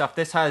books and stuff.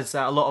 This has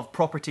a lot of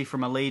Property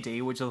from a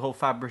Lady, which is the whole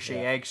Fabergé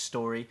Eggs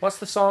story. What's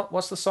the song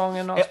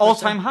in Octopussy? All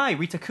Time High,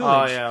 Rita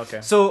Coolidge. Oh yeah, okay.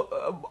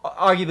 So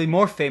arguably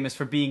more famous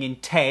for being in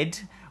Ted.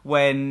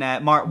 When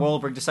Mark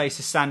Wahlberg decides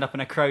to stand up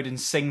in a crowd and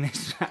sing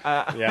this,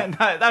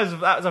 that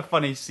was a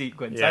funny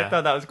sequence. Yeah, I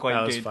thought that was quite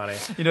that good. was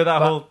funny. You know that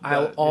but whole.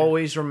 I'll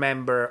always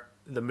remember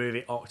the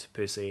movie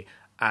Octopussy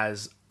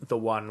as the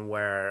one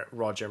where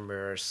Roger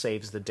Moore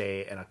saves the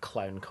day in a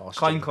clown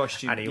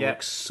costume. And he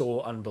looks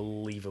so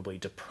unbelievably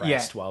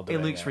depressed while doing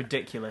it. It looks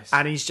ridiculous.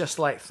 And he's just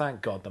like,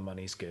 thank God the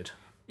money's good.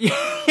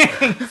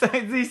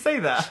 Did he say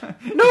that?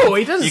 No,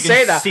 he doesn't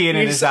say that. You can see it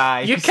in his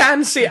eyes. You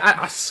can see it.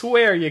 I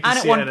swear you can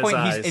see it in his eyes. And at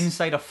one point, he's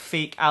inside a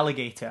fake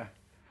alligator.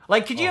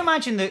 Like, could you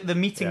imagine the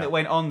meeting that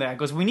went on there? It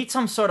goes, we need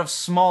some sort of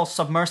small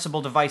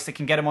submersible device that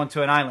can get him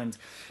onto an island.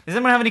 Does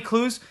anyone have any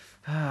clues?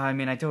 I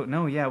mean, I don't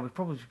know. Yeah, we'd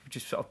probably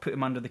just sort of put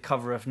him under the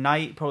cover of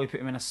night, probably put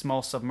him in a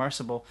small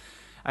submersible.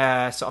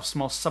 Sort of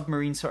small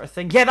submarine sort of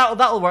thing. Yeah,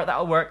 that'll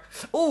work.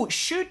 Oh,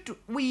 should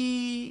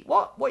we...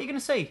 What are you going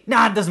to say?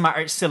 Nah, it doesn't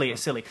matter. It's silly.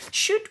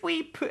 Should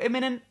we put him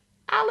in an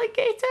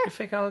alligator? A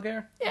fake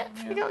alligator? Yeah,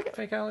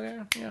 fake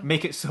alligator. Yeah.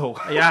 Make it so.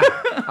 Yeah,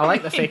 I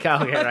like the fake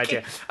alligator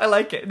idea. I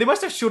like it. They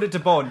must have showed it to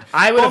Bond.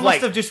 I would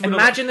have just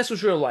imagine this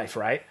was real life,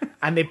 right?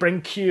 And they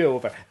bring Q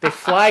over. They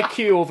fly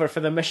Q over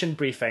for the mission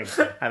briefing,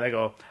 and they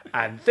go,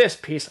 and this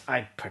piece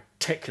I'm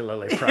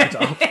particularly proud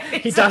of.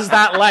 He does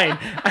that line,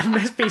 and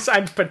this piece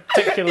I'm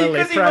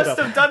particularly proud of. He must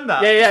have done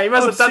that. Yeah, he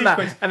must have done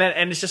that.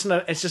 And it's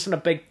just in a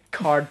big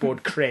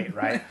cardboard crate,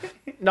 right?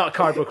 Not a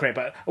cardboard crate,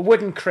 but a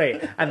wooden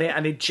crate, and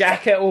they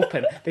jack it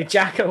open. They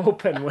jack it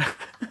open with,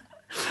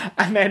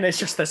 and then it's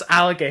just this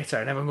alligator,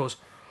 and everyone goes,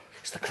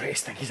 "It's the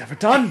greatest thing he's ever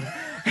done.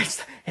 It's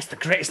the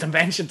greatest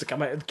invention to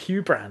come out of the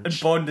Q branch." And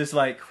Bond is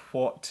like,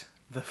 "What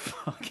the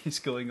fuck is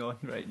going on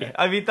right now?"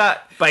 I mean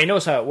that, but he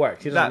knows how it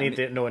works. He doesn't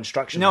need no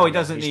instruction. No, he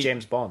doesn't. He's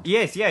James Bond.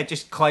 Yes, yeah,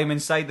 just climb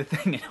inside the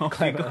thing and off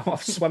climb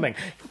off, swimming,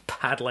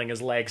 paddling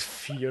his legs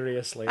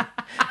furiously.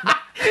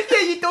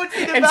 Yeah, you don't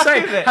see the and back sorry,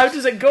 of it. How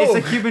does it go?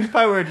 It's a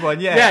human-powered one.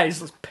 Yeah, yeah,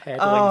 he's just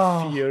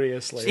pedaling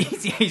furiously.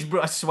 He's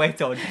brought a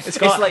sweat on. It's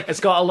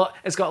got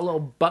a little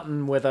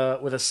button with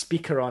a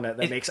speaker on it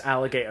that makes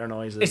alligator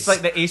noises. It's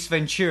like the Ace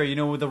Ventura, you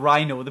know, with the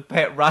rhino, the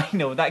pet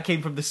rhino. That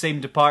came from the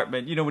same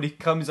department. You know, when he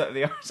comes out of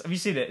the arse. Have you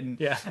seen it?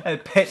 Yeah.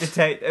 Pet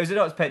Detective. Is it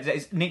not Pet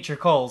Detective? It's Nature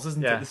Calls,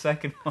 isn't it? The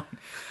second one.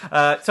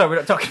 Sorry, we're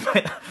not talking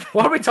about that.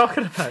 What are we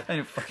talking about? I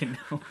don't fucking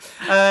know.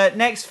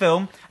 Next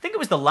film. I think it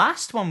was the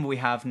last one we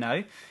have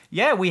now.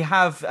 Yeah, we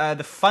have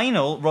the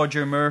final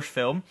Roger Moore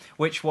film,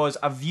 which was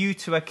A View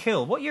to a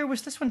Kill. What year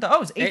was this one done? Oh, it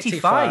was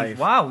 85.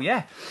 Wow,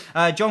 yeah.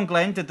 John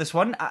Glenn did this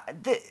one.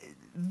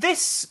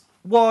 This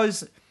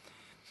was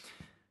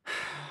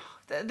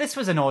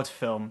an odd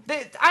film.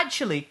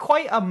 Actually,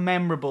 quite a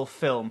memorable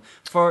film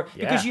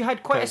because you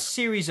had quite a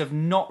series of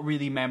not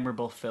really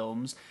memorable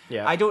films.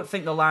 Yeah. I don't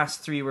think the last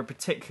three were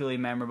particularly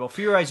memorable.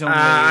 For Your Eyes Only,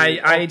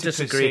 I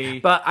disagree.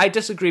 But I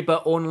disagree,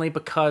 but only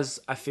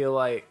because I feel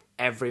like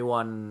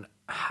everyone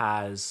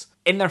has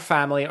in their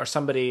family or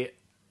somebody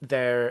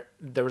there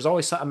was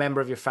always a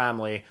member of your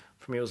family,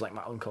 for me it was like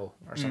my uncle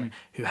or something,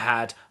 who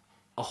had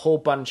a whole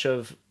bunch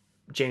of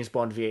James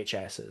Bond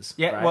VHSs.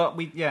 Yeah, right? well,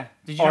 Did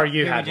you? Or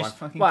you had one.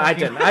 Well, I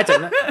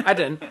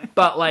didn't.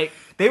 But like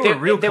they were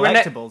real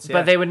collectibles.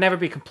 But they would never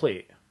be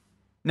complete.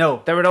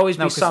 No, there would always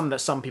be some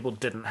that some people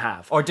didn't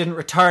have or didn't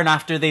return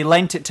after they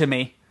lent it to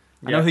me.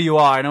 I know who you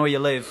are. I know where you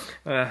live.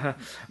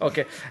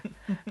 Okay,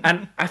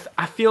 and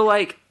I feel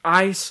like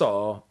I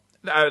saw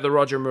out of the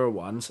Roger Moore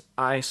ones,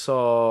 I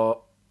saw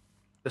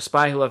The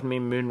Spy Who Loved Me,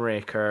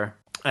 Moonraker,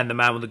 and The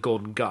Man with the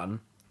Golden Gun.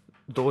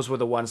 Those were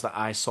the ones that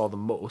I saw the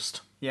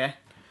most. Yeah.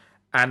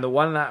 And the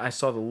ones that I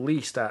saw the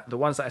least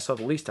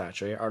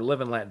actually are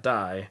Live and Let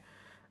Die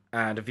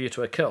and A View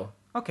to a Kill.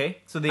 Okay,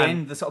 so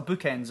the sort of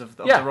bookends of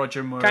the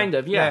Roger Moore. Kind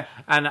of, yeah.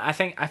 And I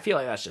feel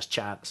like that's just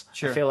chance.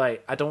 Sure.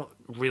 I don't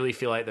really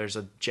feel like there's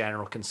a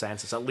general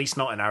consensus, at least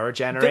not in our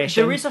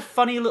generation. There is a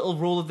funny little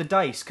roll of the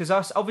dice, because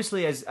us,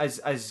 obviously,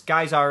 as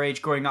guys our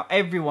age growing up,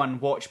 everyone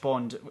watched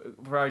Bond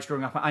for our age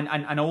growing up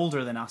and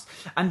older than us.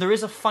 And there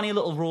is a funny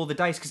little roll of the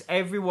dice, because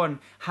everyone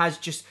has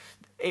just...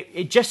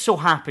 it just so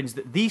happens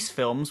that these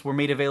films were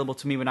made available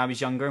to me when I was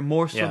younger,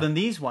 more so than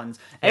these ones.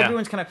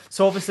 Everyone's kind of...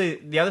 So obviously,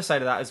 the other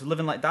side of that is Live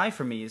and Let Die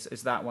for me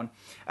is that one.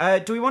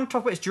 Do we want to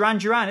talk about... It's Duran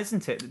Duran,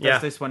 isn't it?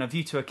 There's this one, A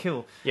View to a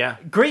Kill. Yeah.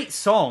 Great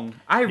song.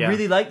 I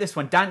really like this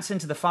one, Dance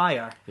into the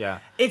Fire. Yeah.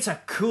 It's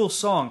a cool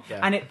song.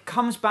 Yeah. And it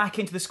comes back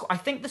into the score. I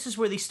think this is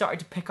where they started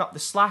to pick up the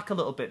slack a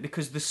little bit,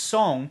 because the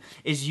song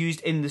is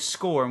used in the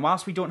score. And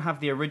whilst we don't have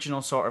the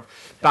original sort of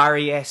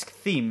Barry-esque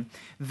theme,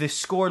 the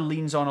score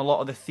leans on a lot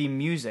of the theme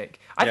music.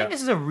 I think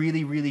this is a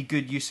really, really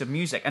good use of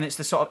music, and it's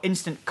the sort of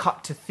instant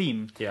cut to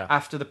theme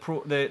after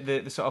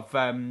the sort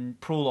of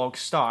prologue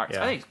starts.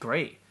 I think it's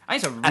great. I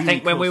think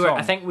it's a really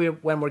cool song.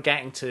 When we're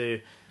getting to,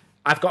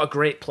 I've got a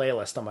great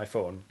playlist on my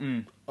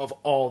phone of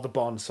all the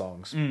Bond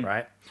songs,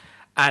 right?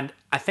 And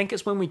I think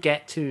it's when we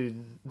get to...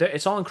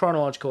 It's all in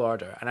chronological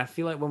order, and I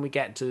feel like when we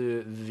get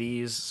to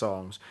these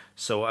songs,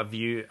 so A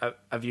View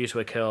to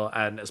a Kill,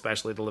 and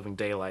especially The Living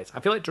Daylights,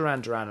 I feel like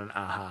Duran Duran and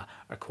Aha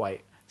are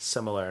quite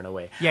similar in a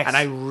way. Yes. And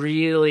I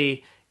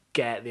really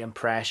get the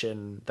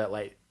impression that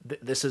like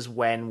this is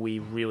when we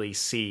really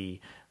see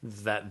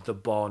that the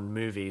Bond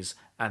movies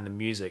and the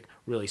music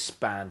really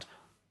spanned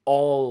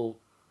all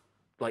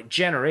like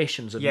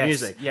generations of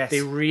music. Yes.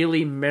 They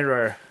really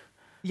mirror...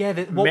 Yeah,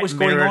 what was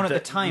going on at the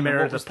time.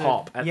 Mirror the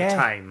pop at the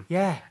time.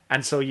 Yeah.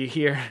 And so you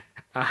hear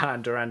Aha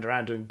and Duran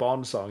Duran doing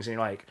Bond songs, and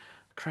you're like,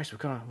 Christ, we've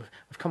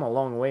come a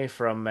long way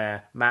from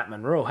Matt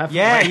Monroe, haven't we?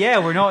 Yeah,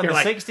 we're not in the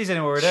 60s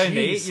anymore. We're down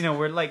to,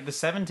 we're like the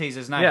 70s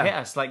has now hit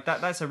us. Like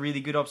that's a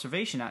really good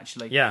observation,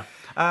 actually. Yeah.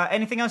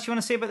 Anything else you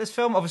want to say about this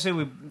film?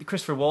 Obviously,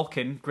 Christopher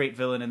Walken, great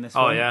villain in this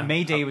one. Yeah.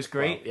 Mayday was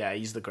great. Well, yeah,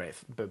 he's the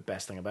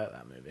best thing about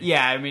that movie.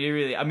 Yeah,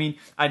 I mean,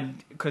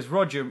 and because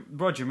Roger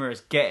Moore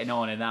is getting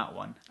on in that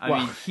one. I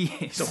mean,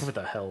 he's over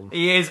the hill.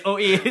 He is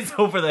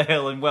over the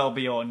hill and well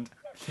beyond.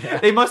 Yeah.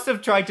 They must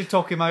have tried to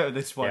talk him out of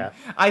this one. Yeah.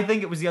 I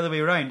think it was the other way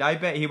around. I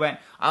bet he went,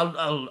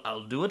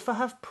 I'll do it for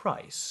half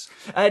price.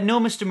 No,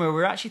 Mr. Moore,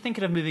 we're actually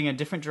thinking of moving in a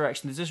different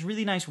direction. There's this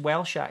really nice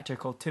Welsh actor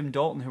called Tim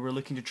Dalton who we're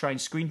looking to try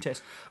and screen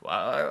test.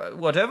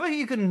 Whatever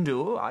he can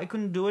do, I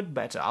can do it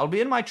better. I'll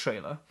be in my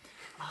trailer.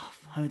 Oh,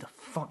 how the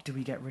fuck do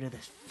we get rid of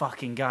this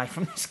fucking guy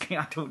from this game?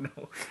 I don't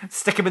know.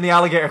 Stick him in the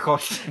alligator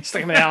costume.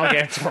 Stick him in the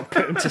alligator or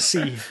put him to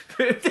sea.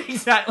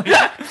 Exactly.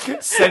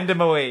 Send him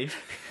away.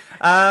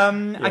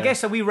 I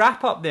guess we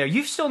wrap up there.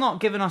 You've still not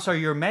given us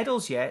your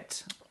medals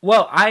yet.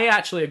 Well, I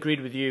actually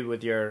agreed with you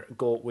with your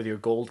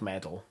gold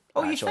medal.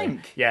 Oh, actually. You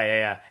think?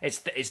 Yeah.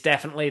 It's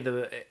definitely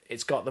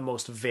it's got the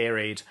most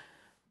varied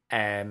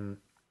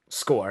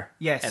score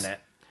in it.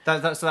 So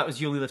that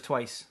was You Only Live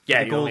Twice.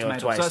 Yeah, the gold medal.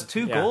 Twice. So that's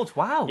 2 golds.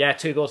 Wow. Yeah,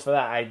 2 golds for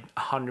that. I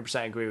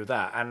 100% agree with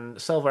that. And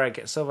silver I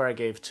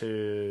gave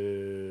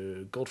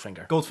to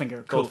Goldfinger. Cool.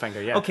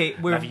 Goldfinger. Yeah. Okay,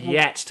 I've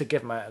yet to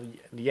give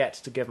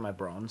my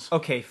bronze.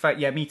 Okay,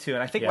 yeah, me too.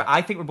 And I think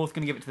we're both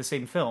going to give it to the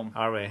same film.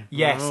 Are we?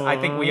 Yes, I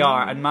think we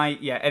are. And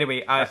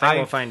anyway, I think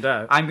we'll find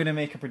out. I'm going to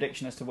make a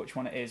prediction as to which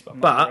one it is, but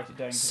I'm not going to write it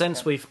down.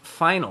 Since we've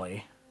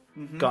finally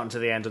gotten to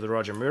the end of the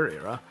Roger Moore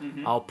era,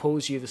 I'll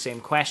pose you the same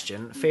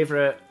question.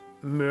 Favorite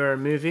Moore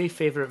movie,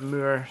 favourite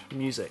Moore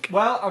music?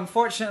 Well,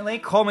 unfortunately,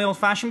 call me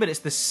old-fashioned, but it's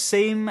the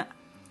same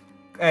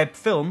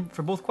film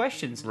for both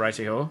questions.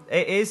 Righty-ho.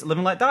 It is Live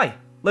and Let Die.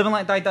 Live and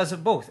Let Die does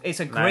it both. It's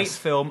a great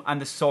film,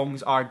 and the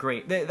songs are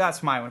great.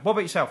 That's my one. What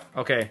about yourself?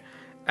 Okay.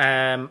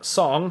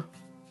 Song.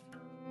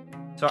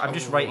 So I'm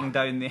just writing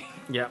down the...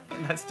 Yeah.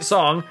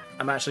 Song,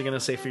 I'm actually going to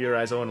say For Your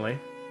Eyes Only.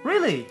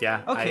 Really?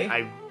 Yeah. Okay.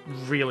 I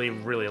really,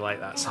 really like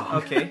that song.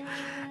 Okay.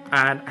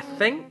 And I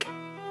think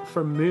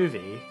for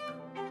movie...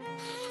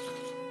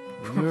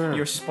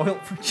 You're spoilt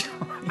for choice.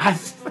 I'm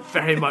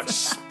very much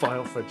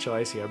spoilt for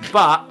choice here,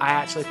 but I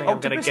actually think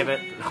I'm going to give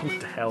it... Oh,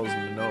 the hell's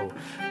no.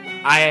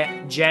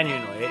 I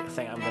genuinely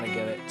think I'm going to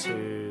give it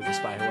to The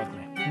Spy Who Loved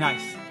Me.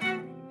 Nice.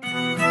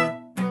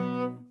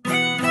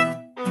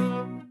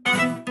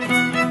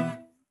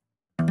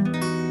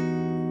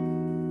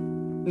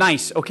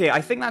 Nice. Okay, I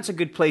think that's a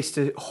good place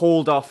to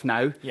hold off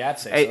now. Yeah, I'd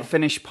say so.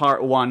 Finish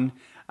part 1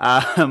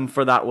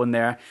 for that one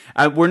there.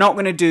 We're not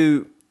going to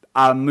do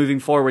moving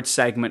forward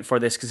segment for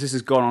this because this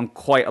has gone on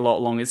quite a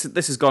lot long. This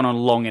has gone on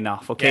long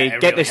enough. Okay, yeah,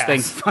 get really this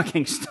thing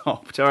fucking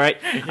stopped. All right,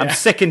 I'm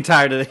sick and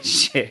tired of this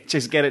shit.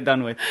 Just get it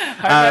done with.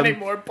 How many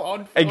more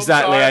Bond films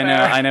Exactly, are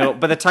there? I know.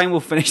 By the time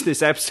we'll finish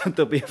this episode,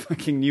 there'll be a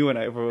fucking new one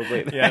out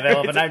probably. Yeah, they'll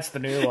have announced the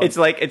new one. It's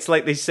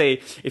like they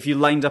say, if you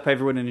lined up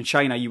everyone in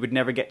China, you would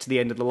never get to the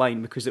end of the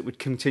line because it would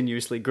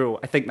continuously grow.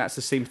 I think that's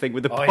the same thing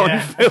with the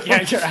Bond film.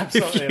 Yeah, you're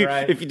absolutely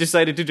right. If you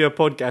decided to do a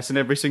podcast and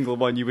every single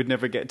one, you would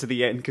never get to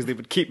the end because they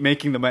would keep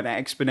making them at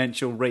an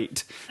exponential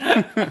rate.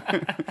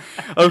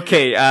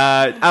 Okay,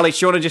 Alex,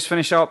 you want to just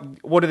finish up?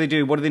 What do they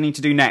do? What do they need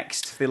to do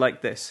next if they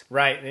like this?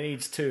 Right, they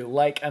need to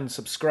like and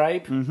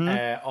subscribe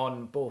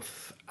on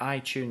both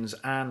iTunes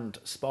and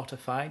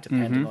Spotify,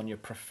 depending on your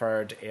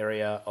preferred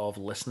area of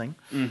listening.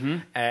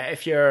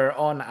 If you're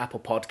on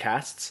Apple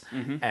Podcasts,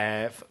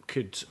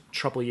 could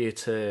trouble you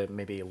to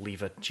maybe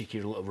leave a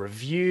cheeky little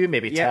review,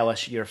 maybe tell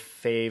us your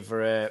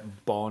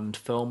favourite Bond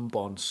film,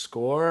 Bond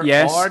score,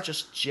 or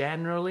just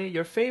generally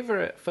your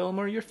favourite film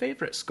or your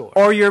favourite score.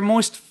 Or your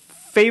most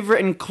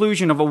favourite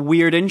inclusion of a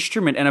weird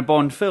instrument in a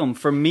Bond film.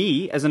 For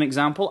me, as an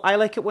example, I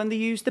like it when they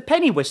use the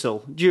penny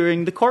whistle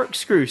during the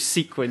corkscrew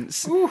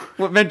sequence. Do you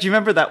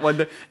remember that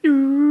one?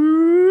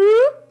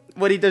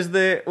 When he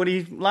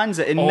lands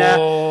it in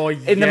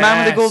The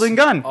Man with the Golden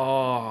Gun.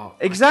 Oh,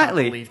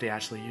 exactly. I can't believe they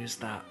actually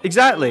used that.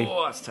 Exactly.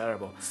 Oh, that's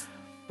terrible.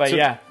 But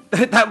yeah,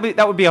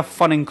 that would be a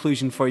fun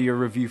inclusion for your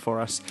review for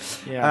us.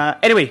 Yeah.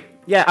 Anyway.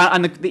 Yeah,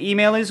 and the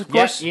email is, of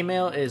course? Yeah,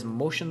 email is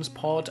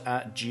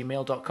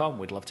motionspod@gmail.com.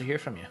 We'd love to hear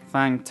from you.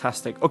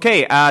 Fantastic.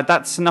 Okay,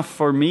 that's enough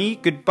for me.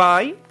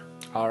 Goodbye.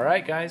 All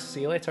right, guys.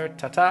 See you later.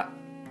 Ta-ta.